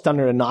neural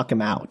stunner to knock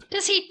him out.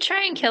 Does he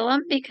try and kill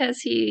him because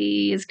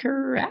he is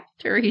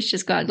correct? Or he's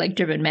just got like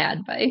driven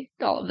mad by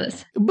all of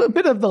this? A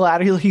bit of the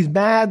latter. He's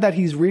mad that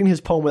he's reading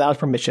his poem without his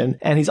permission,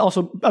 and he's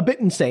also a bit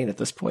insane at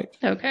this point.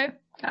 Okay.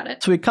 Got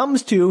it. So he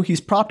comes to, he's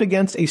propped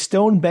against a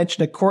stone bench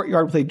in a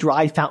courtyard with a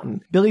dry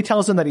fountain. Billy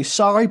tells him that he's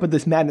sorry, but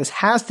this madness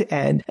has to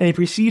end, and he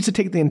proceeds to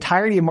take the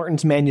entirety of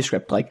Martin's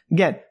manuscript, like,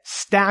 again,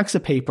 stacks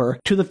of paper,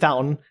 to the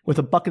fountain with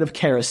a bucket of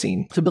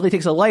kerosene. So Billy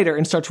takes a lighter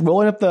and starts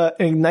rolling up the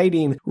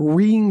igniting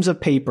reams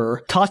of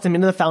paper, tossing them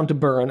into the fountain to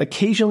burn,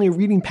 occasionally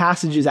reading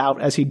passages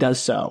out as he does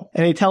so.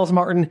 And he tells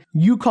Martin,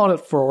 you called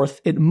it forth,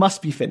 it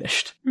must be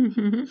finished.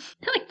 Mm-hmm.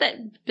 I like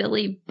that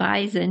Billy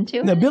buys into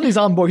it. Now, Billy's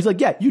on board. He's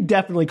like, yeah, you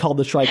definitely called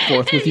the Shrike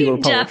forth with your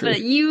poetry.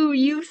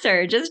 You,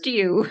 sir, just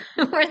you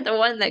were the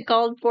one that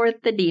called forth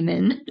the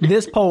demon.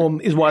 This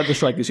poem is why the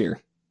Shrike is here.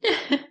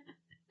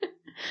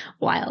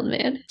 Wild,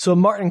 man. So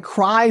Martin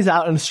cries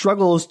out and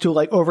struggles to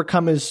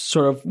overcome his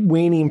sort of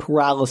waning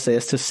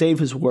paralysis to save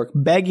his work,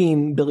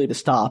 begging Billy to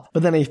stop.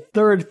 But then a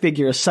third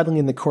figure is suddenly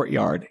in the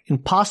courtyard,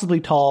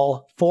 impossibly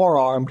tall,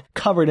 four-armed,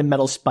 covered in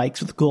metal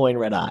spikes with glowing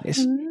red eyes.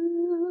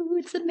 Ooh,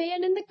 it's the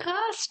man in the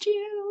costume.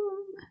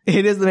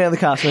 It is the man in the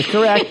costume, that's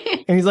correct.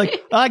 And he's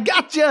like, I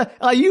gotcha!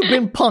 You've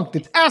been punked.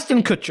 It's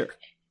Ashton Kutcher.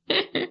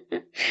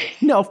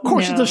 No, of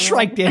course it's a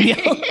Shrike,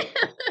 Danielle.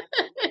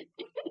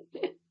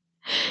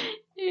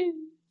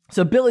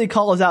 So Billy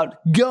calls out,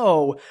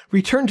 go,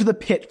 return to the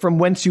pit from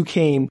whence you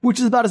came, which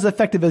is about as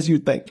effective as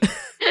you'd think.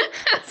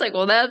 It's like,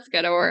 well, that's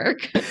gonna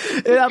work.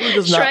 It absolutely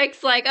does not.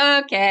 Shrike's like,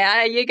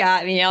 okay, you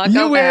got me. I'll You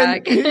go win.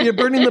 back. You're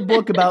burning the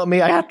book about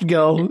me. I have to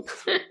go.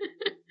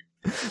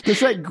 The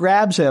Shrike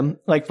grabs him,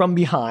 from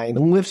behind,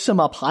 lifts him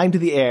up high into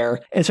the air,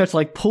 and starts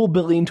to, pull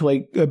Billy into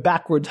a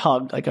backwards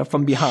hug,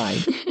 from behind,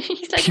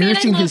 He's like,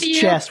 piercing man, I love his you.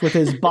 chest with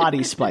his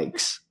body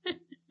spikes.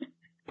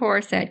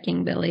 Poor Sad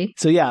King Billy.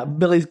 So yeah,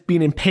 Billy's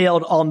being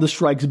impaled on the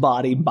Shrike's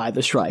body by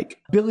the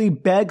Shrike. Billy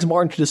begs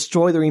Martin to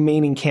destroy the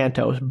remaining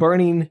cantos,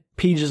 burning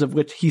pages of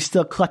which he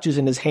still clutches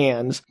in his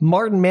hands.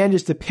 Martin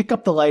manages to pick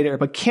up the lighter,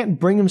 but can't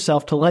bring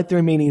himself to light the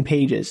remaining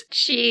pages.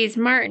 Jeez,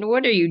 Martin,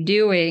 what are you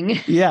doing?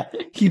 Yeah,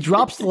 he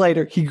drops the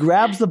lighter, he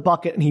grabs the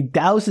bucket, and he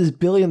douses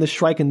Billy and the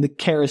Shrike in the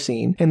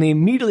kerosene, and they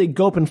immediately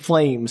go up in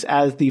flames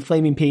as the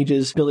flaming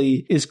pages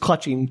Billy is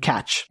clutching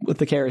catch with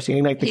the kerosene,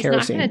 ignite the He's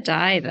kerosene. not gonna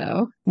die,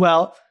 though.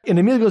 Well, it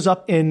immediately goes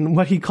up in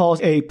what he calls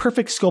a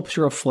perfect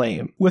sculpture of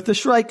flame, with the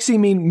Shrike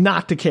seeming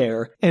not to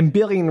care, and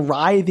Billy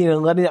writhing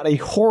and letting out a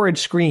horrid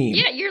scream.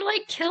 Yeah, you're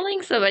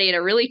killing somebody in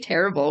a really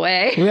terrible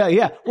way.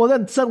 Yeah. Well,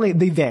 then suddenly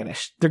they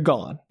vanish. They're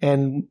gone.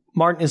 And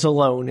Martin is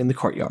alone in the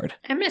courtyard.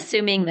 I'm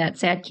assuming that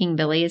Sad King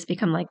Billy has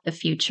become the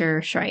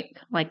future Shrike.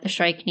 The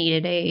Shrike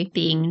needed a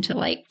being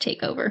to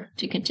take over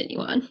to continue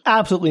on.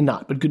 Absolutely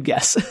not, but good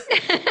guess.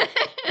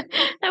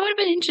 That would have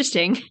been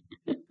interesting.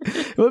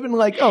 It would have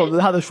been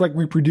how the Shrike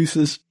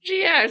reproduces.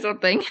 Yeah, or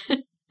something.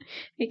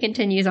 He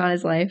continues on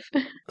his life.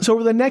 So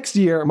over the next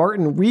year,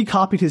 Martin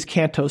recopied his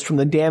cantos from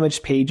the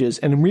damaged pages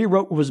and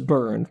rewrote what was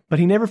burned, but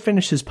he never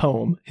finished his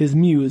poem. His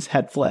muse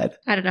had fled.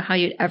 I don't know how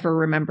you'd ever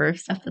remember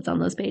stuff that's on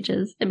those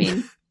pages. I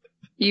mean,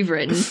 you've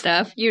written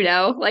stuff, you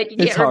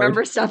can't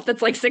remember stuff that's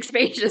 6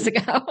 pages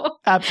ago.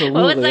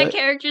 Absolutely. What was that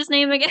character's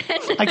name again?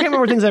 I can't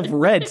remember things I've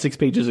read 6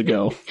 pages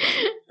ago.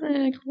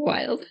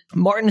 Wild.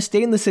 Martin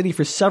stayed in the city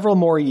for several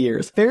more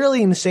years,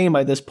 fairly insane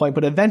by this point,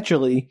 but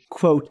eventually,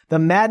 quote, the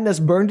madness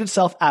burned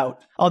itself out,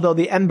 although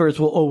the embers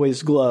will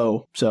always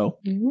glow. So,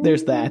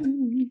 there's that.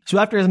 So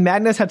after his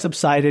madness had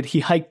subsided, he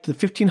hiked the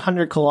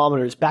 1,500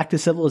 kilometers back to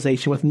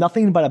civilization with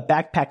nothing but a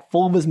backpack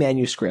full of his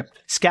manuscript,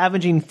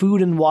 scavenging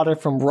food and water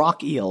from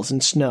rock eels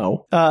and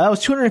snow. That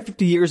was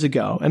 250 years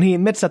ago, and he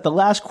admits that the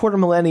last quarter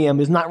millennium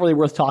is not really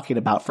worth talking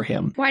about for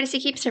him. Why does he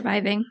keep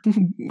surviving?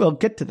 We'll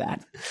get to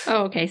that.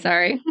 Oh, okay,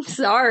 sorry.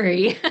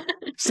 Sorry.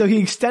 So he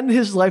extended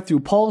his life through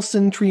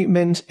Paulson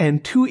treatments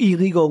and 2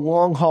 illegal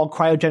long-haul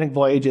cryogenic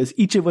voyages,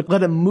 each of which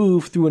let him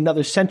move through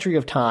another century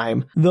of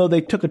time, though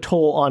they took a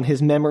toll on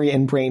his memory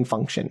and brain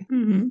function.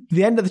 Mm-hmm. At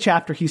the end of the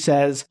chapter, he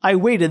says, I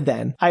waited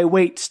then. I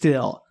wait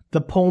still.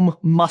 The poem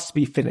must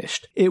be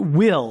finished. It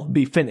will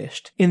be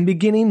finished. In the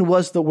beginning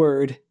was the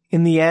word.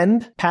 In the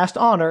end, past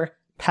honor,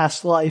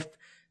 past life,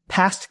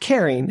 past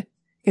caring.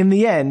 In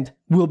the end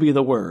will be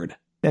the word.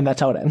 And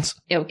that's how it ends.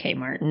 Okay,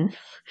 Martin.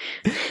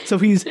 So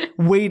he's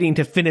waiting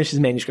to finish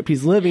his manuscript.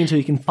 He's living so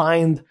he can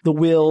find the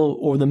will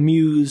or the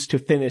muse to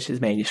finish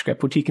his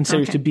manuscript, which he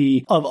considers to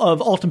be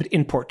of ultimate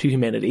import to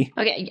humanity.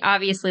 Okay,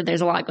 obviously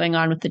there's a lot going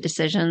on with the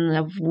decision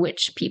of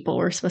which people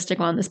were supposed to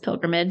go on this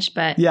pilgrimage,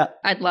 but Yeah.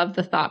 I'd love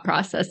the thought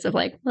process of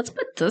like, let's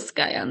put this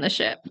guy on the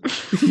ship.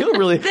 You don't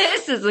really...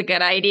 This is a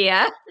good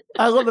idea.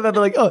 I love that they're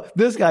like, oh,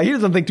 this guy, he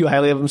doesn't think too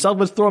highly of himself.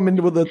 Let's throw him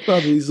into with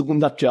these little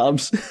nut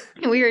jobs.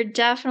 We are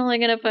definitely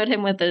going to put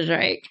him with the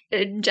Shrike.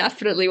 It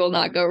definitely will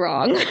not go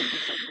wrong.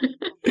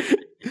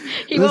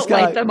 He won't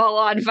light them all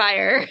on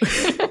fire.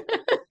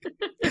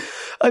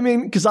 I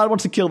mean, Kazad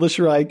wants to kill the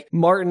Shrike.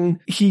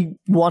 Martin, he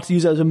wants to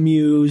use it as a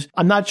muse.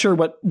 I'm not sure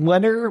what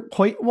Leonard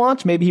Hoyt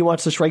wants. Maybe he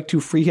wants the Shrike to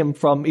free him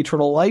from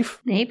eternal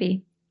life.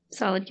 Maybe.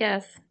 Solid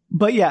guess.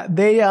 But yeah,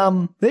 they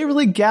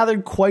really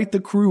gathered quite the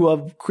crew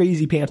of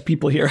crazy pants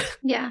people here.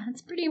 Yeah,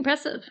 it's pretty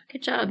impressive.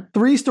 Good job.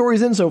 3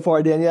 stories in so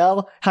far,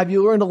 Danielle. Have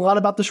you learned a lot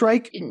about the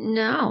Shrike?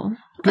 No.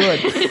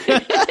 Good.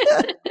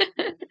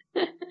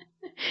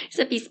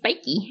 Except he's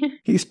spiky.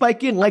 He's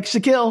spiky and likes to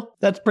kill.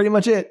 That's pretty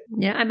much it.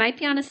 Yeah, I might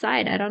be on his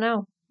side. I don't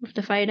know. We'll have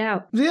to find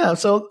out. Yeah,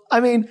 so,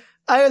 I mean,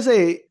 I gotta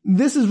say,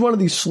 this is one of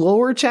these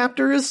slower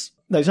chapters.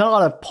 There's not a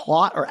lot of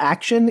plot or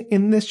action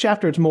in this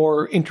chapter. It's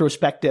more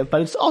introspective,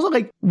 but it's also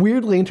like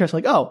weirdly interesting.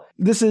 Like, oh,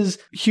 this is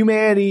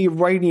humanity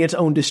writing its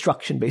own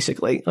destruction,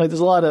 basically. Like,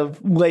 there's a lot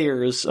of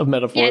layers of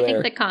metaphor Yeah, I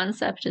there. think the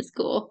concept is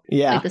cool.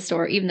 Yeah. Like the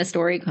story, even the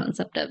story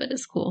concept of it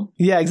is cool.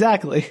 Yeah,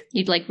 exactly.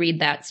 You'd like read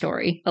that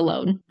story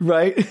alone,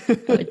 Right?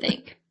 I would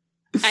think.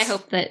 I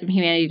hope that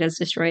humanity does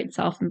destroy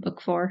itself in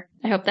book 4.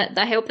 I hope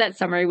that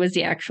summary was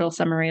the actual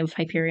summary of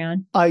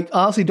Hyperion. I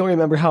honestly don't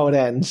remember how it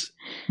ends,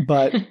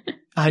 but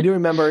I do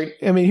remember,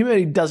 I mean,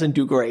 humanity doesn't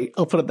do great.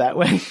 I'll put it that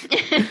way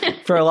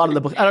for a lot of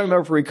the book. I don't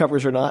remember if it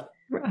recovers or not.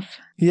 Rough.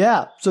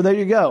 Yeah. So there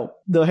you go.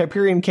 The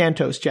Hyperion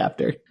Cantos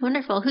chapter.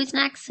 Wonderful. Who's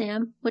next,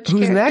 Sam? Who's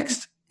character?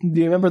 next? Do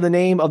you remember the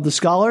name of the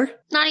scholar?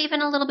 Not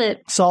even a little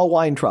bit. Saul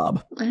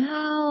Weintraub.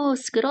 Oh,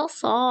 good old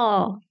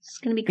Saul. It's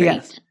going to be great.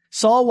 Yes.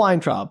 Saul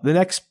Weintraub. The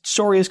next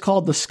story is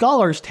called The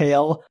Scholar's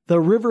Tale. The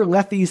River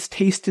Lethe's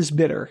Taste is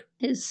Bitter.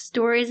 His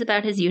stories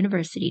about his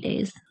university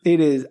days. It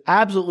is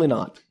absolutely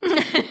not.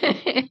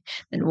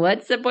 And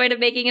what's the point of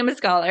making him a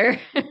scholar?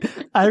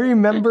 I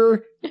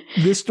remember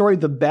this story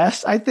the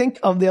best, I think,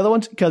 of the other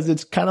ones because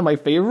it's kind of my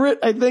favorite,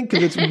 I think,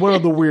 because it's one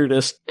of the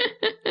weirdest.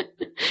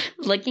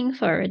 Looking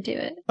forward to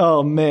it.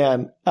 Oh,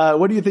 man.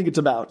 What do you think it's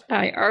about?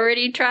 I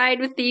already tried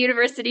with the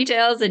university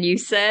tales and you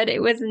said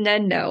it was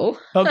no.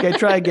 Okay,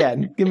 try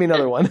again. Give me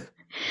another one.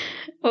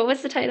 What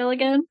was the title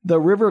again? The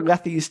River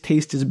Lethe's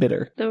Taste is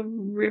Bitter. The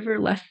River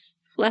Lethe?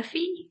 Lethe.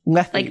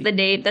 Like the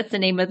name, that's the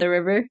name of the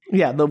river?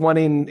 Yeah, the one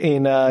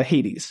in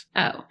Hades.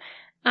 Oh.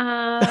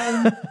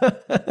 I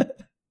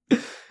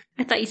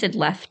thought you said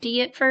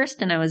lefty at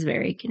first and I was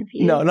very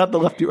confused. No, not the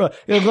lefty.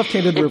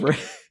 Left-handed river.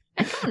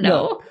 I don't know.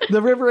 No,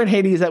 the river in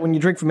Hades that when you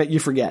drink from it, you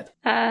forget.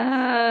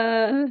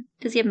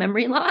 Does he have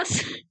memory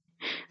loss?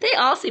 They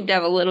all seem to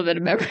have a little bit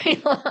of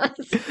memory loss.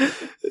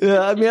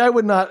 Yeah, I mean, I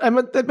would not.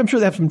 I'm sure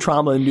they have some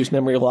trauma-induced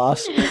memory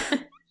loss.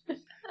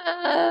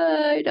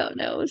 I don't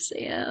know,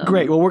 Sam.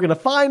 Great. Well, we're going to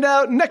find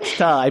out next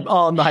time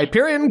on the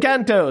Hyperion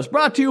Cantos,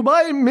 brought to you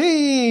by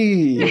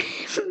me.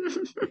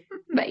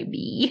 By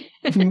me.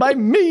 By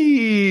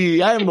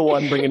me. I am the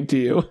one bringing it to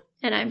you.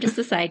 And I'm just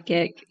a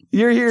sidekick.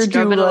 You're here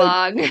Strumming to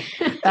along.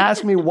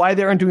 ask me why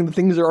they aren't doing the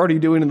things they're already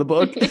doing in the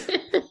book.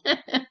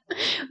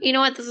 You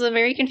know what? This is a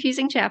very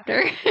confusing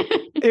chapter.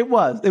 It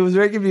was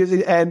very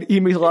confusing, and he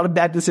makes a lot of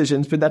bad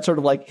decisions, but that's sort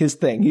of like his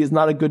thing. He does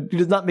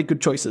not make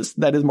good choices.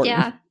 That is Martin.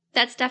 Yeah,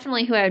 that's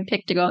definitely who I would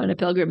pick to go on a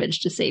pilgrimage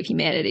to save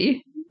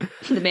humanity.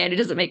 The man who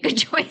doesn't make good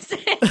choices.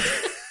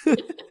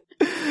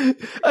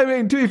 I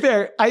mean, to be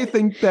fair, I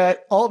think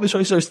that all of his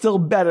choices are still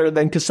better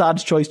than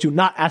Kassad's choice to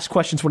not ask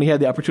questions when he had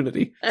the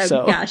opportunity. Oh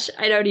so. Gosh,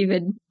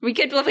 we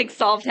could have like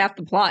solved half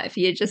the plot if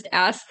he had just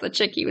asked the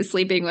chick he was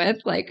sleeping with,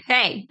 like,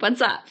 hey, what's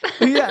up?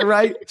 Yeah,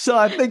 right. So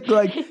I think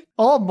like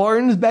all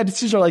Martin's bad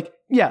decisions are like,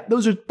 yeah,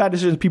 those are bad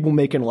decisions people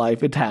make in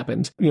life. It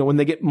happens, when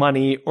they get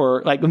money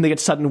or like when they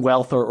get sudden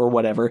wealth or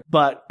whatever.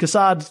 But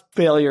Kassad's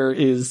failure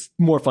is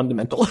more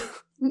fundamental.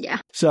 Yeah.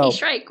 So, hey,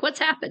 Shrike, what's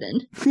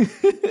happening?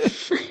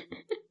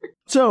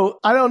 So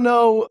I don't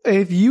know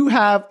if you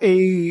have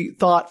a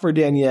thought for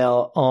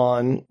Danielle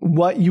on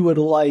what you would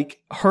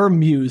like her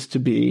muse to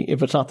be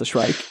if it's not the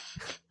Shrike.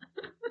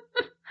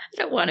 I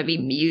don't want to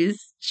be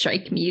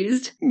Shrike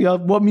mused.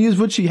 What muse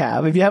would she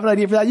have? If you have an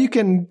idea for that, you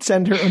can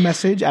send her a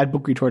message at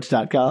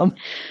bookretorts.com.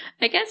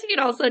 I guess you could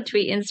also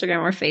tweet,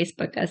 Instagram, or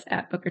Facebook us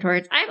at Book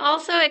Retorts. I'm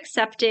also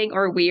accepting,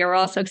 or we are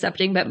also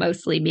accepting, but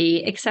mostly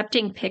me,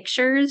 accepting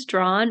pictures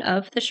drawn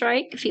of the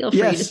Shrike. Feel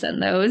free to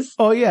send those.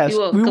 Oh, yes. We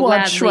will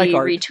want Shrike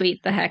art.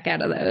 retweet the heck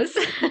out of those.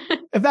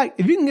 In fact,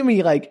 if you can give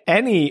me like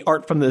any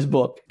art from this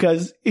book,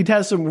 because it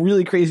has some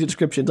really crazy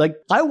descriptions. Like,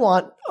 I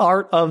want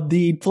art of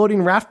the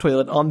floating raft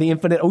toilet on the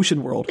Infinite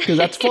Ocean World, because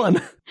that's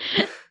fun.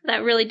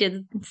 That really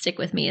did stick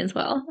with me as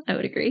well. I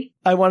would agree.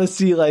 I want to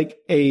see like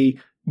a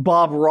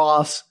Bob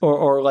Ross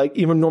or like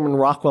even Norman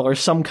Rockwell or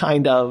some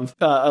kind of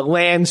a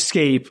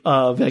landscape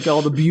of like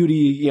all the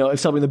beauty,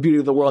 something the beauty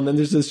of the world. And then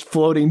there's this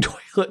floating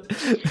toilet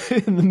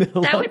in the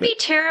middle. That would be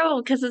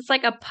terrible because it's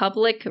like a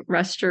public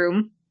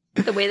restroom.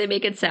 The way they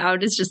make it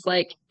sound is just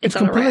like it's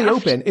on completely a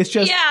raft. Open. It's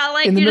just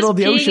like in the middle of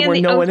the ocean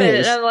where no one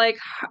is. And I'm like,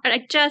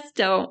 I just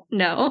don't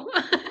know.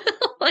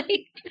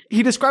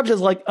 He describes it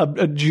as like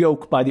a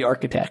joke by the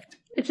architect.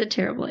 It's a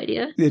terrible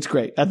idea. It's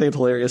great. I think it's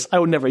hilarious. I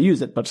would never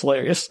use it, but it's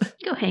hilarious.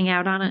 Go hang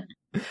out on it.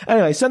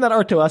 Anyway, send that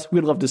art to us.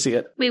 We'd love to see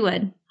it. We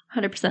would.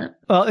 100%.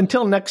 Well,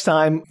 until next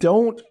time,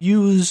 don't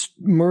use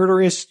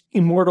murderous,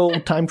 immortal,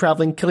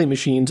 time-traveling killing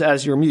machines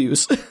as your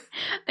muse.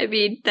 I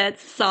mean,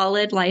 that's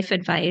solid life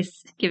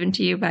advice given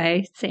to you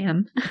by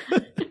Sam. All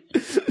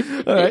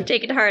right.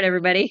 Take it to heart,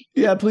 everybody.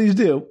 Yeah, please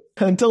do.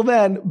 Until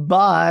then,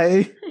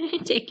 bye.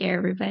 Take care,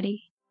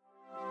 everybody.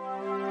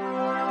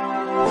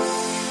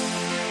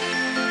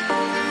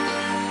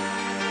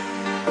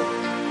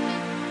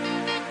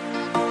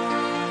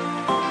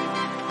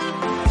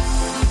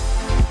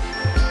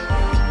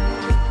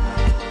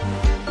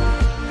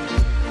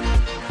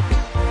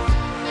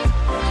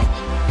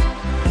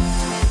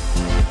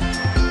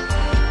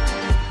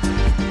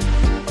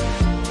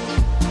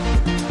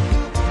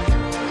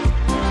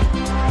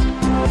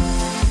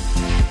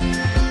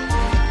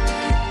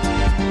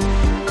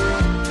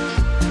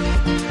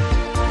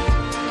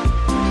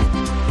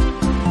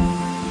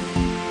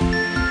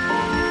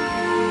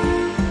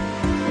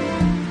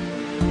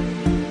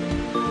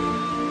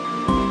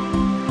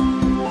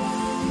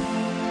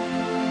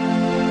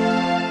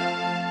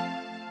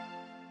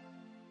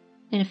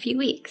 In a few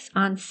weeks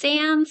on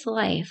Sam's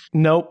Life.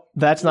 Nope,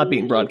 that's not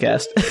being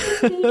broadcast.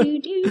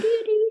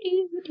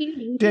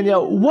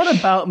 Danielle, what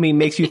about me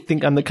makes you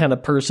think I'm the kind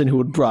of person who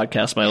would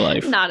broadcast my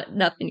life?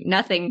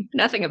 Nothing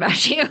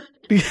about you.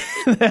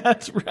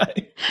 That's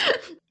right.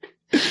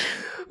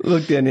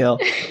 Look, Danielle,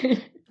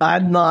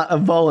 I'm not a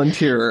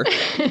volunteer.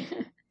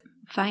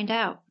 Find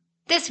out.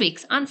 This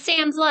week's on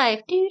Sam's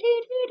Life.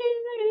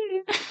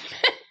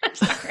 I'm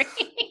sorry.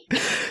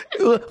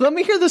 Let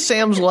me hear the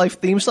Sam's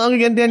Life theme song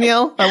again,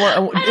 Danielle.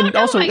 And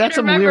also, that's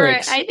some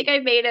lyrics. I think I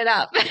made it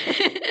up.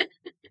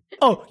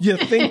 Oh, you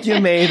think you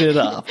made it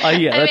up?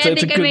 Yeah, I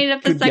think I made it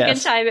up the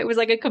second time. It was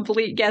like a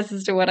complete guess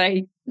as to what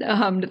I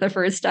hummed the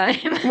first time.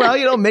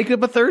 Well, make it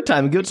up a third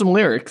time and give it some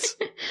lyrics.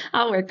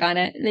 I'll work on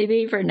it.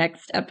 Maybe for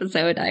next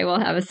episode, I will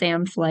have a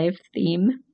Sam's Life theme.